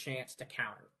given a chance to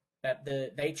counter. That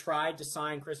they tried to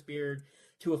sign Chris Beard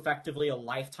to effectively a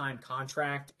lifetime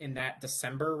contract in that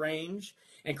December range,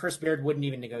 and Chris Beard wouldn't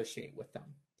even negotiate with them.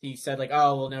 He said, like,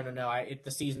 oh, well, no,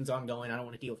 the season's ongoing. I don't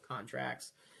want to deal with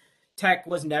contracts. Tech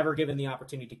was never given the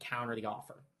opportunity to counter the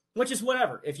offer, which is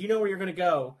whatever. If you know where you're going to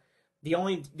go, the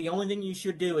only thing you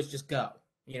should do is just go.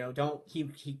 Don't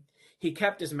he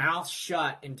kept his mouth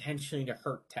shut intentionally to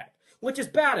hurt Tech, which is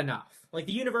bad enough. Like,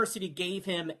 the university gave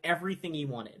him everything he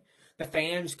wanted. The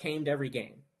fans came to every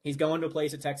game. He's going to a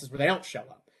place at Texas where they don't show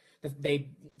up.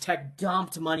 Tech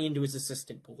dumped money into his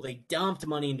assistant pool. They dumped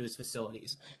money into his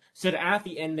facilities. So at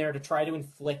the end there, to try to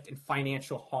inflict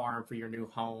financial harm for your new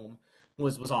home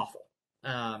was awful.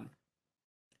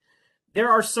 There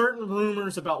are certain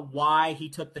rumors about why he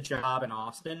took the job in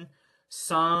Austin.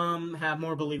 Some have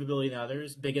more believability than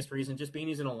others. Biggest reason just being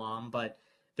he's an alum. But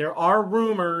there are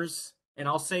rumors, and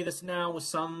I'll say this now with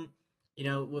some,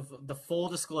 with the full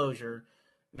disclosure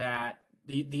that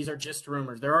these are just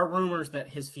rumors. There are rumors that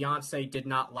his fiance did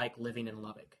not like living in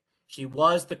Lubbock. She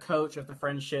was the coach of the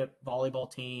Friendship volleyball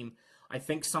team. I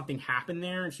think something happened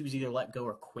there, and she was either let go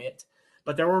or quit.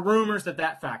 But there were rumors that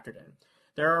factored in.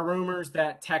 There are rumors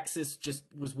that Texas just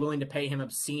was willing to pay him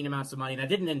obscene amounts of money. That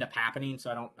didn't end up happening,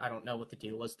 so I don't know what the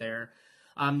deal was there.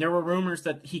 There were rumors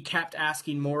that he kept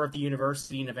asking more of the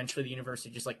university, and eventually the university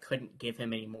just couldn't give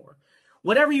him any more.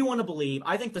 Whatever you want to believe,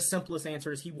 I think the simplest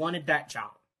answer is he wanted that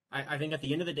job. I think at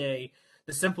the end of the day,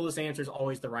 the simplest answer is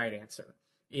always the right answer.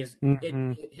 His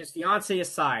fiance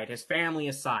aside, his family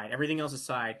aside, everything else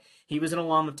aside, he was an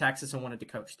alum of Texas and wanted to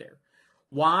coach there.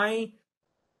 Why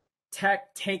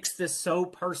Tech takes this so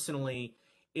personally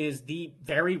is the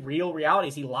very real reality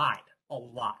is he lied a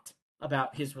lot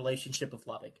about his relationship with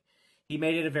Lubbock. He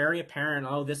made it a very apparent,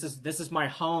 oh, this is my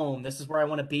home, this is where I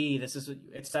want to be, this is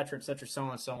et cetera, so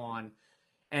on and so on.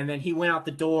 And then he went out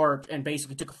the door and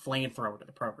basically took a flamethrower to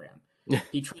the program.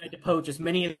 He tried to poach as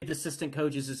many of the assistant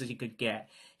coaches as he could get.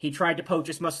 He tried to poach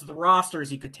as much of the roster as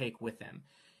he could take with him.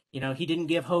 He didn't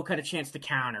give Hocutt a chance to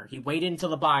counter. He waited until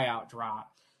the buyout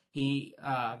dropped.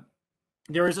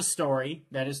 There is a story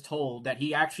that is told that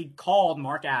he actually called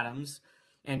Mark Adams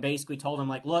and basically told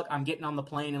him, look, I'm getting on the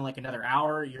plane in another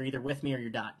hour. You're either with me or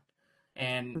you're done.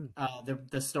 And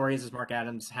the story is Mark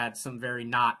Adams had some very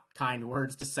not kind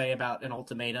words to say about an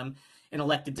ultimatum and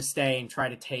elected to stay and try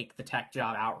to take the Tech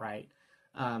job outright.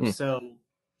 So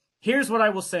here's what I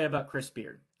will say about Chris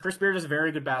Beard. Chris Beard is a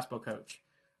very good basketball coach.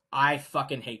 I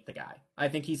fucking hate the guy. I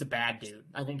think he's a bad dude.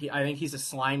 I think he's a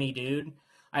slimy dude.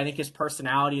 I think his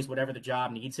personality is whatever the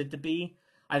job needs it to be.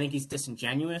 I think he's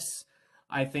disingenuous.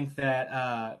 I think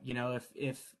that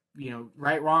if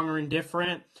right, wrong, or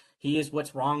indifferent, he is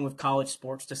what's wrong with college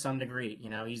sports to some degree.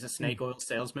 He's a snake oil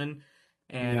salesman,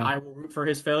 and I will root for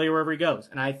his failure wherever he goes.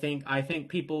 And I think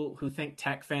people who think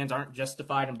Tech fans aren't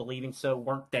justified in believing so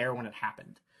weren't there when it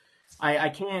happened. I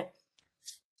can't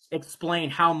explain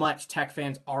how much Tech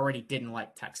fans already didn't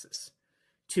like Texas.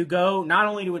 To go not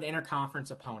only to an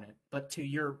interconference opponent, but to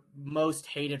your most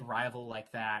hated rival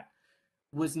like that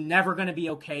was never going to be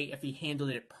okay if he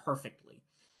handled it perfectly.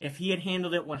 If he had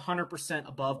handled it 100%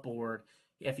 above board,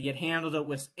 if he had handled it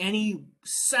with any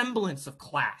semblance of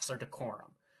class or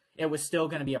decorum, it was still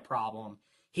going to be a problem.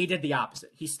 He did the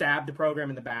opposite. He stabbed the program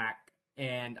in the back,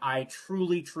 and I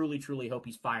truly, truly, truly hope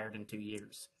he's fired in 2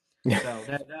 years. So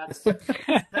that's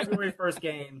February 1st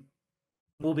game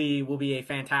will be a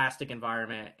fantastic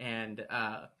environment, and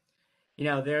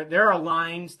there are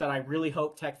lines that I really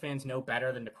hope Tech fans know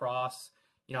better than to cross.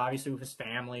 Obviously with his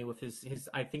family, with his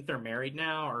I think they're married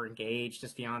now or engaged,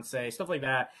 his fiance, stuff like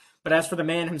that. But as for the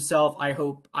man himself,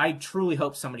 I truly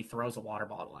hope somebody throws a water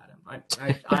bottle at him.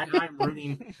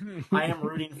 I am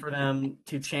rooting for them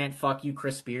to chant "fuck you,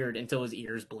 Chris Beard" until his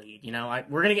ears bleed.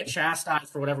 We're gonna get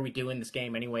chastised for whatever we do in this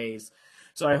game, anyways.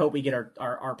 So I hope we get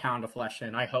our pound of flesh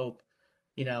in. I hope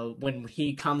when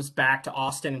he comes back to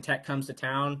Austin and Tech comes to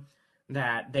town,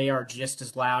 that they are just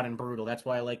as loud and brutal. That's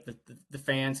why like the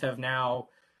fans have now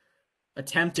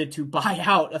attempted to buy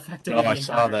out effectively. Oh, I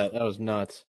saw that. That was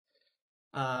nuts.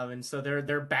 And so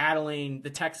they're battling. The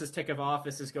Texas Tech of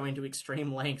office is going to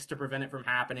extreme lengths to prevent it from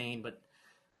happening, but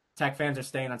Tech fans are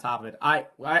staying on top of it.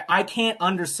 I can't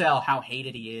undersell how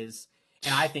hated he is,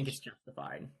 and I think it's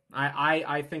justified.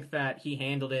 I think that he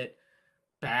handled it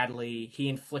badly. He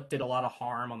inflicted a lot of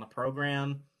harm on the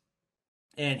program,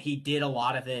 and he did a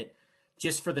lot of it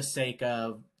just for the sake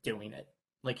of doing it.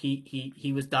 Like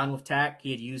he was done with Tech.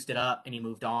 He had used it up, and he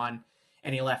moved on,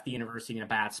 and he left the university in a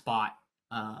bad spot.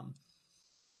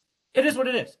 It is what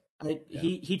it is.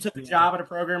 He took a job at a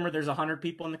program where there's 100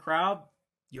 people in the crowd.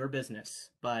 Your business,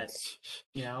 but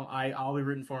I'll be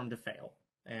rooting for him to fail.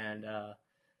 And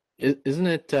isn't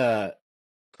it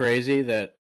crazy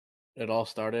that it all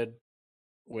started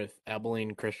with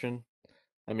Abilene Christian?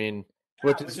 I mean,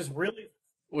 which is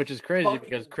crazy funny.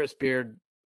 Because Chris Beard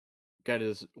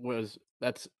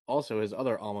that's also his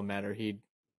other alma mater. He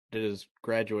did his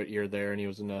graduate year there, and he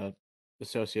was an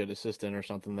associate assistant or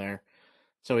something there.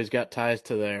 So he's got ties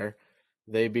to there.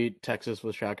 They beat Texas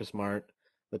with Shaka Smart.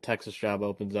 The Texas job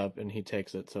opens up, and he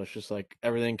takes it. So it's just like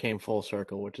everything came full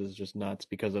circle, which is just nuts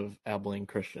because of Abilene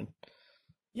Christian.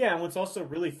 Yeah, and what's also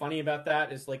really funny about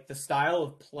that is like the style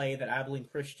of play that Abilene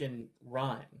Christian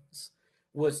runs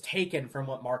was taken from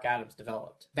what Mark Adams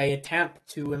developed. They attempt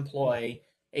to employ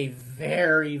a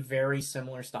very, very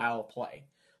similar style of play.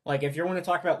 Like if you want to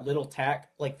talk about Little Tech,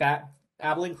 like that,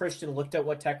 Abilene Christian looked at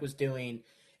what Tech was doing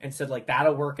and said like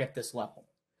that'll work at this level.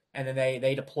 And then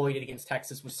they deployed it against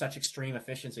Texas with such extreme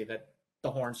efficiency that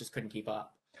the Horns just couldn't keep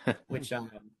up, which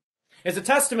is a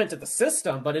testament to the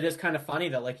system. But it is kind of funny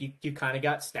that like you kind of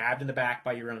got stabbed in the back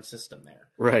by your own system there.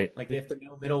 Right. Like if the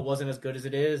middle wasn't as good as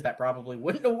it is, that probably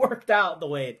wouldn't have worked out the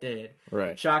way it did.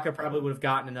 Right. Shaka probably would have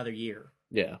gotten another year.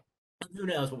 Yeah. Who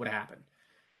knows what would have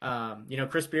happened?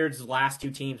 Chris Beard's last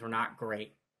two teams were not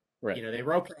great. Right. They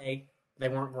were okay. They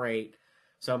weren't great.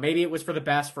 So maybe it was for the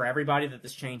best for everybody that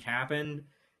this change happened.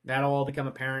 That'll all become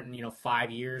apparent in 5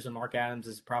 years, and Mark Adams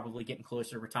is probably getting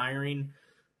closer to retiring.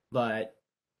 But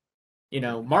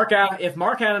if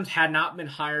Mark Adams had not been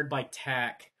hired by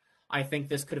Tech, I think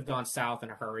this could have gone south in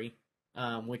a hurry,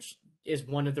 which is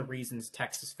one of the reasons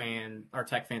Tech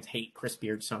fans hate Chris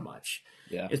Beard so much.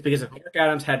 Yeah, is because if Mark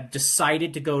Adams had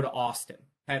decided to go to Austin,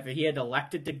 if he had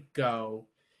elected to go,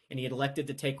 and he had elected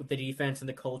to take the defense and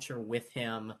the culture with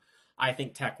him, I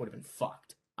think Tech would have been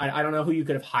fucked. I don't know who you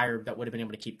could have hired that would have been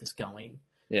able to keep this going.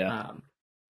 Yeah.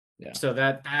 So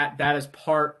that is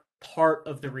part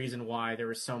of the reason why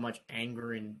there is so much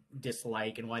anger and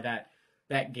dislike, and why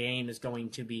that game is going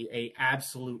to be a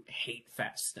absolute hate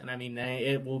fest. And I mean,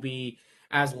 it will be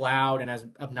as loud and as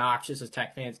obnoxious as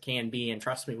Tech fans can be. And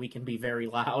trust me, we can be very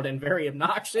loud and very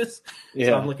obnoxious. Yeah.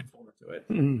 So I'm looking forward to it.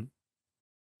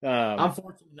 Mm-hmm. I'm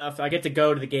fortunate enough I get to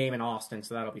go to the game in Austin,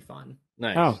 so that'll be fun.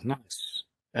 Nice. Oh, nice.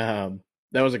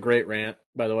 That was a great rant,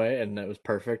 by the way, and it was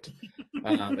perfect.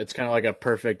 It's kind of like a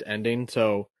perfect ending.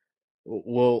 So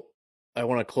I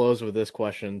want to close with this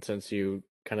question, since you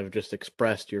kind of just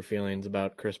expressed your feelings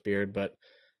about Chris Beard. But,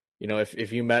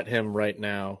 if you met him right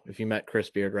now, if you met Chris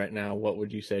Beard right now, what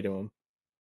would you say to him?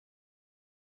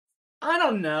 I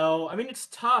don't know. I mean, it's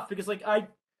tough because like I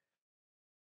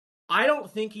don't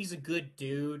think he's a good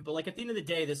dude, but like at the end of the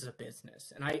day, this is a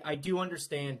business, and I do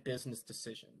understand business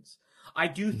decisions. I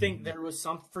do think there was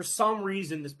for some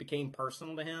reason this became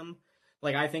personal to him.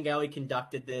 Like I think how he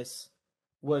conducted this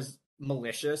was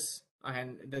malicious,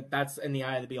 and that's in the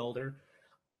eye of the beholder.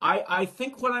 I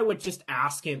think what I would just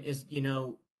ask him is,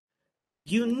 you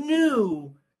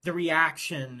knew the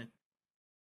reaction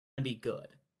would be good.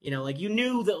 You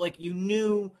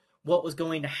knew what was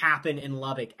going to happen in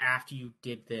Lubbock after you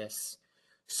did this.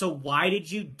 So why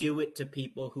did you do it to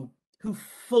people who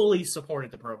fully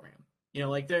supported the program?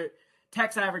 Their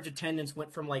Tech's average attendance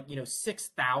went from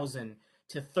 6,000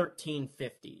 to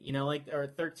 1,350, or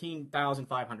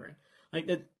 13,500.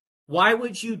 Why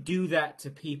would you do that to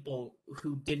people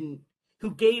who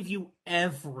gave you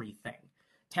everything?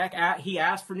 Tech, he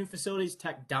asked for new facilities,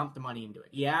 Tech dumped the money into it.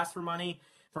 He asked for money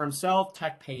for himself,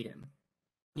 Tech paid him.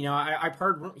 I've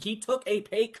heard he took a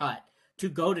pay cut to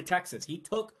go to Texas. He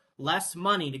took less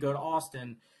money to go to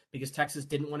Austin because Texas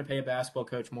didn't want to pay a basketball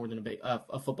coach more than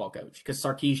a football coach, because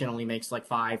Sarkisian only makes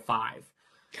 $5.5.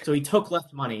 So he took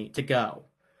less money to go.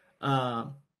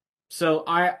 So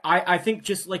I think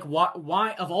just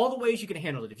why of all the ways you could have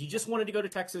handled it, if you just wanted to go to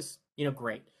Texas,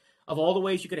 great. Of all the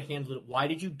ways you could have handled it, why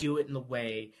did you do it in the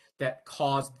way that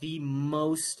caused the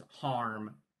most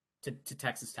harm to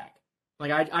Texas Tech?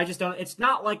 I just don't. It's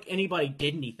not like anybody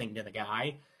did anything to the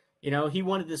guy. You know, he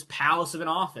wanted this palace of an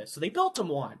office, so they built him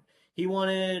one. He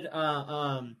wanted,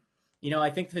 I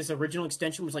think his original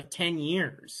extension was like 10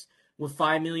 years with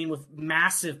 $5 million with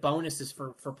massive bonuses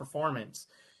for performance.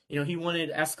 You know, he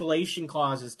wanted escalation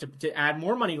clauses to add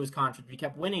more money to his contract if he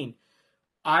kept winning.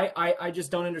 I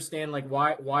just don't understand like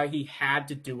why he had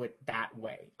to do it that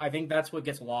way. I think that's what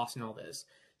gets lost in all this.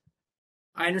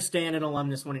 I understand an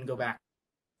alumnus wanting to go back.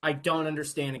 I don't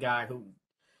understand a guy who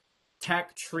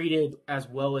Tech treated as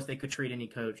well as they could treat any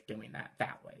coach doing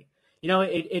that way. You know,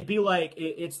 it'd be like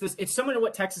it's similar to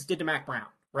what Texas did to Mack Brown,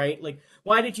 right? Like,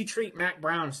 why did you treat Mack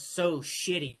Brown so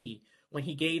shitty when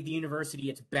he gave the university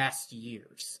its best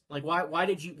years? Like, why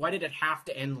did it have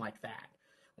to end like that?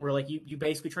 Where like you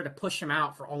basically tried to push him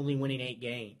out for only winning 8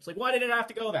 games. Like, why did it have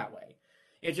to go that way?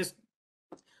 It just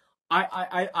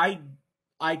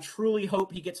I truly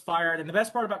hope he gets fired. And the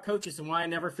best part about coaches and why I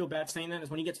never feel bad saying that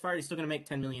is when he gets fired, he's still going to make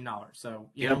 $10 million. So,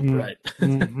 you know, Right.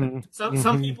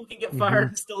 some people can get fired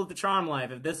and still live the charm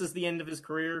life. If this is the end of his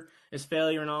career, his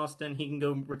failure in Austin, he can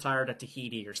go retire to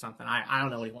Tahiti or something. I don't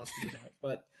know what he wants to do that.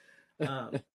 But,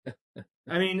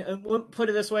 I mean, put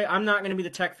it this way. I'm not going to be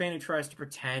the Tech fan who tries to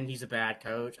pretend he's a bad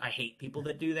coach. I hate people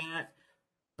that do that.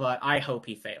 But I hope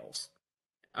he fails.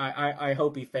 I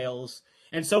hope he fails.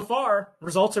 And so far,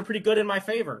 results are pretty good in my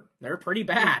favor. They're pretty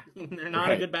bad. They're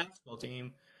not a good basketball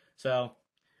team. So.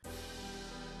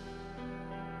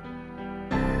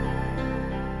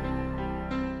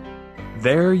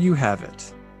 There you have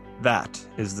it. That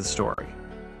is the story.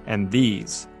 And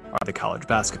these are the college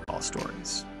basketball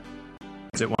stories.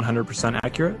 Is it 100%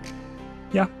 accurate?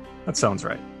 Yeah, that sounds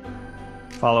right.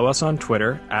 Follow us on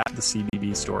Twitter at the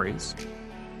CBB Stories.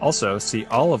 Also, see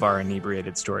all of our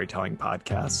inebriated storytelling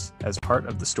podcasts as part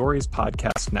of the Stories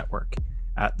Podcast Network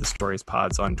at the Stories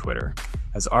Pods on Twitter,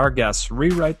 as our guests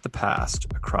rewrite the past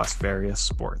across various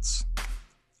sports.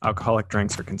 Alcoholic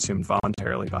drinks are consumed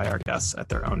voluntarily by our guests at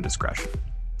their own discretion.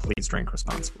 Please drink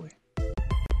responsibly.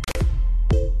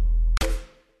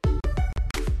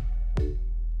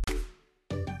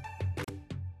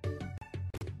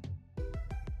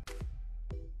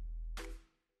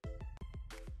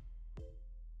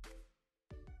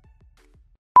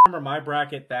 Remember my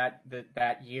bracket that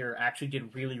year actually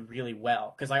did really, really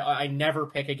well because I never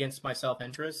pick against my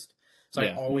self-interest. So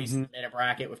I always made a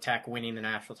bracket with Tech winning the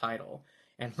national title.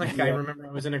 And like I remember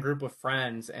I was in a group with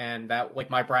friends and that like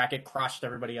my bracket crushed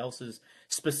everybody else's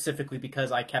specifically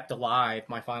because I kept alive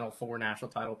my Final Four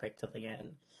national title pick to the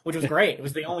end, which was great. It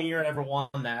was the only year I ever won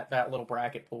that little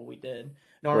bracket pool we did.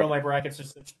 Normally my brackets are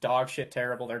such dog shit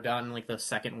terrible. They're done like the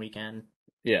second weekend.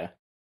 Yeah.